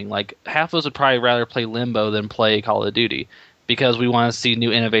in gaming. Like, half of us would probably rather play Limbo than play Call of Duty because we want to see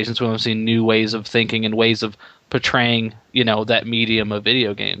new innovations. We want to see new ways of thinking and ways of portraying, you know, that medium of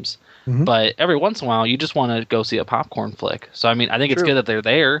video games. Mm-hmm. But every once in a while, you just want to go see a popcorn flick. So, I mean, I think it's good that they're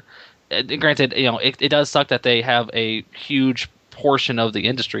there. Granted, you know, it does suck that they have a huge portion of the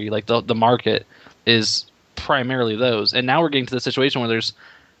industry. Like the market is primarily those. And now we're getting to the situation where there's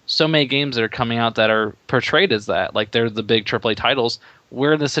so many games that are coming out that are portrayed as that. Like they're the big AAA titles.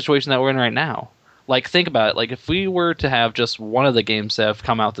 We're in the situation that we're in right now. Like think about it. Like if we were to have just one of the games that have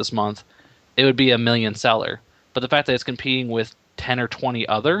come out this month, it would be a million seller. But the fact that it's competing with 10 or 20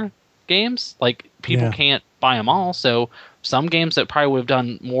 other games, like people can't buy them all. So some games that probably would have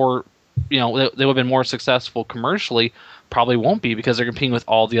done more, they would have been more successful commercially, probably won't be because they're competing with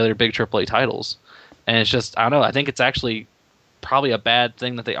all the other big AAA titles. And it's just, I don't know, I think it's actually probably a bad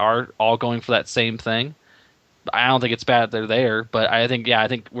thing that they are all going for that same thing. I don't think it's bad that they're there, but I think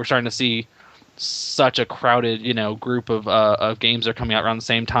we're starting to see such a crowded, group of games that are coming out around the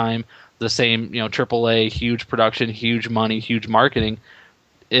same time, the same, AAA, huge production, huge money, huge marketing.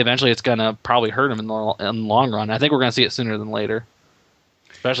 Eventually it's going to probably hurt them in the long run. I think we're going to see it sooner than later.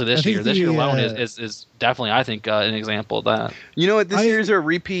 Especially this year. This year alone is definitely, I think, an example of that. You know what? This year's a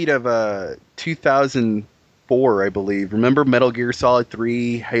repeat of 2004, I believe. Remember Metal Gear Solid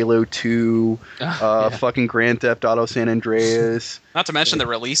 3, Halo 2, fucking Grand Theft Auto San Andreas. Not to mention the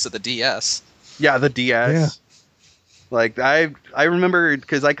release of the DS. Yeah, the DS. Yeah. Like, I remember,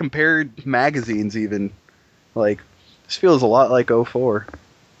 because I compared magazines even. Like, this feels a lot like 04.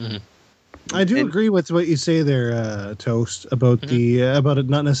 Mm-hmm. I do agree with what you say there, Toast, about about it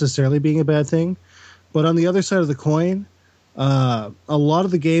not necessarily being a bad thing. But on the other side of the coin, a lot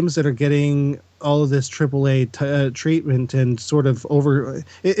of the games that are getting all of this AAA treatment and sort of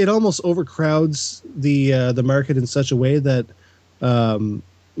it almost overcrowds the market in such a way that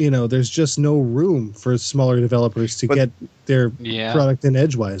there's just no room for smaller developers to get their product in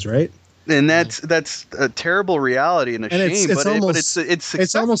edgewise, right? And that's a terrible reality and a shame.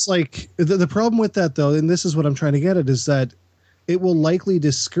 It's almost like the problem with that, though, and this is what I'm trying to get at, is that it will likely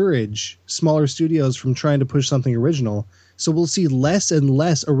discourage smaller studios from trying to push something original. So we'll see less and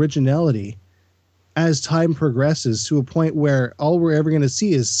less originality as time progresses, to a point where all we're ever going to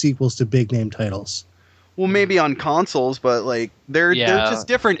see is sequels to big name titles. Well, maybe on consoles, but like they're just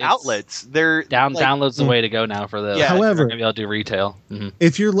different outlets. They're download's the way to go now for those. Yeah. However, maybe I'll do retail. Mm-hmm.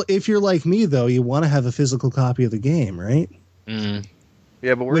 If you're like me, though, you want to have a physical copy of the game, right? Mm.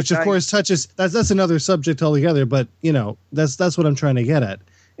 Yeah, but which of course touches that's another subject altogether. But that's what I'm trying to get at.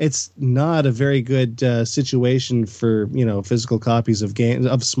 It's not a very good situation for physical copies of games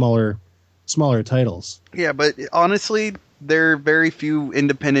of smaller titles. Yeah, but honestly, there are very few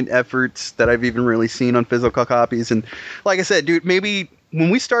independent efforts that I've even really seen on physical copies. And like I said, dude, maybe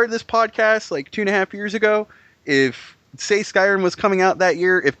when we started this podcast like 2.5 years ago, if say Skyrim was coming out that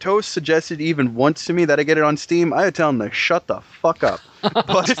year, if Toast suggested even once to me that I get it on Steam, I would tell him to shut the fuck up.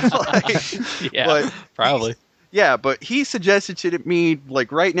 But probably. Yeah, but he suggested it to me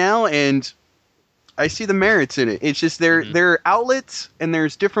like right now, and I see the merits in it. It's just there are outlets and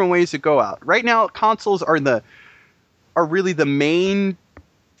there's different ways to go out. Right now, consoles are really the main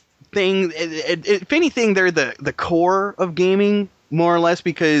thing. If anything, they're the core of gaming, more or less,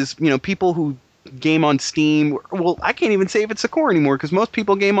 because people who game on Steam, well, I can't even say if it's the core anymore, because most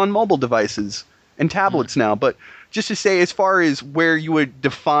people game on mobile devices and tablets now. But just to say, as far as where you would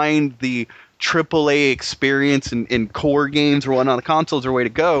define the AAA experience in core games or whatnot, the consoles are a way to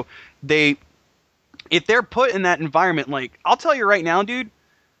go. If they're put in that environment, like, I'll tell you right now, dude,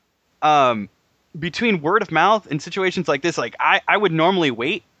 between word of mouth and situations like this, like I would normally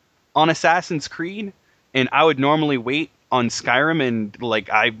wait on Assassin's Creed, and I would normally wait on Skyrim, and like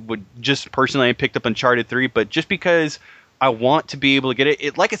I would just personally, I picked up Uncharted 3, but just because I want to be able to get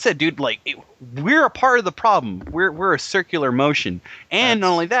it, like I said, dude, like we're a part of the problem. We're a circular motion, and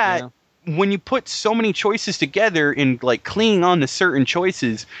not only that, when you put so many choices together and like clinging on to certain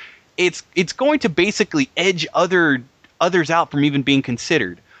choices, it's going to basically edge others out from even being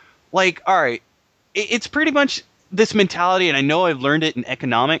considered. Like, all right, it's pretty much this mentality, and I know I've learned it in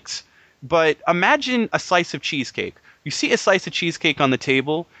economics, but imagine a slice of cheesecake. You see a slice of cheesecake on the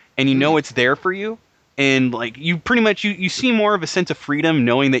table, and you know it's there for you, and like you pretty much you see more of a sense of freedom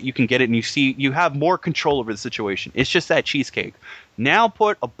knowing that you can get it, and you have more control over the situation. It's just that cheesecake. Now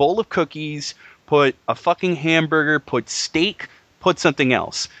put a bowl of cookies, put a fucking hamburger, put steak, put something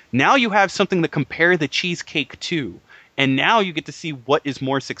else. Now you have something to compare the cheesecake to, and now you get to see what is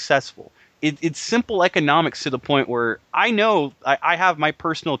more successful. It's simple economics to the point where I know I have my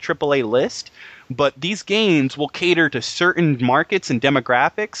personal AAA list, but these games will cater to certain markets and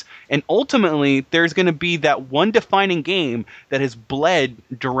demographics, and ultimately there's going to be that one defining game that has bled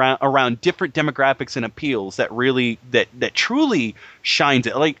around different demographics and appeals that really that truly shines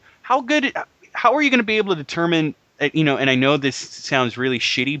it. Like how are you going to be able to determine and I know this sounds really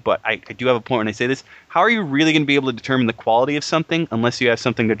shitty, but I do have a point when I say this. How are you really going to be able to determine the quality of something unless you have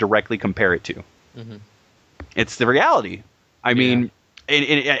something to directly compare it to? Mm-hmm. It's the reality. I mean,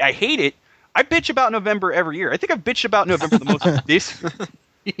 and I hate it. I bitch about November every year. I think I've bitched about November the most this.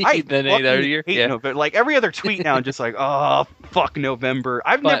 I hate November. Like every other tweet now, I'm just like, oh fuck November.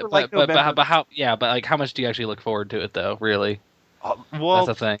 I've never liked November. But how much do you actually look forward to it though? Really? Well,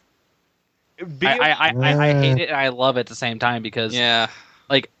 that's the thing. I hate it and I love it at the same time because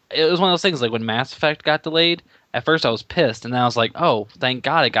like it was one of those things like when Mass Effect got delayed. At first I was pissed and then I was like, oh, thank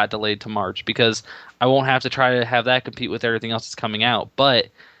God it got delayed to March because I won't have to try to have that compete with everything else that's coming out. But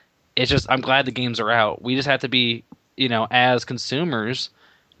it's just I'm glad the games are out. We just have to be, as consumers,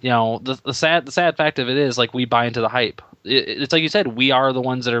 the sad fact of it is like we buy into the hype. It's like you said, we are the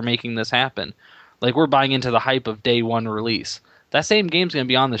ones that are making this happen. Like we're buying into the hype of day one release. That same game's going to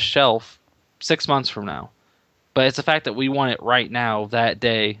be on the shelf 6 months from now. But it's the fact that we want it right now, that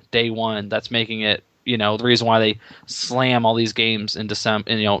day one, that's making it, the reason why they slam all these games in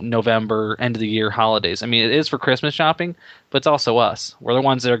December, November, end of the year holidays. I mean, it is for Christmas shopping, but it's also us. We're the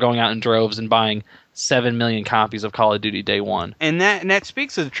ones that are going out in droves and buying 7 million copies of Call of Duty day one. And that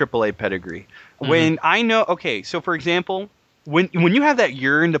speaks to the AAA pedigree. When I know, okay, so for example, when you have that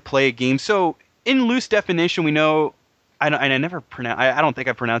yearn to play a game, so in loose definition, we know, I don't think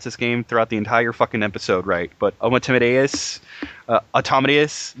I pronounced this game throughout the entire fucking episode right, but Automedius,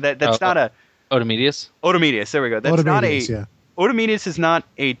 that's not a... Automedius, there we go. That's not a... Yeah. Automedius is not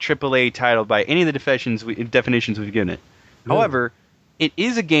a AAA title by any of the definitions we've given it. Really? However, it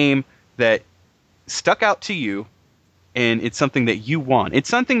is a game that stuck out to you, and it's something that you want. It's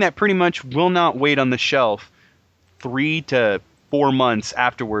something that pretty much will not wait on the shelf 3 to 4 months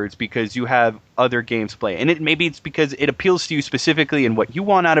afterwards because you have other games to play. And maybe it's because it appeals to you specifically in what you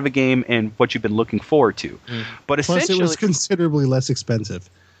want out of a game and what you've been looking forward to. But essentially, plus it was considerably less expensive.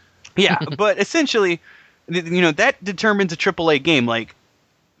 Yeah, but essentially, that determines a AAA game. Like,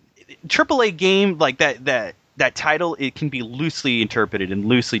 AAA game, like that title, it can be loosely interpreted and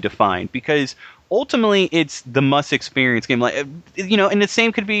loosely defined because ultimately it's the must experience game. Like, and the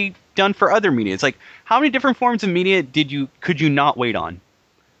same could be done for other media. It's like, how many different forms of media could you not wait on?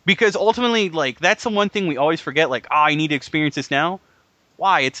 Because ultimately, like, that's the one thing we always forget. Like, I need to experience this now.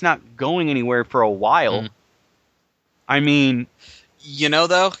 Why? It's not going anywhere for a while. I mean...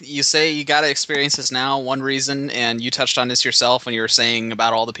 though, you say you got to experience this now. One reason, and you touched on this yourself when you were saying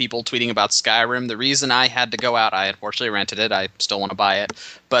about all the people tweeting about Skyrim. The reason I had to go out, I unfortunately rented it. I still want to buy it.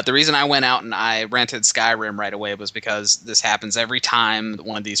 But the reason I went out and I rented Skyrim right away was because this happens every time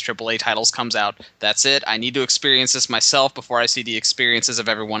one of these AAA titles comes out. That's it. I need to experience this myself before I see the experiences of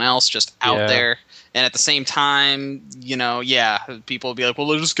everyone else just out there. And at the same time, people will be like, well,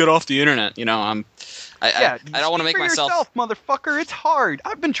 let's just get off the internet. I don't want to make myself yourself, motherfucker. It's hard.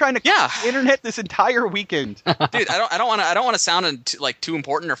 I've been trying to the internet this entire weekend. Dude, I don't want to sound like too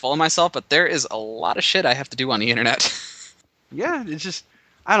important or full of myself, but there is a lot of shit I have to do on the internet. Yeah, it's just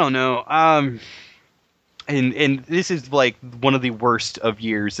I don't know. And this is like one of the worst of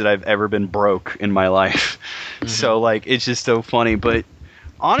years that I've ever been broke in my life. So like it's just so funny, but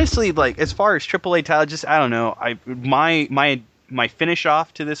honestly, like as far as AAA titles, just I don't know. My finish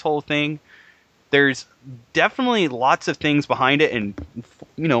off to this whole thing. There's definitely lots of things behind it, and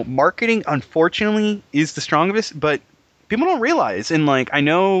marketing unfortunately is the strongest, but people don't realize. And like, I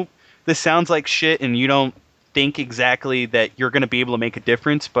know this sounds like shit, and you don't think exactly that you're going to be able to make a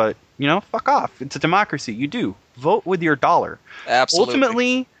difference, but fuck off. It's a democracy. You do vote with your dollar.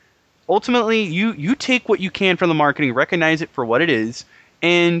 Absolutely. Ultimately, you take what you can from the marketing, recognize it for what it is,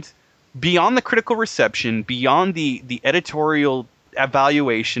 and beyond the critical reception, beyond the editorial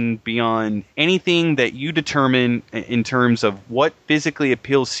evaluation, beyond anything that you determine in terms of what physically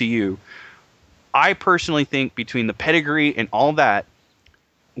appeals to you, I personally think between the pedigree and all that,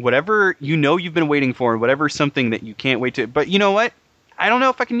 whatever you've been waiting for, whatever something that you can't wait to, but you know what? I don't know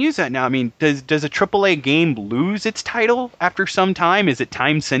if I can use that now. I mean, does a AAA game lose its title after some time? Is it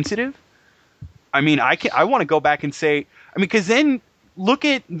time sensitive? I mean, I want to go back and say, I mean, because then look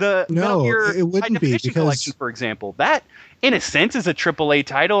at the Metal Gear it wouldn't be because Collection, for example. That, in a sense, is a AAA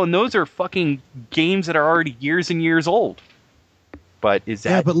title, and those are fucking games that are already years and years old. But is that...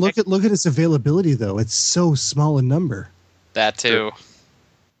 Yeah, but look at its availability, though. It's so small in number. That, too.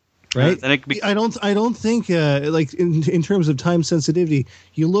 Right? I don't think, like, in terms of time sensitivity,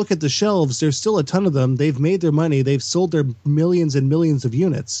 you look at the shelves, there's still a ton of them. They've made their money. They've sold their millions and millions of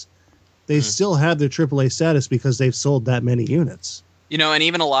units. They still have their AAA status because they've sold that many units. You know, and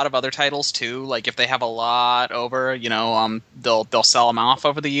even a lot of other titles too. Like if they have a lot over, you know, they'll sell them off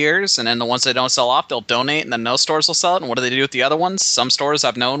over the years, and then the ones that don't sell off, they'll donate, and then no stores will sell it. And what do they do with the other ones? Some stores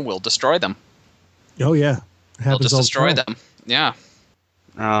I've known will destroy them. Oh yeah, They'll just destroy them. Yeah.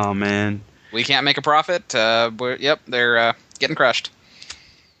 Oh man. We can't make a profit. They're getting crushed.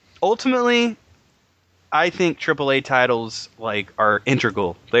 Ultimately, I think AAA titles like are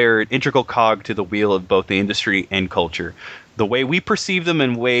integral. They're an integral cog to the wheel of both the industry and culture. The way we perceive them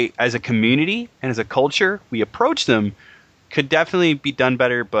and way as a community and as a culture we approach them could definitely be done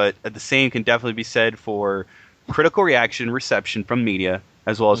better, but the same can definitely be said for critical reaction, reception from media,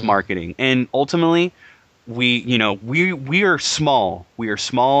 as well as marketing. And ultimately, we are small. We are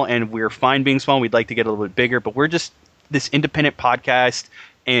small, and we're fine being small. We'd like to get a little bit bigger, but we're just this independent podcast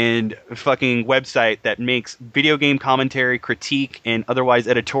and fucking website that makes video game commentary, critique, and otherwise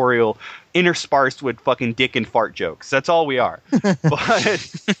editorial interspersed with fucking dick and fart jokes. That's all we are. But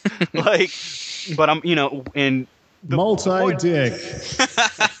I'm, and multi-dick.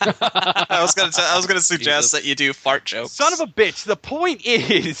 I was gonna suggest that you do fart jokes. Son of a bitch. The point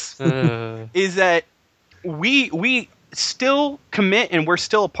is that we still commit and we're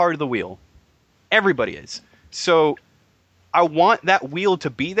still a part of the wheel. Everybody is. So I want that wheel to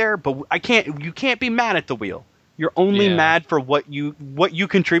be there, but you can't be mad at the wheel. You're only mad for what you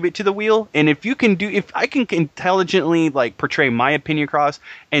contribute to the wheel. And if I can intelligently like portray my opinion across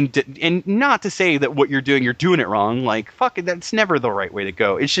and not to say that what you're doing it wrong, like fuck it, that's never the right way to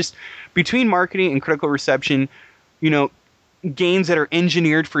go. It's just between marketing and critical reception, games that are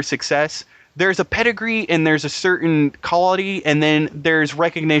engineered for success, there's a pedigree and there's a certain quality, and then there's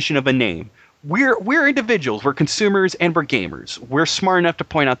recognition of a name. We're individuals, we're consumers, and we're gamers. We're smart enough to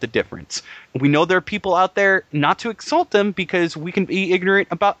point out the difference. We know there are people out there, not to insult them, because we can be ignorant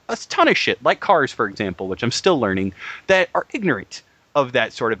about a ton of shit, like cars, for example, which I'm still learning, that are ignorant of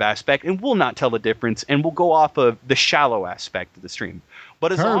that sort of aspect and will not tell the difference and will go off of the shallow aspect of the stream.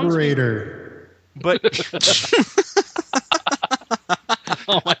 But as Carburetor.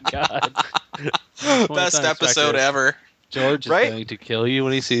 Oh my god. Best episode ever. George is going to kill you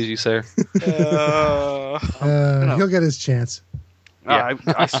when he sees you, sir. He'll get his chance.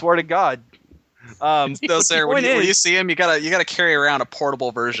 I swear to God. No, sir. When you see him, you gotta carry around a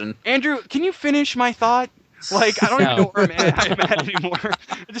portable version. Andrew, can you finish my thought? Like, I don't even know where I'm at anymore.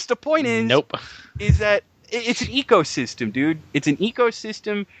 Just the point is that it's an ecosystem, dude. It's an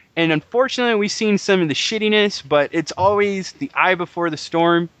ecosystem, and unfortunately, we've seen some of the shittiness, but it's always the eye before the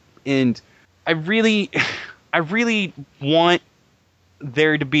storm. And I really want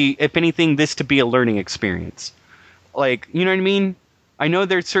there to be, if anything, this to be a learning experience. Like, you know what I mean? I know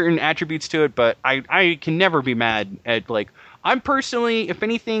there's certain attributes to it, but I can never be mad at, like, I'm personally, if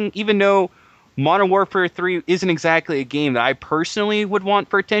anything, even though Modern Warfare 3 isn't exactly a game that I personally would want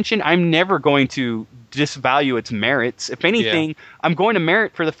for attention, I'm never going to disvalue its merits. If anything, I'm going to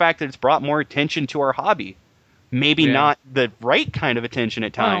merit for the fact that it's brought more attention to our hobby. Maybe not the right kind of attention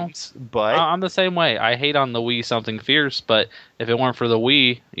at times, but I'm the same way. I hate on the Wii something fierce, but if it weren't for the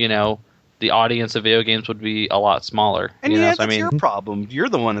Wii, the audience of video games would be a lot smaller. And that's your problem. You're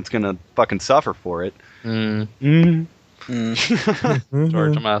the one that's gonna fucking suffer for it. George, I'm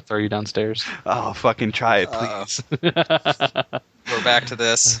gonna throw you downstairs. Oh, fucking try it, please. We're back to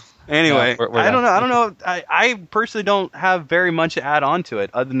this. Anyway, we're I don't know. I personally don't have very much to add on to it,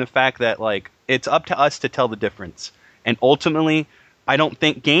 other than the fact that, like, it's up to us to tell the difference. And ultimately, I don't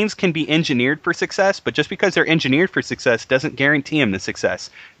think games can be engineered for success, but just because they're engineered for success doesn't guarantee them the success.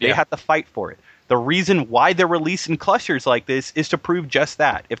 They have to fight for it. The reason why they're released in clusters like this is to prove just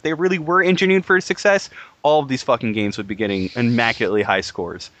that. If they really were engineered for success, all of these fucking games would be getting immaculately high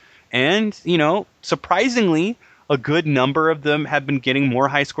scores. And, surprisingly, a good number of them have been getting more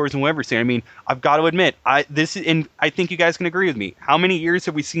high scores than we've ever seen. I mean, I've got to admit, I think you guys can agree with me. How many years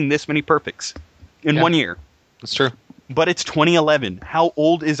have we seen this many perfects in 1 year? That's true. But it's 2011. How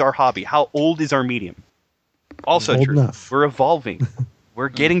old is our hobby? How old is our medium? Also old true. Enough. We're evolving. We're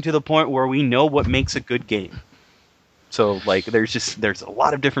getting to the point where we know what makes a good game. So, like, there's a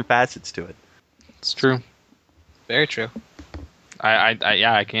lot of different facets to it. It's true. Very true. I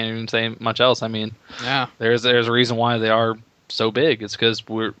can't even say much else. I mean, there's a reason why they are so big. It's because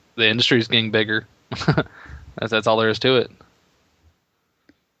the industry is getting bigger. That's all there is to it.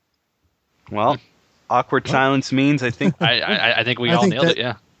 Well, awkward silence means I think I think we all nailed it.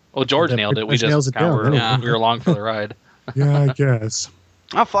 Yeah. Well, George nailed it. We just we were along for the ride. Yeah, I guess.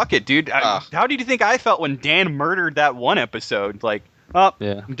 Oh, fuck it, dude. How did you think I felt when Dan murdered that one episode? Like,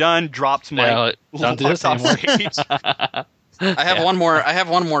 I'm done. Drops my don't do this anymore. I have one more. I have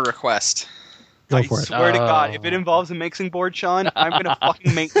one more request. Go for it. Swear to God, if Oh. it involves a mixing board, Sean, I'm gonna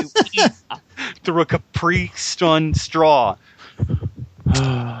fucking make you eat through a Capri Sun straw.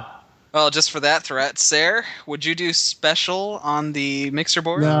 Well, just for that threat, Sarah, would you do special on the mixer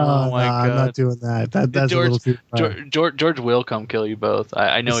board? No, Oh my I'm God. not doing that. That's George- a little too far. George will come kill you both.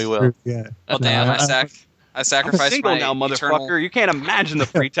 I know he will. True, yeah. Well, No, damn, I I'm sacrificed single my now, motherfucker. eternal. You can't imagine the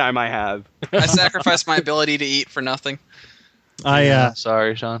free time I have. I sacrificed my ability to eat for nothing.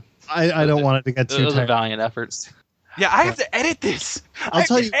 Sorry, Sean. I don't want it to get It too was a tight. valiant effort. Yeah, I have to edit this. I'll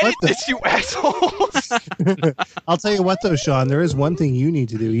tell you what, Edit this, you assholes. I'll tell you what though, Sean. There is one thing you need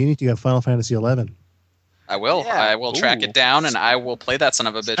to do. You need to get Final Fantasy 11. I will. Yeah. I will track Ooh. it down, and I will play that son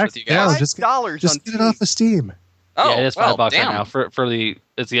of a bitch with you Yeah, guys. just $5 Just on get it off of Steam. Oh, Yeah, it is well, $5 damn. right now for the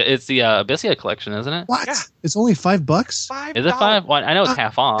it's the Abyssia collection, isn't it? What? Yeah. It's only $5? $5. Is it $5? Well, I know it's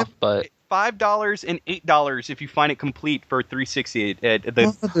half off, but $5 and $8 if you find it complete for 360 at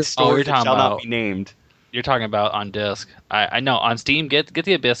the Mother- store you're that talking shall not about- be named. you're talking about on disc. I know on Steam. Get the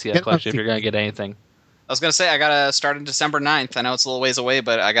Abyssia Get on collection if Steam. you're gonna get anything. I was gonna say I gotta start on December 9th. I know it's a little ways away,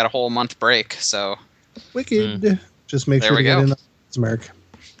 but I got a whole month break, so Wicked. Just make There sure we to get go. in the mark.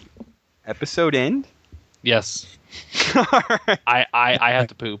 Episode end? Yes, Alright. I have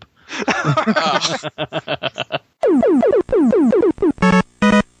to poop.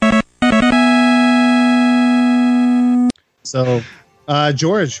 So,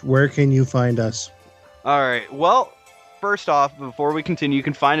 George, where can you find us? Alright, well, first off, before we continue, you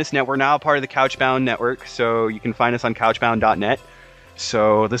can find us we're now a part of the Couchbound Network, so you can find us on couchbound.net.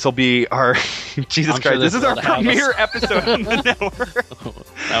 So this will be our Jesus I'm sure Christ, this is our they'll have us. premiere episode on the network.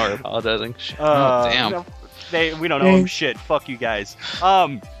 Now we're apologizing. damn. no, we don't owe them shit. Fuck you guys.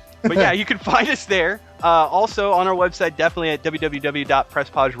 But yeah, you can find us there. Also on our website, definitely at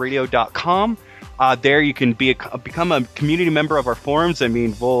www.presspodradio.com. There you can become a community member of our forums. I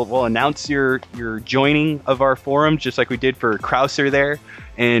mean, we'll announce your joining of our forum just like we did for Krauser there.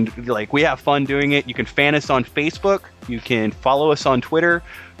 And like we have fun doing it. You can fan us on Facebook. You can follow us on Twitter.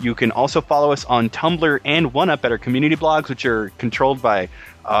 You can also follow us on Tumblr and 1UP at our community blogs, which are controlled by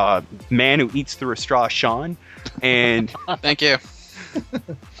man who eats through a straw, Sean. And thank you.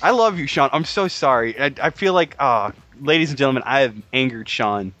 I love you, Sean. I'm so sorry. I feel like, ladies and gentlemen, I have angered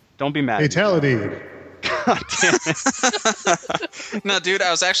Sean. Don't be mad. Fatality. God damn it. No, dude, I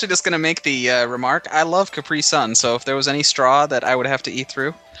was actually just gonna make the remark. I love Capri Sun, so if there was any straw that I would have to eat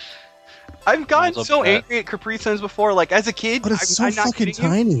through, I've gotten Thumbs up so for that. angry at Capri Suns before. Like as a kid, But it's I'm so not fucking kidding you.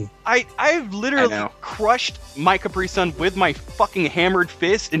 tiny. I've literally I know. crushed my Capri Sun with my fucking hammered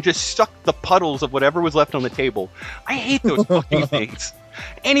fist and just sucked the puddles of whatever was left on the table. I hate those fucking things.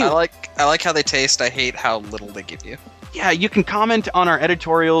 Anyway, I like how they taste. I hate how little they give you. yeah, you can comment on our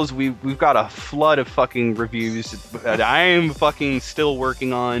editorials. We've got a flood of fucking reviews that I'm fucking still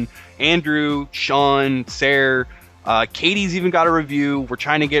working on. Andrew, Sean, Sarah, Katie's even got a review. We're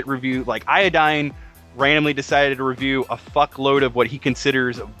trying to get review. Like Iodine randomly decided to review a fuckload of what he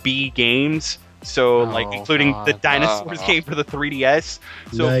considers B games. So like Oh, including the God. dinosaurs game for the 3DS.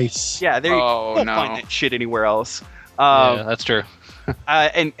 So Nice. yeah, there you Oh, won't no. find that shit anywhere else. Yeah, that's true.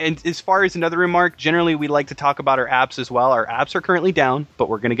 And as far as another remark, generally we like to talk about our apps as well. Our apps are currently down, but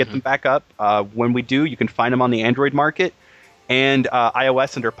we're going to get them back up. When we do, you can find them on the Android market and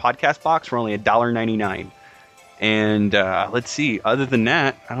iOS under Podcast Box for only $1.99. And let's see. Other than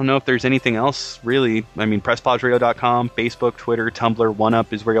that, I don't know if there's anything else really. I mean, PressPausRadio.com, Facebook, Twitter, Tumblr,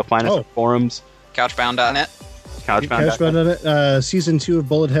 1UP is where you'll find us. Oh. Our forums, Couchbound.net. Couchbound. Couchbound on it. Season 2 of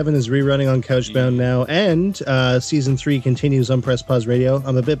Bullet Heaven is rerunning on Couchbound now, and Season 3 continues on Press Pause Radio.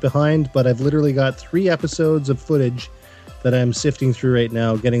 I'm a bit behind, but I've literally got 3 episodes of footage that I'm sifting through right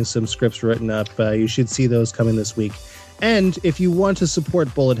now, getting some scripts written up. You should see those coming this week. And if you want to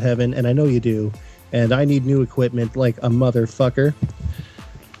support Bullet Heaven, and I know you do, and I need new equipment like a motherfucker,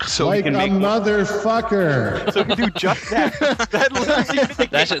 So Like we a can make. motherfucker. So we can do just that. That literally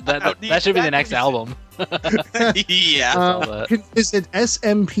That should be the next album. Yeah. all that. you can visit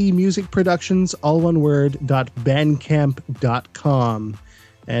SMP Music Productions, all one word, .bandcamp.com,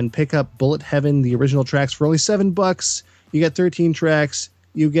 and pick up Bullet Heaven, the original tracks, for only $7. You get 13 tracks.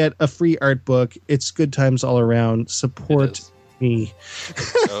 You get a free art book. It's good times all around. It Support is. me.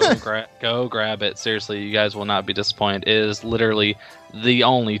 Go grab it. Seriously, you guys will not be disappointed. It is literally the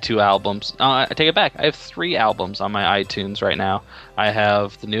only 2 albums. I take it back. I have 3 albums on my iTunes right now. I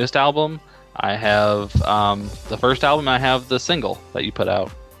have the newest album. I have the first album. I have the single that you put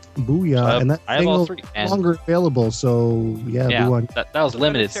out. Booyah. And that I have thing all no 3. And longer available, so yeah, yeah, boo on. that was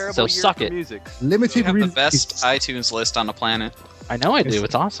limited. Terrible So year suck for it. Music. You Limited have the release. best iTunes list on the planet. I know I do.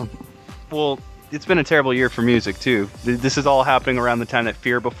 It's awesome. Well, it's been a terrible year for music too. This is all happening around the time that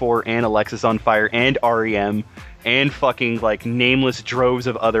Fear Before and Alexis on Fire and REM and fucking like nameless droves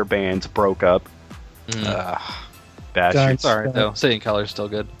of other bands broke up. Bad shit. It's alright though. City and Color's still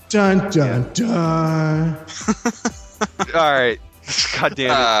good. Dun dun dun. All right. God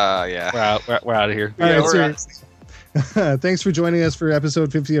damn it. Yeah. We're out of here. All right, we're so, thanks for joining us for episode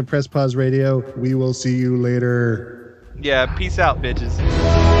 50 of Press Pause Radio. We will see you later. Yeah, peace out, bitches.